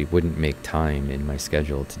usually wouldn't make time in my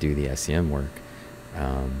schedule to do the SEM work.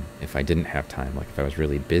 If I didn't have time, like if I was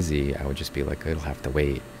really busy, I would just be like, it'll have to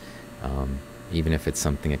wait. Even if it's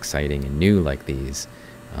something exciting and new like these.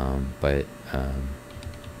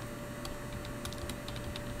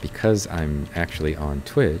 Because I'm actually on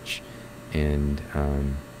Twitch and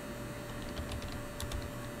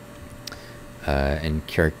I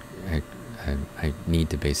need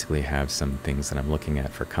to basically have some things that I'm looking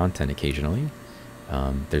at for content occasionally.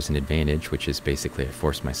 There's an advantage, which is basically I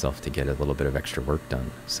force myself to get a little bit of extra work done.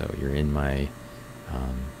 So you're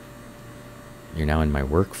now in my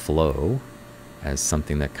workflow as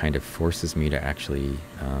something that kind of forces me to actually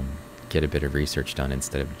get a bit of research done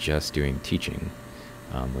instead of just doing teaching.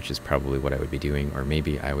 Which is probably what I would be doing, or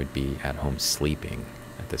maybe I would be at home sleeping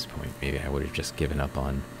at this point. Maybe I would have just given up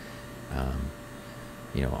on,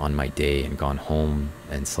 on my day and gone home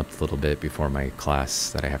and slept a little bit before my class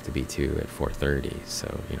that I have to be to at 4:30.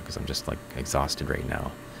 So, because I'm just like exhausted right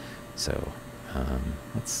now. So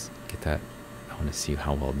let's get that. I want to see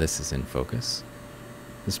how well this is in focus.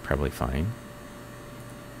 This is probably fine.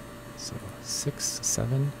 So 6,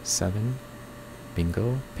 7, 7,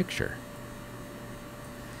 bingo, picture.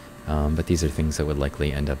 But these are things that would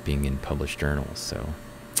likely end up being in published journals. So,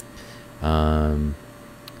 a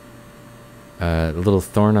little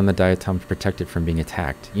thorn on the diatom to protect it from being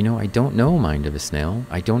attacked. You know, I don't know, Mind of a Snail.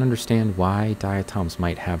 I don't understand why diatoms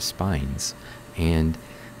might have spines. And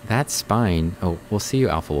that spine, oh, we'll see you,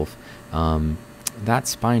 Alpha Wolf. That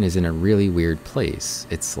spine is in a really weird place.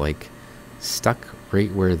 It's like stuck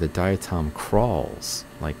right where the diatom crawls.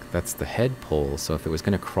 Like that's the head pole. So if it was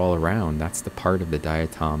going to crawl around, that's the part of the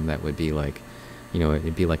diatom that would be like, you know,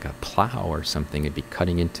 it'd be like a plow or something. It'd be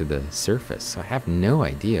cutting into the surface. So I have no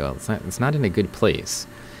idea. It's not in a good place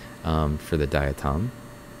for the diatom.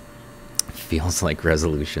 Feels like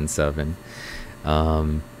resolution 7.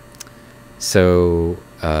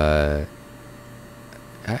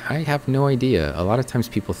 I have no idea. A lot of times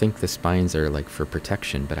people think the spines are like for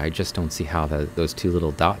protection, but I just don't see how those two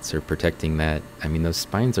little dots are protecting that. I mean, those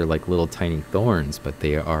spines are like little tiny thorns, but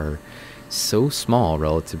they are so small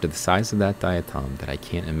relative to the size of that diatom that I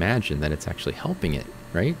can't imagine that it's actually helping it,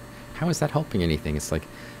 right? How is that helping anything? It's like,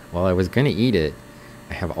 well, I was going to eat it.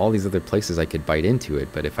 I have all these other places I could bite into it,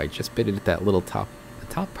 but if I just bit it at that little the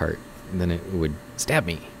top part, then it would stab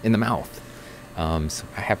me in the mouth. So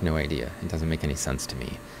I have no idea. It doesn't make any sense to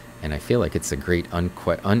me. And I feel like it's a great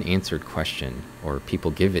unanswered question, or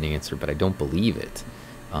people give an answer, but I don't believe it.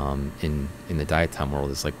 In the diatom world,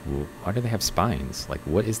 it's like, why do they have spines? Like,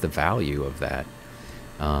 what is the value of that?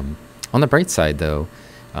 On the bright side, though,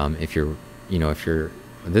 if you're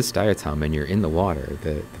this diatom and you're in the water,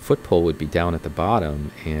 the foot pole would be down at the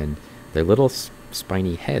bottom, and their little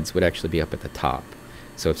spiny heads would actually be up at the top.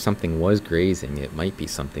 So if something was grazing, it might be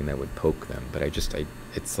something that would poke them. But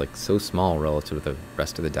it's like so small relative to the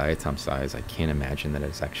rest of the diatom size, I can't imagine that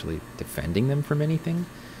it's actually defending them from anything.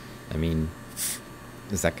 I mean,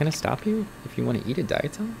 is that going to stop you if you want to eat a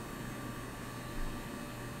diatom?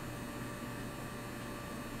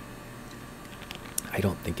 I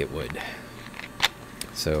don't think it would.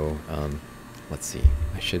 So, let's see.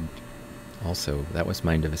 I should also, that was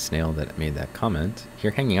Mind of a Snail that made that comment.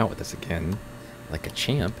 You're hanging out with us again, like a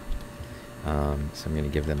champ. So I'm going to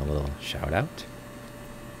give them a little shout out.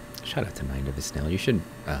 Shout out to Mind of a Snail. You should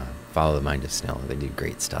follow the Mind of Snail. They do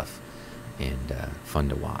great stuff and fun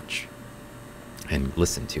to watch and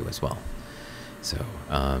listen to as well. So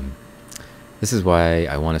this is why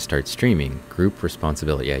I want to start streaming. Group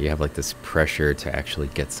responsibility. Yeah, you have like this pressure to actually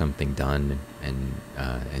get something done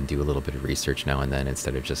and do a little bit of research now and then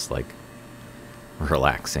instead of just like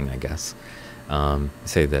relaxing, I guess.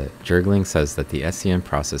 Say that Jurgling says that the SEM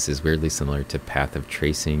process is weirdly similar to path of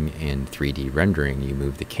tracing and 3D rendering. You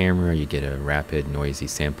move the camera, you get a rapid, noisy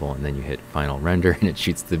sample, and then you hit final render and it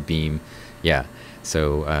shoots the beam. Yeah,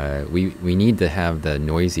 so we need to have the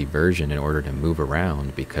noisy version in order to move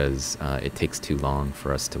around because it takes too long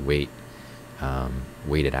for us to wait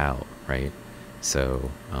it out, right? So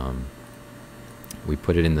we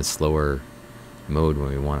put it in the slower mode when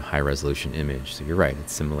we want a high resolution image. So you're right,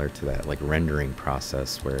 it's similar to that like rendering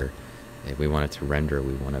process where if we want it to render,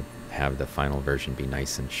 we want to have the final version be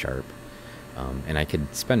nice and sharp. And I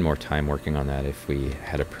could spend more time working on that if we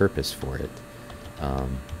had a purpose for it.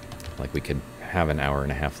 Like we could have an 1.5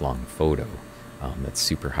 hour long photo that's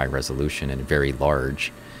super high resolution and very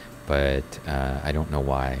large, but I don't know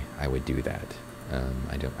why I would do that.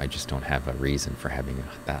 I just don't have a reason for having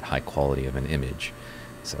that high quality of an image.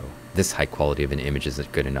 So this high quality of an image is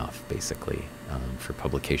good enough, basically, for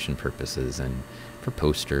publication purposes and for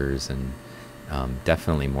posters, and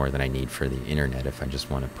definitely more than I need for the internet if I just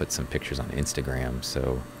want to put some pictures on Instagram.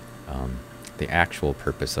 So the actual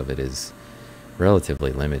purpose of it is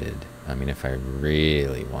relatively limited. I mean, if I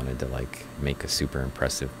really wanted to like make a super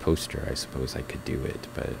impressive poster, I suppose I could do it,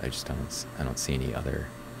 but I don't see any other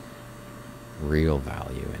real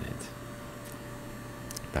value in it.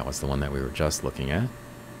 That was the one that we were just looking at.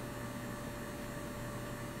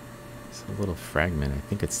 It's a little fragment. I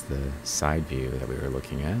think it's the side view that we were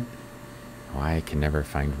looking at. Why I can never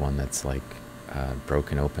find one that's like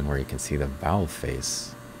broken open where you can see the valve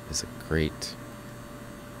face is a great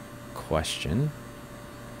question.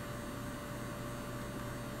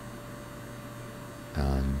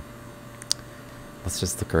 Let's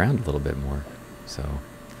just look around a little bit more. So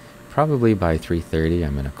probably by 3:30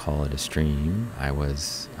 I'm going to call it a stream. I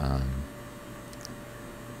was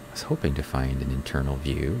hoping to find an internal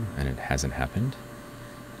view, and it hasn't happened.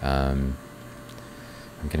 I'm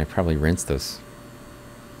going to probably rinse those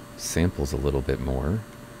samples a little bit more,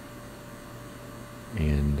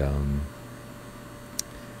 and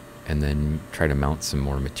then try to mount some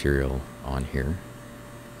more material on here.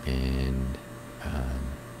 And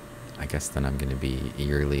I guess then I'm going to be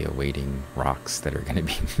eagerly awaiting rocks that are going to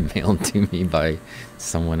be mailed to me by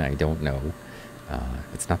someone I don't know.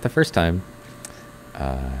 It's not the first time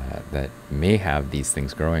that may have these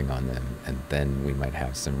things growing on them, and then we might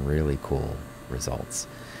have some really cool results.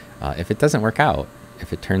 If it doesn't work out,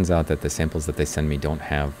 if it turns out that the samples that they send me don't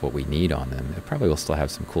have what we need on them, it probably will still have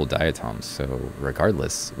some cool diatoms. So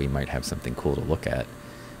regardless, we might have something cool to look at.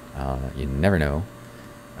 You never know.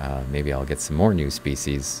 Maybe I'll get some more new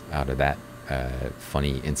species out of that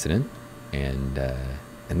funny incident, and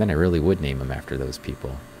then I really would name them after those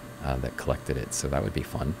people that collected it. So that would be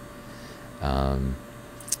fun. And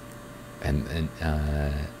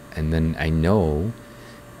then I know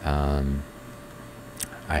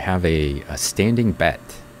I have a standing bet.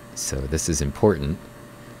 So this is important.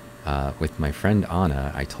 With my friend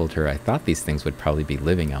Anna, I told her I thought these things would probably be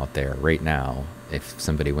living out there right now if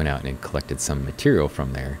somebody went out and collected some material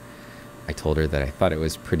from there. I told her that I thought it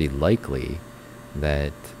was pretty likely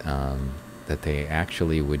that that they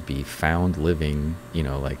actually would be found living, you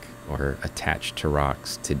know, like, or attached to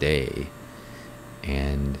rocks today.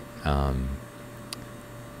 And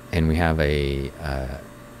we have a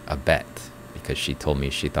bet, because she told me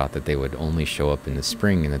she thought that they would only show up in the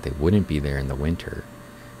spring and that they wouldn't be there in the winter.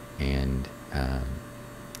 And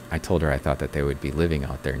I told her I thought that they would be living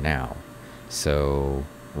out there now. So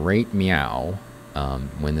right meow,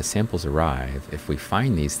 when the samples arrive, if we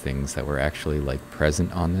find these things that were actually like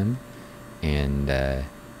present on them and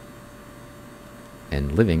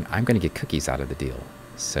living, I'm going to get cookies out of the deal.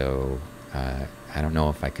 So I don't know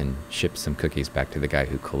if I can ship some cookies back to the guy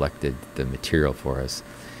who collected the material for us,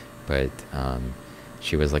 but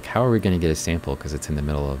she was like, how are we going to get a sample, because it's in the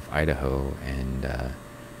middle of Idaho? And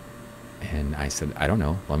I said, I don't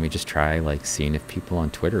know, let me just try like seeing if people on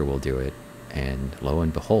Twitter will do it. And lo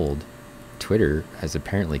and behold, Twitter has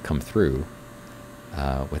apparently come through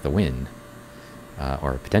with a win,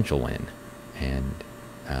 or a potential win. And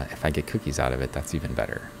if I get cookies out of it, that's even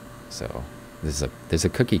better. So there's a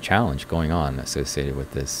cookie challenge going on associated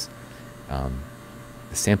with this the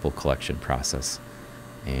sample collection process.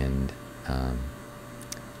 And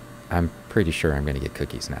I'm pretty sure I'm going to get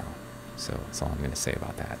cookies now. So that's all I'm going to say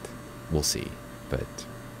about that. We'll see. But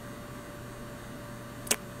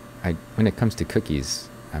when it comes to cookies,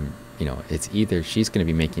 it's either she's going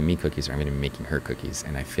to be making me cookies or I'm going to be making her cookies.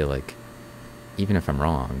 And I feel like even if I'm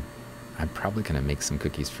wrong, I'm probably going to make some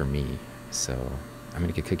cookies for me. So I'm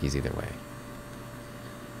going to get cookies either way.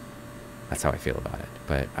 That's how I feel about it.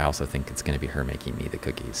 But I also think it's going to be her making me the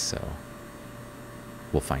cookies. So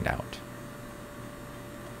we'll find out.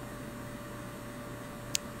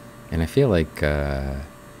 And I feel like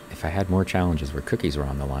if I had more challenges where cookies were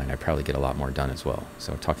on the line, I'd probably get a lot more done as well.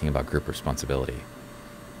 So talking about group responsibility,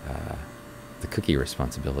 the cookie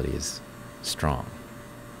responsibility is strong.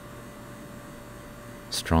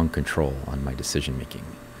 Strong control on my decision making.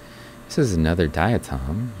 This is another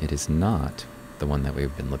diatom. It is not the one that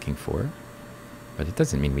we've been looking for, but it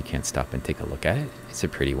doesn't mean we can't stop and take a look at it. It's a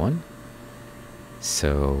pretty one.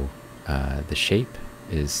 So the shape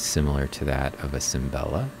is similar to that of a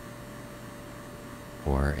cymbella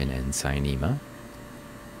or an ensynema.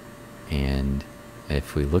 And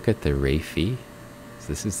if we look at the raphe, so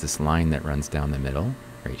this is this line that runs down the middle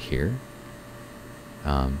right here.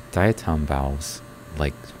 Diatom valves,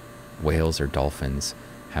 like whales or dolphins,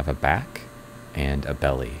 have a back and a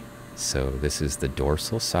belly. So this is the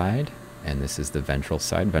dorsal side and this is the ventral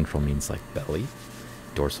side. Ventral means like belly,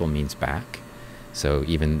 dorsal means back. So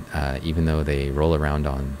even though they roll around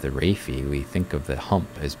on the raphe, we think of the hump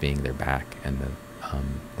as being their back, and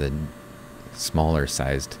the smaller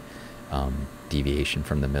sized deviation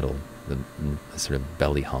from the middle, the sort of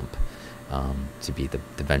belly hump, to be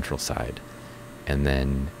the ventral side. And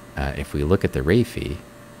then if we look at the raphe,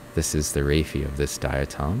 this is the raphe of this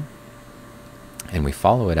diatom, and we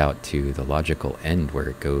follow it out to the logical end where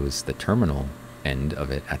it goes, the terminal end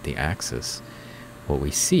of it at the axis. What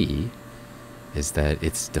we see is that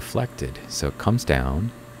it's deflected. So it comes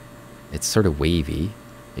down, it's sort of wavy,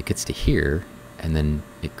 it gets to here, and then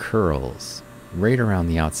it curls right around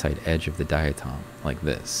the outside edge of the diatom, like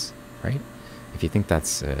this, right? If you think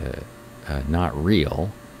that's not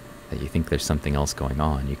real, that you think there's something else going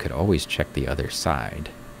on, you could always check the other side,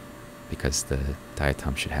 because the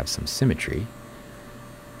diatom should have some symmetry.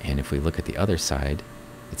 And if we look at the other side,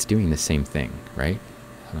 it's doing the same thing, right?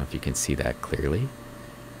 I don't know if you can see that clearly,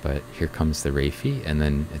 but here comes the raphe, and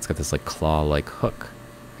then it's got this like claw-like hook.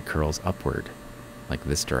 It curls upward, like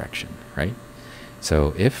this direction, right?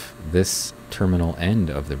 So if this terminal end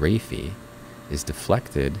of the raphe is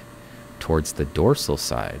deflected towards the dorsal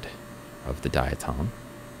side of the diatom,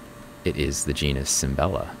 it is the genus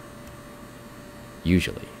Cymbella.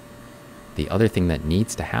 usually. The other thing that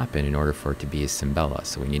needs to happen in order for it to be a cymbella,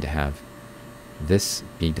 so we need to have this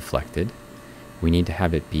be deflected. We need to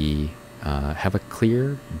have it be have a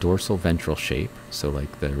clear dorsal ventral shape, so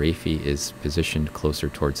like the raphe is positioned closer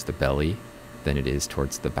towards the belly than it is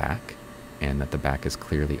towards the back, and that the back is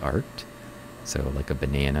clearly arced. So like a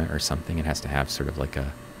banana or something, it has to have sort of like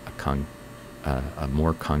a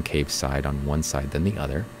more concave side on one side than the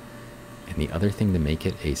other. And the other thing to make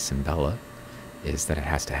it a cymbella is that it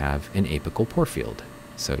has to have an apical pore field.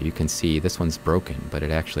 So you can see this one's broken, but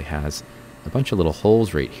it actually has a bunch of little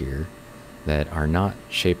holes right here that are not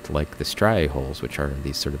shaped like the striae holes, which are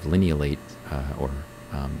these sort of lineolate or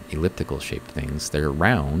elliptical shaped things. They're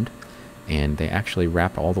round, and they actually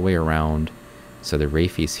wrap all the way around. So the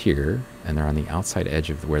raphe's here, and they're on the outside edge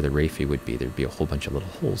of where the raphe would be. There'd be a whole bunch of little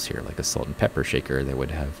holes here, like a salt and pepper shaker that would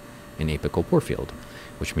have an apical pore field,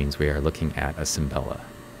 which means we are looking at a cymbella.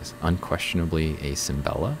 It's unquestionably a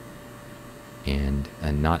cymbella, and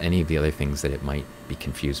not any of the other things that it might be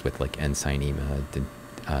confused with, like Ensynema,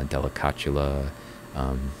 Delicatula,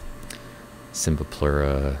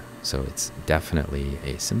 Cymbopleura. So it's definitely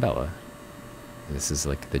a cymbella. This is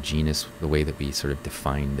like the genus, the way that we sort of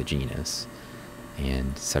define the genus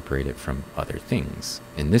and separate it from other things.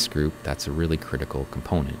 In this group, that's a really critical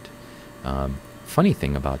component. Funny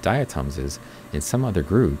thing about diatoms is, in some other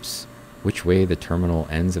groups, which way the terminal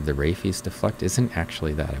ends of the raphes deflect isn't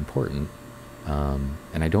actually that important.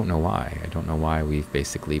 And I don't know why. I don't know why we've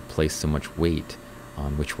basically placed so much weight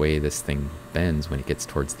on which way this thing bends when it gets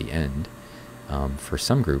towards the end for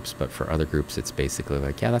some groups, but for other groups it's basically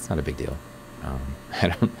like, yeah, that's not a big deal.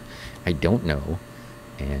 I don't know.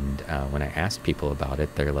 And when I asked people about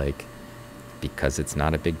it, they're like, because it's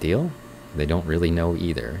not a big deal? They don't really know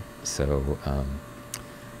either. So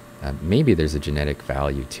maybe there's a genetic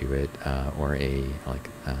value to it, or a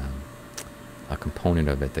component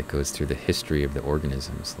of it that goes through the history of the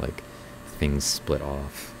organisms, like things split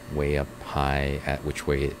off way up high at which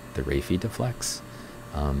way the raphe deflects.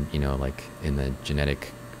 You know, like in the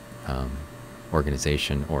genetic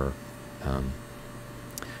organization, or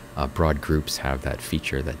broad groups have that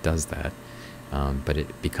feature that does that, but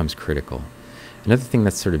it becomes critical. Another thing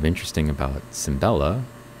that's sort of interesting about cymbella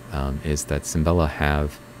is that cymbella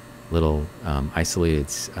have little isolated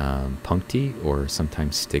puncti, or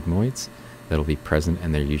sometimes stigmoids, that'll be present,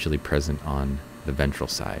 and they're usually present on the ventral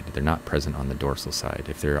side. They're not present on the dorsal side.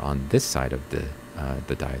 If they're on this side of the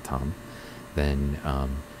diatom, then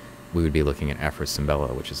we would be looking at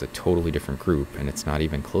Afrocymbella, which is a totally different group, and it's not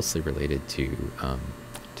even closely related to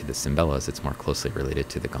the cymbellas. It's more closely related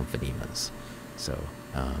to the gomphonemas. So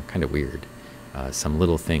kind of weird. Some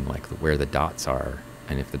little thing like where the dots are,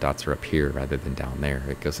 and if the dots are up here rather than down there,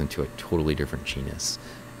 it goes into a totally different genus,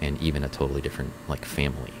 and even a totally different like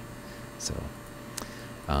family. So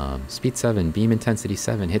speed 7, beam intensity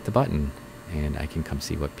 7, hit the button, and I can come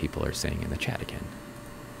see what people are saying in the chat again.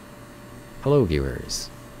 Hello viewers,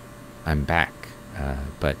 I'm back,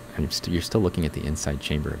 but you're still looking at the inside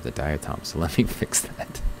chamber of the diatom, so let me fix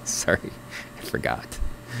that. Sorry, I forgot.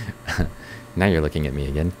 Now you're looking at me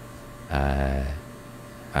again. I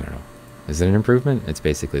don't know. Is it an improvement? It's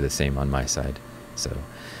basically the same on my side. So,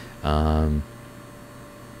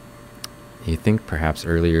 you think perhaps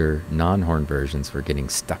earlier non-horn versions were getting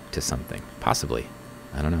stuck to something? Possibly.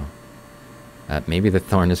 I don't know. Maybe the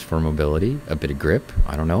thorn is for mobility, a bit of grip.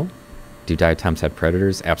 I don't know. Do diatoms have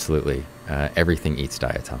predators? Absolutely. Everything eats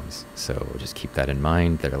diatoms. So just keep that in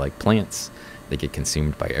mind. They're like plants. They get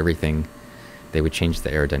consumed by everything. They would change the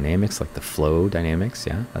aerodynamics, like the flow dynamics.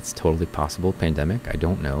 Yeah, that's totally possible. Pandemic, I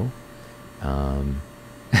don't know.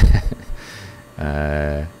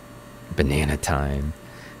 Banana time.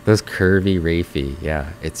 Those curvy raphe,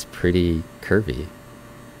 yeah, it's pretty curvy.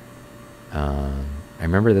 I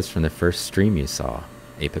remember this from the first stream you saw.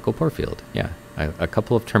 Apical pore field, yeah. A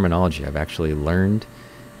couple of terminology I've actually learned.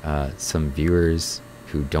 Some viewers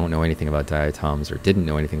who don't know anything about diatoms or didn't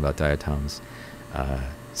know anything about diatoms.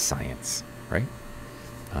 Science, right?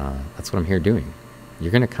 That's what I'm here doing.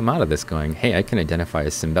 You're going to come out of this going, hey, I can identify a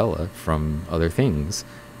cymbella from other things.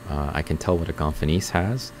 I can tell what a gomphonese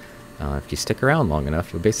has. If you stick around long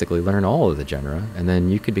enough, you'll basically learn all of the genera, and then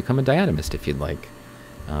you could become a diatomist if you'd like.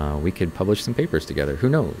 We could publish some papers together. Who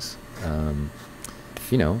knows?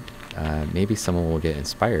 You know, maybe someone will get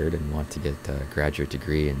inspired and want to get a graduate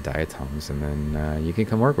degree in diatoms, and then you can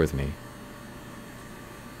come work with me.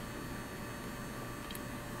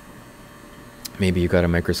 Maybe you got a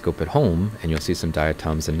microscope at home and you'll see some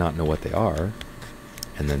diatoms and not know what they are,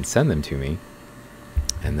 and then send them to me.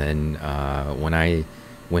 And then when I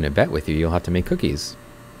win a bet with you, you'll have to make cookies.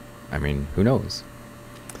 I mean, who knows?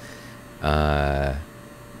 Yeah,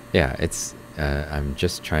 it's I'm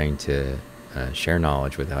just trying to share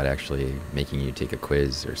knowledge without actually making you take a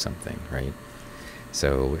quiz or something, right?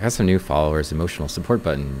 So we have some new followers. Emotional support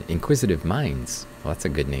button, Inquisitive Minds. Well, that's a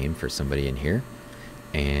good name for somebody in here.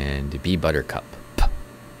 And B Buttercup,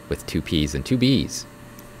 with 2 P's and 2 B's.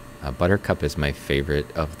 Buttercup is my favorite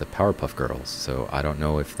of the Powerpuff Girls. So I don't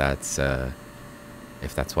know if that's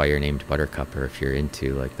why you're named Buttercup, or if you're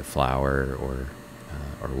into like the flower or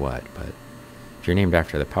what. But if you're named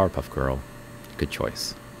after the Powerpuff Girl, good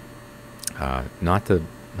choice. Not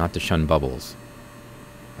to shun Bubbles.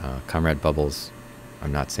 Comrade Bubbles,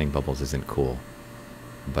 I'm not saying Bubbles isn't cool,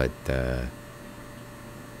 but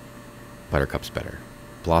Buttercup's better.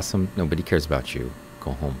 Blossom, nobody cares about you.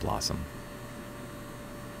 Go home, Blossom.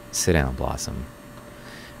 Sit down, Blossom.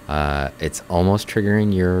 It's almost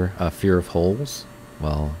triggering your fear of holes.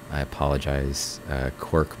 Well, I apologize,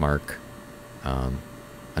 Corkmark.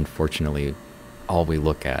 Unfortunately, all we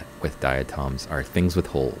look at with diatoms are things with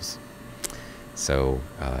holes. So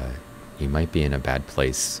you might be in a bad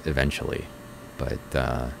place eventually, but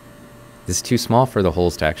this is too small for the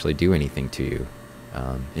holes to actually do anything to you.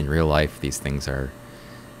 In real life, these things are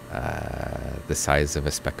the size of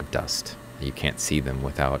a speck of dust. You can't see them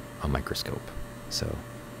without a microscope. So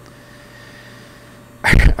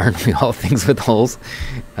aren't we all things with holes?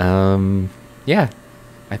 Yeah,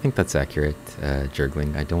 I think that's accurate,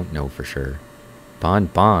 Jurgling. I don't know for sure. Bon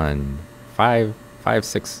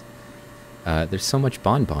 556. There's so much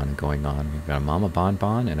bonbon going on. We've got a Mama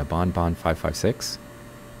Bonbon and a Bonbon 556.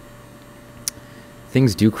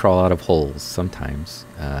 Things do crawl out of holes sometimes,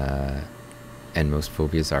 and most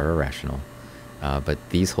phobias are irrational. But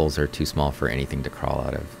these holes are too small for anything to crawl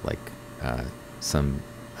out of. Like some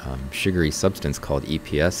sugary substance called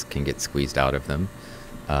EPS can get squeezed out of them.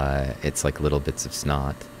 It's like little bits of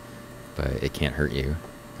snot, but it can't hurt you.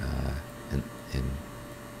 And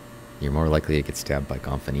you're more likely to get stabbed by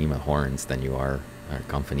Gomphanema horns than you are, or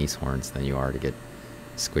Gomphanese horns, than you are to get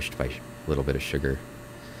squished by a little bit of sugar.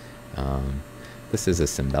 This is a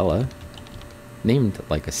Cymbella, named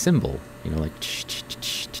like a cymbal, you know, like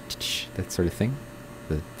that sort of thing.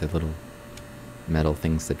 The little metal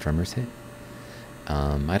things that drummers hit.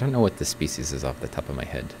 I don't know what the species is off the top of my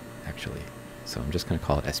head, actually. So I'm just going to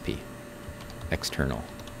call it SP, external.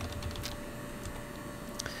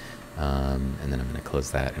 And then I'm going to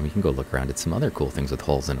close that, and we can go look around at some other cool things with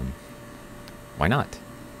holes in them. Why not?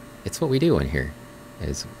 It's what we do in here.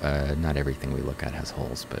 Is not everything we look at has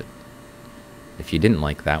holes, but if you didn't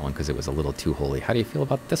like that one because it was a little too holy, how do you feel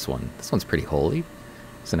about this one? This one's pretty holy.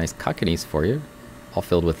 It's a nice cockanies for you, all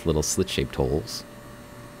filled with little slit-shaped holes.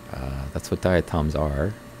 That's what diatoms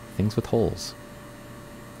are, things with holes.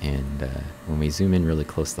 And when we zoom in really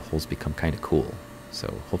close, the holes become kind of cool. So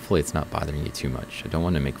hopefully it's not bothering you too much. I don't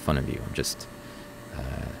want to make fun of you. I'm just,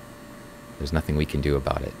 there's nothing we can do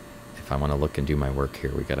about it. If I want to look and do my work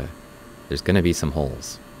here, there's going to be some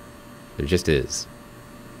holes. There just is.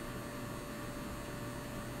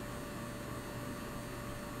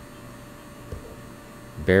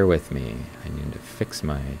 Bear with me. I need to fix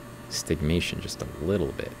my stigmation just a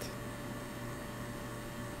little bit.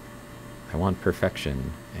 I want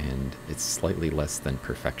perfection, and it's slightly less than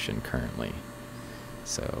perfection currently.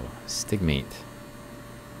 So, stigmate.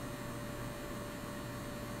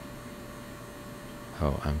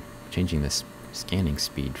 Oh, I'm changing this scanning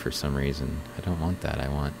speed for some reason. I don't want that. I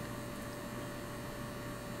want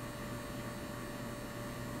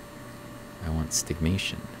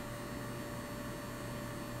stigmation.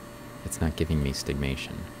 It's not giving me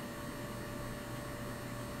stigmation.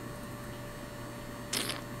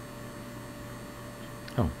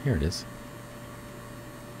 Oh, here it is.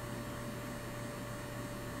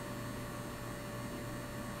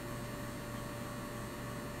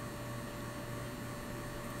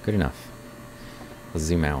 Good enough. Let's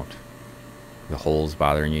zoom out. The holes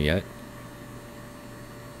bothering you yet?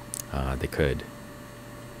 They could.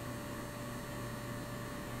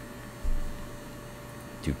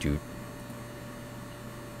 Doot doot.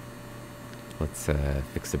 Let's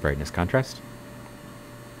fix the brightness contrast.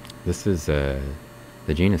 This is the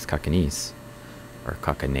genus Coccaneus, or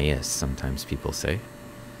Coccaneus, sometimes people say.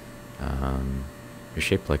 They're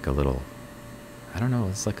shaped like a little, I don't know,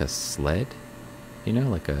 it's like a sled, you know,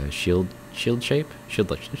 like a shield shape,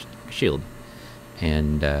 shield.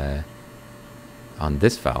 And on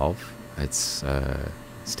this valve, it's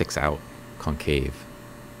sticks out, concave,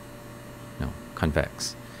 no,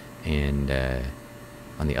 convex. And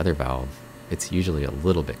on the other valve, it's usually a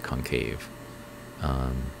little bit concave,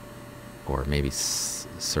 or maybe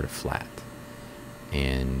sort of flat.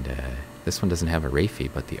 And this one doesn't have a raphe,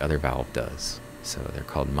 but the other valve does. So they're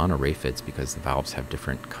called monoraphids because the valves have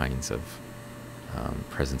different kinds of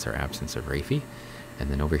presence or absence of raphy. And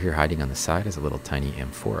then over here hiding on the side is a little tiny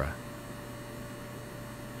amphora.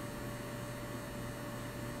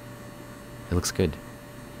 It looks good.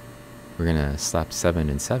 We're gonna slap 7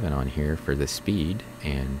 and 7 on here for the speed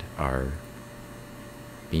and our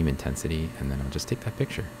beam intensity, and then I'll just take that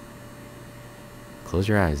picture. Close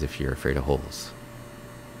your eyes if you're afraid of holes.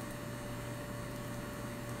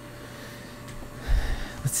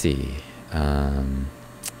 Let's see.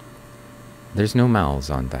 There's no mouths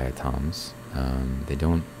on diatoms. They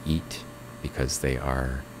don't eat because they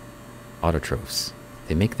are autotrophs.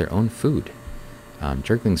 They make their own food.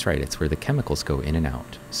 Jerkling's right, it's where the chemicals go in and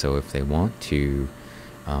out. So if they want to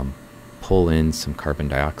pull in some carbon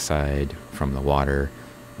dioxide from the water,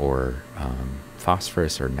 or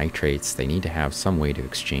phosphorus or nitrates, they need to have some way to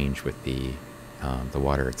exchange with the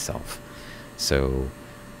water itself. So,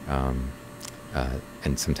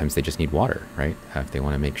 and sometimes they just need water, right? If they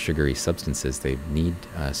want to make sugary substances, they need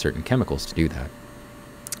certain chemicals to do that.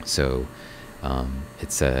 So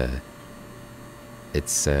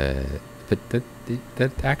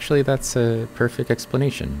but actually that's a perfect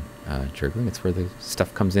explanation, Jerkling. It's where the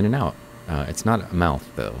stuff comes in and out. It's not a mouth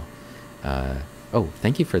though. Oh,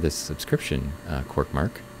 thank you for this subscription,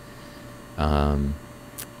 Corkmark.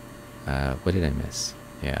 What did I miss?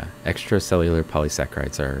 Yeah, extracellular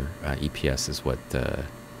polysaccharides are EPS is what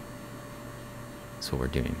we're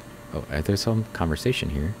doing. Oh, there's some conversation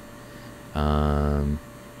here.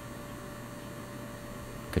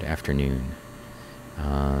 Good afternoon.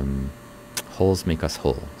 Holes make us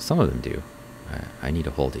whole. Some of them do. I need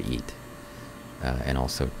a hole to eat, and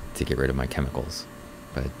also to get rid of my chemicals.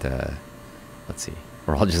 But let's see.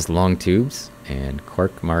 We're all just long tubes, and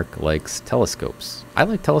Corkmark likes telescopes. I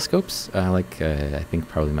like telescopes. I think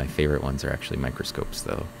probably my favorite ones are actually microscopes,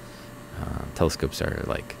 though. Telescopes are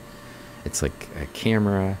it's like a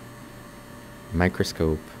camera,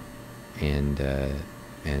 microscope, and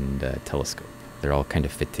telescope. They're all kind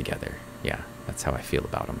of fit together. Yeah, that's how I feel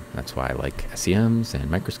about them. That's why I like SEMs and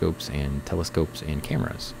microscopes and telescopes and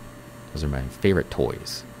cameras. Those are my favorite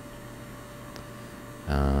toys.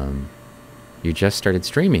 You just started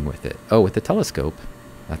streaming with it. Oh, with the telescope.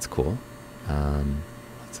 That's cool. I'm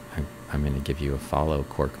going to give you a follow,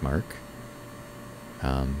 Corkmark.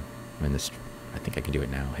 I think I can do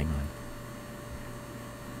it now. Hang on.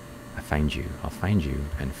 I'll find you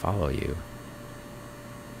and follow you.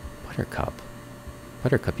 Buttercup.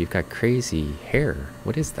 Buttercup, you've got crazy hair.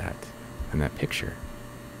 What is that in that picture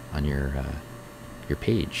on your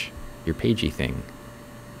page? Your pagey thing.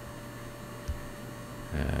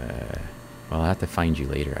 Well, I'll have to find you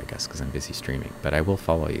later, I guess, because I'm busy streaming. But I will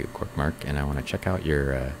follow you, Corkmark, and I want to check out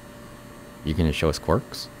your... you're going to show us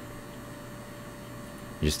quirks?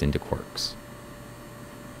 You're just into quirks.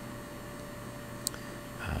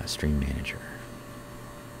 Stream manager.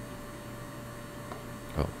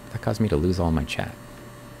 Oh, that caused me to lose all my chat.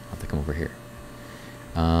 I'll have to come over here.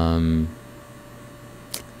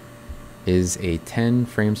 Is a 10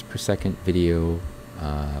 frames per second video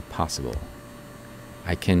possible?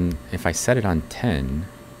 I can, if I set it on 10,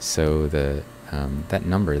 so the that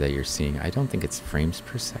number that you're seeing, I don't think it's frames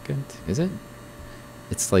per second, is it?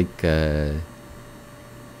 It's like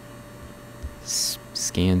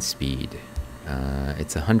scan speed.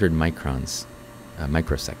 It's 100 microns,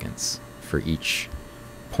 microseconds for each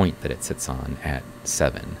point that it sits on at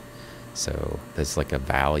 7. So there's like a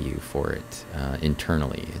value for it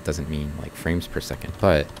internally. It doesn't mean like frames per second,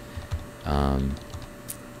 but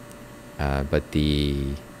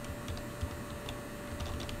the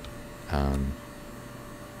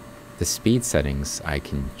speed settings I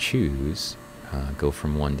can choose go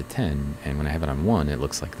from 1 to 10, and when I have it on 1, it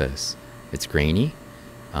looks like this. It's grainy,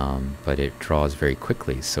 but it draws very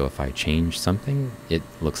quickly. So if I change something, it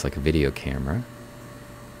looks like a video camera.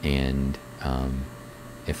 And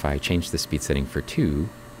if I change the speed setting for 2,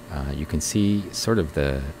 you can see sort of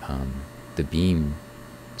the beam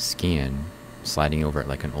scan sliding over it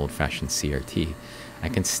like an old-fashioned CRT. I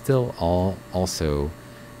can still also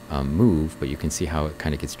move, but you can see how it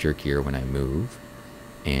kind of gets jerkier when I move.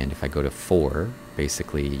 And if I go to 4,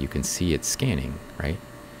 basically you can see it scanning, right?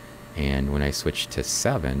 And when I switch to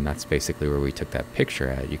 7, that's basically where we took that picture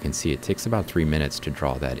at. You can see it takes about 3 minutes to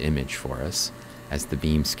draw that image for us as the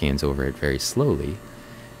beam scans over it very slowly.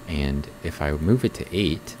 And if I move it to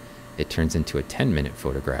 8, it turns into a 10-minute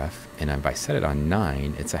photograph. And if I set it on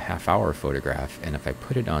 9, it's a half-hour photograph. And if I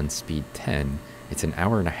put it on speed 10, it's an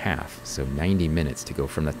hour and a half, so 90 minutes to go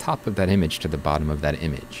from the top of that image to the bottom of that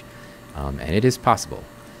image. And it is possible.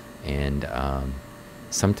 And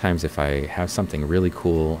Sometimes if I have something really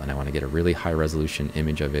cool and I want to get a really high resolution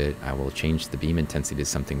image of it, I will change the beam intensity to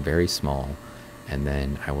something very small, and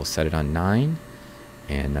then I will set it on 9,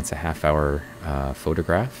 and that's a half-hour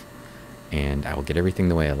photograph, and I will get everything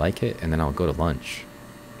the way I like it, and then I'll go to lunch,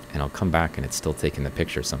 and I'll come back and it's still taking the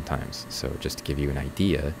picture sometimes. So just to give you an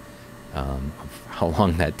idea of how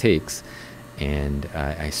long that takes. And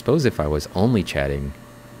I suppose if I was only chatting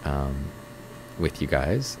with you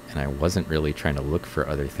guys and I wasn't really trying to look for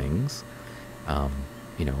other things,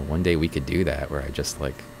 you know, one day we could do that where I just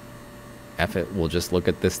like, F it, we'll just look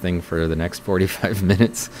at this thing for the next 45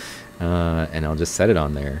 minutes and I'll just set it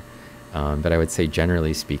on there. But I would say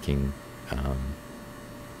generally speaking,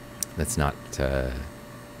 that's not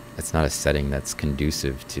a setting that's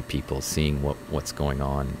conducive to people seeing what's going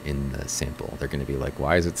on in the sample. They're going to be like,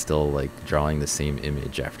 why is it still like drawing the same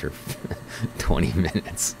image after 20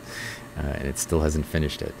 minutes and it still hasn't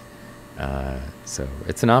finished it? So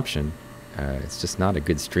it's an option. It's just not a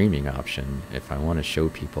good streaming option if I want to show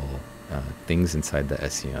people things inside the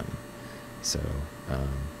SEM. So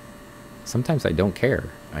sometimes I don't care,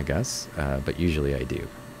 I guess, but usually I do.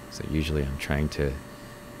 So usually I'm trying to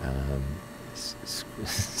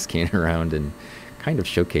scan around and kind of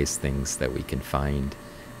showcase things that we can find,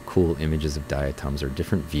 cool images of diatoms or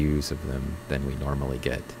different views of them than we normally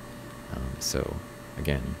get. So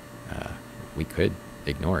again, we could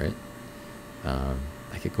ignore it.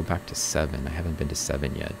 I could go back to 7. I haven't been to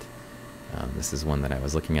 7 yet. This is one that I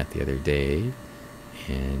was looking at the other day,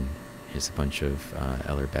 and here's a bunch of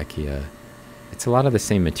Ellerbeckia. It's a lot of the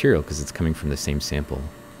same material because it's coming from the same sample.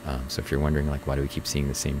 So if you're wondering, like, why do we keep seeing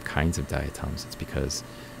the same kinds of diatoms, it's because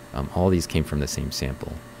all these came from the same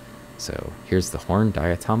sample. So here's the horned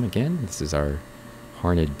diatom again. This is our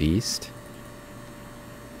horned beast.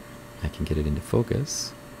 I can get it into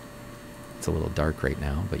focus. It's a little dark right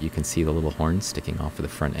now, but you can see the little horns sticking off of the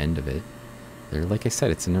front end of it. They're, like I said,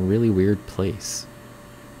 it's in a really weird place.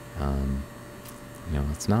 You know,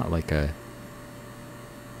 it's not like a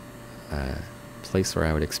place where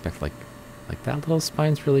I would expect like that little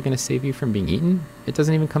spine's really going to save you from being eaten. It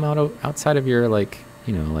doesn't even come out outside of your, like,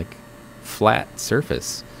 you know, like flat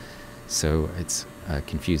surface. So it's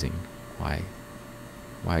confusing.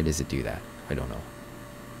 Why does it do that? I don't know.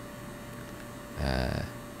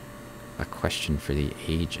 A question for the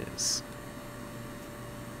ages.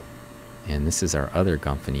 And this is our other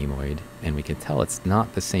gomphonemoid, and we can tell it's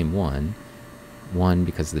not the same one. 1,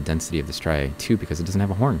 because of the density of the striae. 2, because it doesn't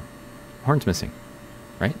have a horn. Horn's missing,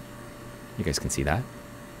 right? You guys can see that.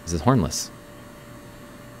 This is hornless.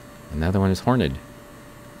 And the other one is horned.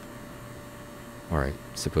 Or I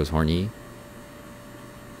suppose horny.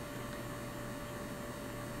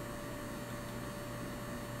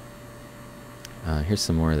 Here's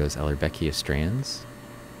some more of those Ellerbeckia strands.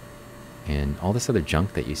 And all this other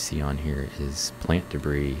junk that you see on here is plant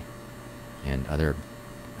debris and other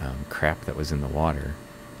crap that was in the water.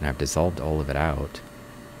 And I've dissolved all of it out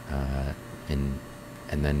and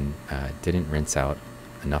then didn't rinse out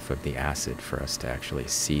enough of the acid for us to actually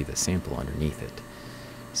see the sample underneath it.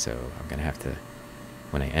 So I'm going to have to,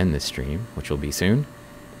 when I end this stream, which will be soon,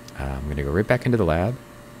 I'm going to go right back into the lab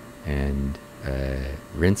and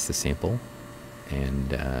rinse the sample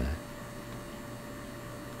and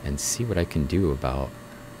see what I can do about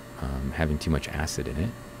having too much acid in it.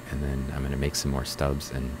 And then I'm going to make some more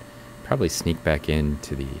stubs and probably sneak back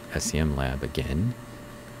into the SEM lab again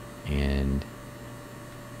and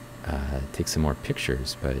take some more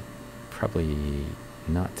pictures, but probably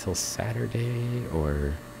not till Saturday,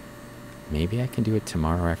 or maybe I can do it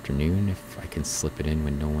tomorrow afternoon if I can slip it in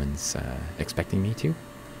when no one's expecting me to.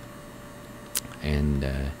 And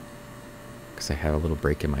because I have a little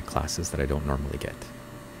break in my classes that I don't normally get.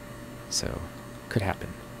 So, could happen.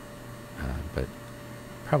 But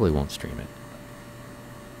probably won't stream it.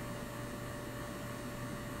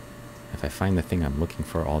 If I find the thing I'm looking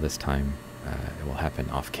for all this time, it will happen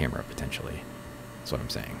off camera, potentially. That's what I'm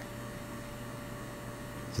saying.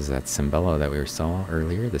 This is that Cimbello that we saw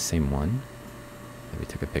earlier, the same one that we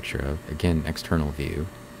took a picture of. Again, external view.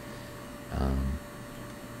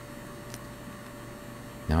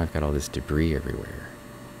 Now I've got all this debris everywhere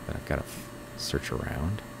that I've got to search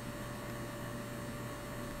around.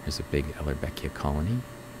 Here's a big Ellerbeckia colony.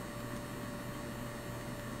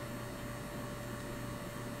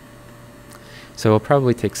 So I'll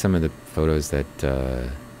probably take some of the photos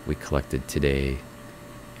that we collected today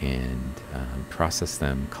and process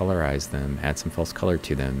them, colorize them, add some false color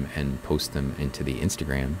to them, and post them into the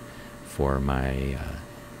Instagram for my...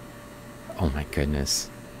 oh my goodness.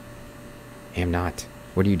 I'm not.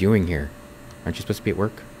 What are you doing here? Aren't you supposed to be at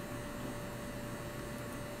work?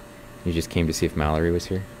 You just came to see if Mallory was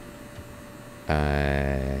here?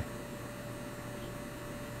 What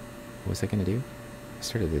was I gonna do? I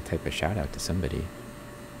started to type a shout out to somebody.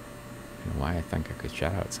 I don't know why I think I could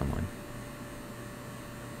shout out someone.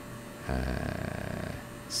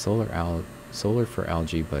 Solar for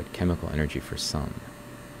algae, but chemical energy for some.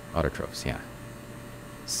 Autotrophs, yeah.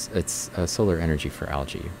 It's solar energy for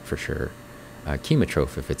algae, for sure.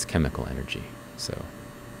 Chemotroph if it's chemical energy. So,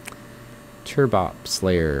 Turbop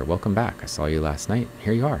Slayer, welcome back. I saw you last night.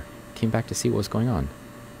 Here you are. Came back to see what was going on.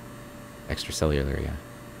 Extracellular, yeah.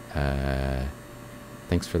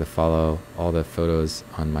 Thanks for the follow. All the photos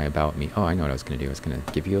on my About Me. Oh, I know what I was going to do. I was going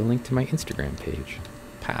to give you a link to my Instagram page.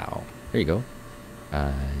 Pow. There you go.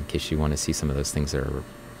 In case you want to see some of those things that are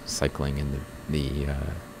cycling in the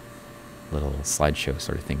little slideshow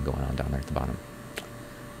sort of thing going on down there at the bottom.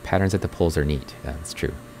 Patterns at the poles are neat. Yeah, that's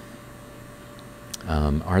true.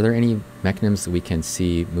 Are there any mechanisms that we can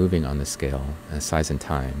see moving on the scale, size and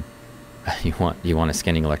time? You want a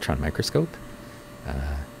scanning electron microscope?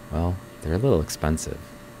 Well, they're a little expensive.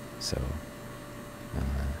 So,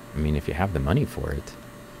 I mean, if you have the money for it,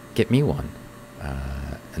 get me one.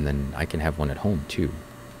 And then I can have one at home too.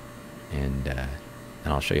 And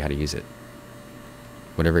I'll show you how to use it.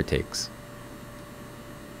 Whatever it takes.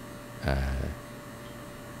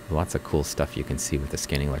 Lots of cool stuff you can see with the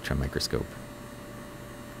scanning electron microscope.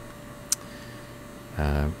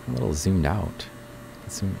 A little zoomed out.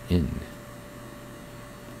 Let's zoom in.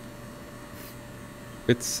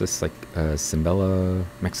 It's just like Cimbella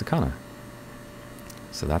mexicana.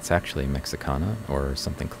 So that's actually mexicana, or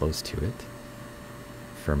something close to it.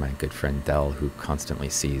 For my good friend Dell, who constantly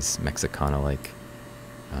sees mexicana-like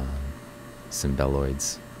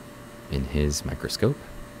cymbelloids in his microscope.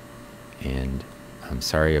 And I'm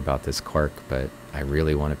sorry about this quark, but I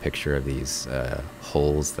really want a picture of these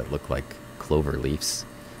holes that look like clover leaves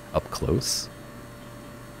up close.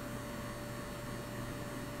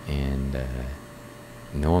 And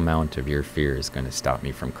no amount of your fear is going to stop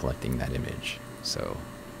me from collecting that image. So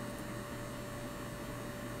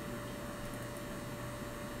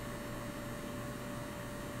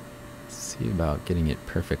let's see about getting it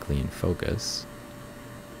perfectly in focus.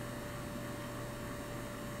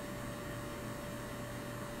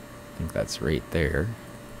 I think that's right there.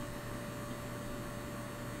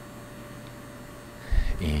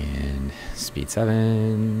 And speed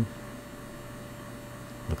 7.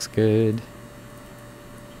 Looks good.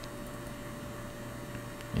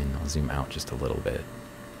 And I'll zoom out just a little bit.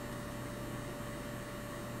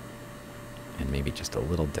 And maybe just a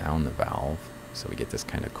little down the valve so we get this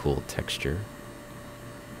kind of cool texture.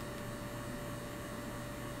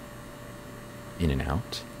 In and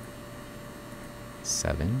out.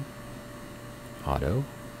 7. Auto.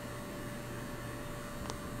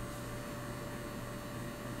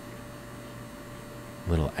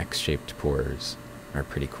 Little X-shaped pores are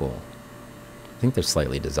pretty cool. I think they're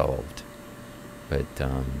slightly dissolved, but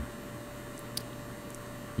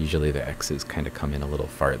usually the X's kind of come in a little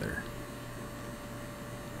farther.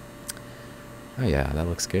 Oh yeah, that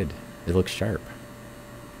looks good. It looks sharp.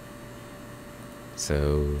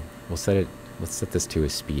 So let's set this to a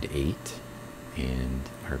speed 8, and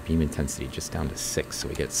our beam intensity just down to 6, so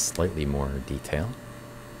we get slightly more detail.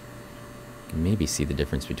 You can maybe see the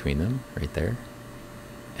difference between them right there.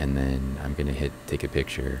 And then I'm going to take a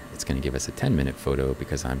picture. It's going to give us a 10-minute photo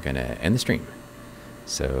because I'm going to end the stream.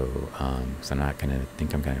 So, I'm not going to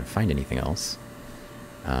think I'm going to find anything else.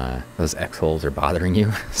 Those X holes are bothering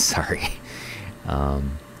you? Sorry.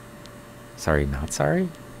 Sorry, not sorry?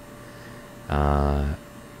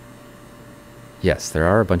 Yes, there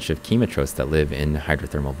are a bunch of chemotrophs that live in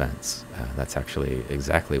hydrothermal vents. That's actually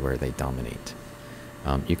exactly where they dominate.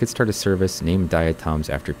 You could start a service, name diatoms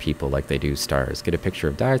after people like they do stars. Get a picture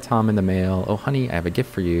of diatom in the mail. Oh, honey, I have a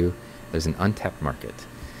gift for you. There's an untapped market.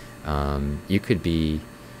 You could be...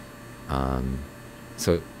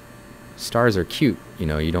 so stars are cute. You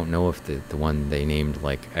know, you don't know if the one they named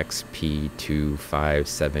like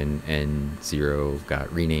XP257N0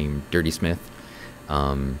 got renamed Dirty Smith.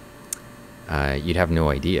 You'd have no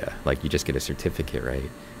idea. Like, you just get a certificate, right?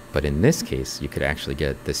 But in this case, you could actually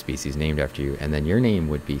get the species named after you, and then your name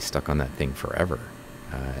would be stuck on that thing forever,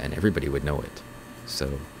 and everybody would know it.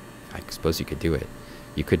 So I suppose you could do it.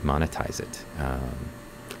 You could monetize it.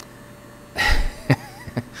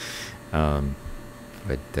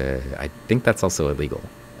 But I think that's also illegal.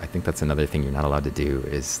 I think that's another thing you're not allowed to do,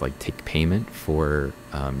 is like take payment for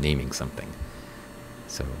naming something.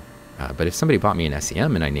 So, but if somebody bought me an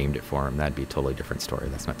SEM and I named it for them, that'd be a totally different story.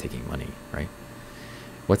 That's not taking money, right?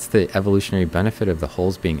 What's the evolutionary benefit of the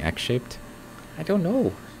holes being X-shaped? I don't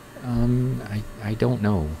know. I don't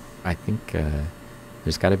know. I think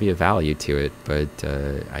there's got to be a value to it, but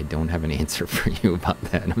I don't have an answer for you about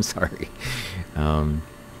that. I'm sorry.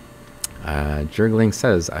 Jurgling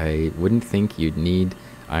says, I wouldn't think you'd need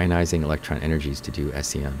ionizing electron energies to do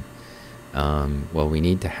SEM. Well, we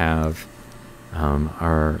need to have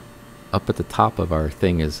up at the top of our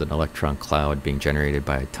thing is an electron cloud being generated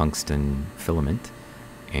by a tungsten filament,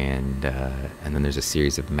 and then there's a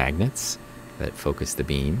series of magnets that focus the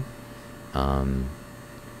beam.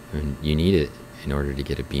 And you need it in order to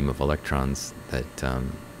get a beam of electrons that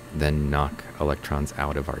then knock electrons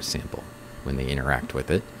out of our sample when they interact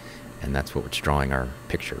with it, and that's what's drawing our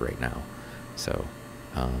picture right now. So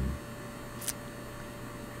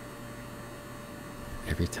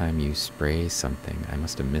every time you spray something, I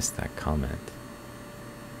must have missed that comment.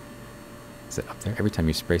 Is it up there? Every time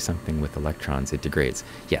you spray something with electrons, it degrades.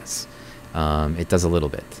 Yes, it does a little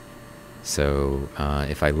bit. So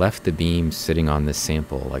if I left the beam sitting on this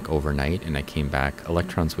sample like overnight and I came back,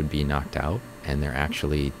 electrons would be knocked out and they're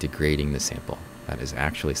actually degrading the sample. That is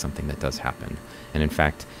actually something that does happen. And in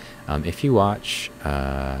fact, if you watch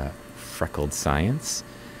Freckled Science,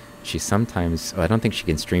 she sometimes, I don't think she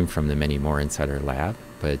can stream from them anymore inside her lab,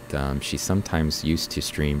 but she sometimes used to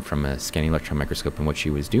stream from a scanning electron microscope, and what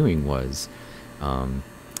she was doing was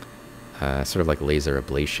sort of like laser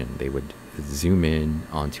ablation. They would zoom in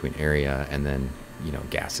onto an area, and then, you know,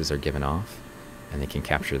 gases are given off, and they can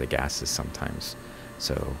capture the gases sometimes.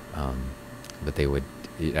 So, but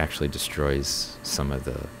it actually destroys some of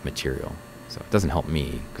the material. So it doesn't help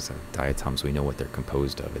me, because diatoms, we know what they're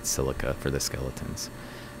composed of. It's silica for the skeletons.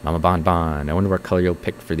 Mama Bon Bon, I wonder what color you'll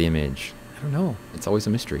pick for the image. I don't know. It's always a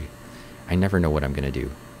mystery. I never know what I'm going to do.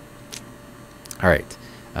 All right.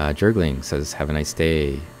 Jurgling says, have a nice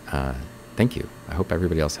day. Thank you. I hope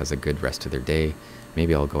everybody else has a good rest of their day.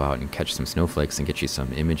 Maybe I'll go out and catch some snowflakes and get you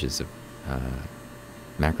some images of,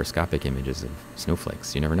 macroscopic images of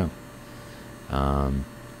snowflakes. You never know.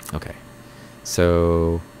 Okay.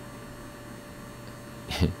 So,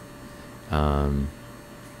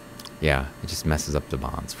 yeah, it just messes up the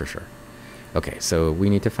bonds for sure. Okay, so we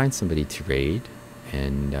need to find somebody to raid,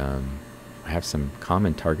 and I have some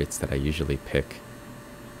common targets that I usually pick.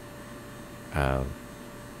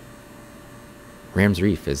 Rams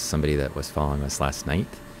Reef is somebody that was following us last night,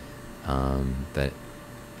 that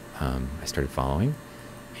I started following,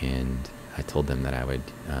 and I told them that I would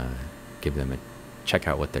give them check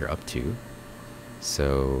out what they're up to.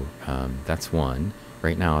 So that's one.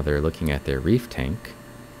 Right now they're looking at their reef tank.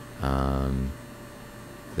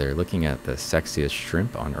 They're looking at the sexiest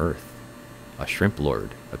shrimp on Earth, a shrimp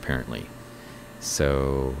lord, apparently.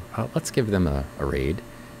 So let's give them a raid,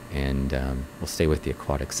 and we'll stay with the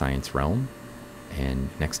aquatic science realm. And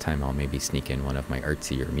next time I'll maybe sneak in one of my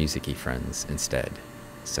artsy or music-y friends instead.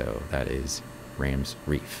 So that is Rams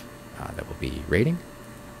Reef. That will be raiding.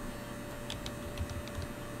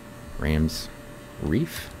 Rams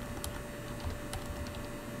Reef.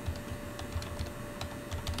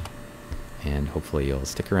 And hopefully you'll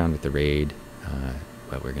stick around with the raid,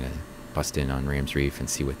 but we're going to bust in on Rams Reef and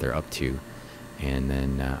see what they're up to. And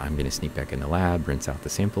then I'm going to sneak back in the lab, rinse out the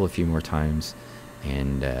sample a few more times,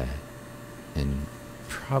 and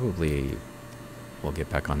probably we'll get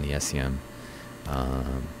back on the SEM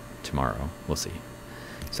tomorrow. We'll see.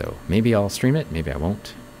 So maybe I'll stream it, maybe I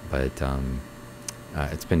won't, but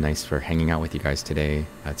it's been nice for hanging out with you guys today.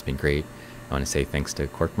 It's been great. I want to say thanks to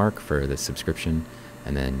Corkmark for the subscription.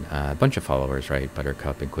 And then a bunch of followers, right?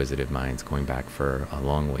 Buttercup, Inquisitive Minds, going back for a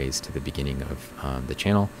long ways to the beginning of the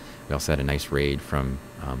channel. We also had a nice raid from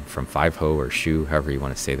Five-Ho or Shu, however you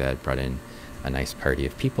want to say that. Brought in a nice party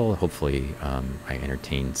of people. Hopefully I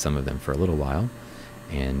entertained some of them for a little while.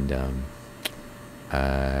 And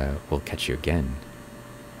we'll catch you again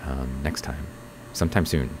next time, sometime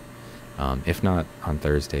soon. If not on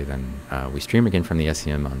Thursday, then we stream again from the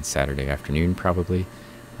SEM on Saturday afternoon, probably.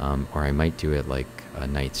 Or I might do it like a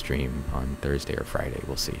night stream on Thursday or Friday.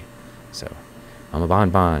 We'll see. So, I'm a Bon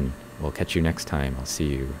Bon. We'll catch you next time. I'll see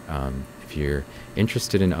you. If you're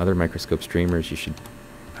interested in other microscope streamers, you should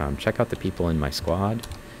check out the people in my squad,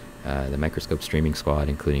 the microscope streaming squad,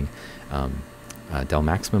 including Del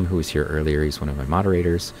Maximum, who was here earlier. He's one of my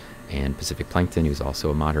moderators, and Pacific Plankton, who's also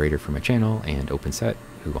a moderator for my channel, and OpenSet,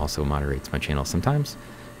 who also moderates my channel sometimes.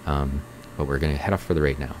 But we're going to head off for the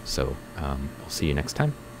raid now. So we'll see you next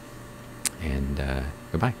time. And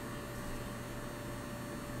goodbye.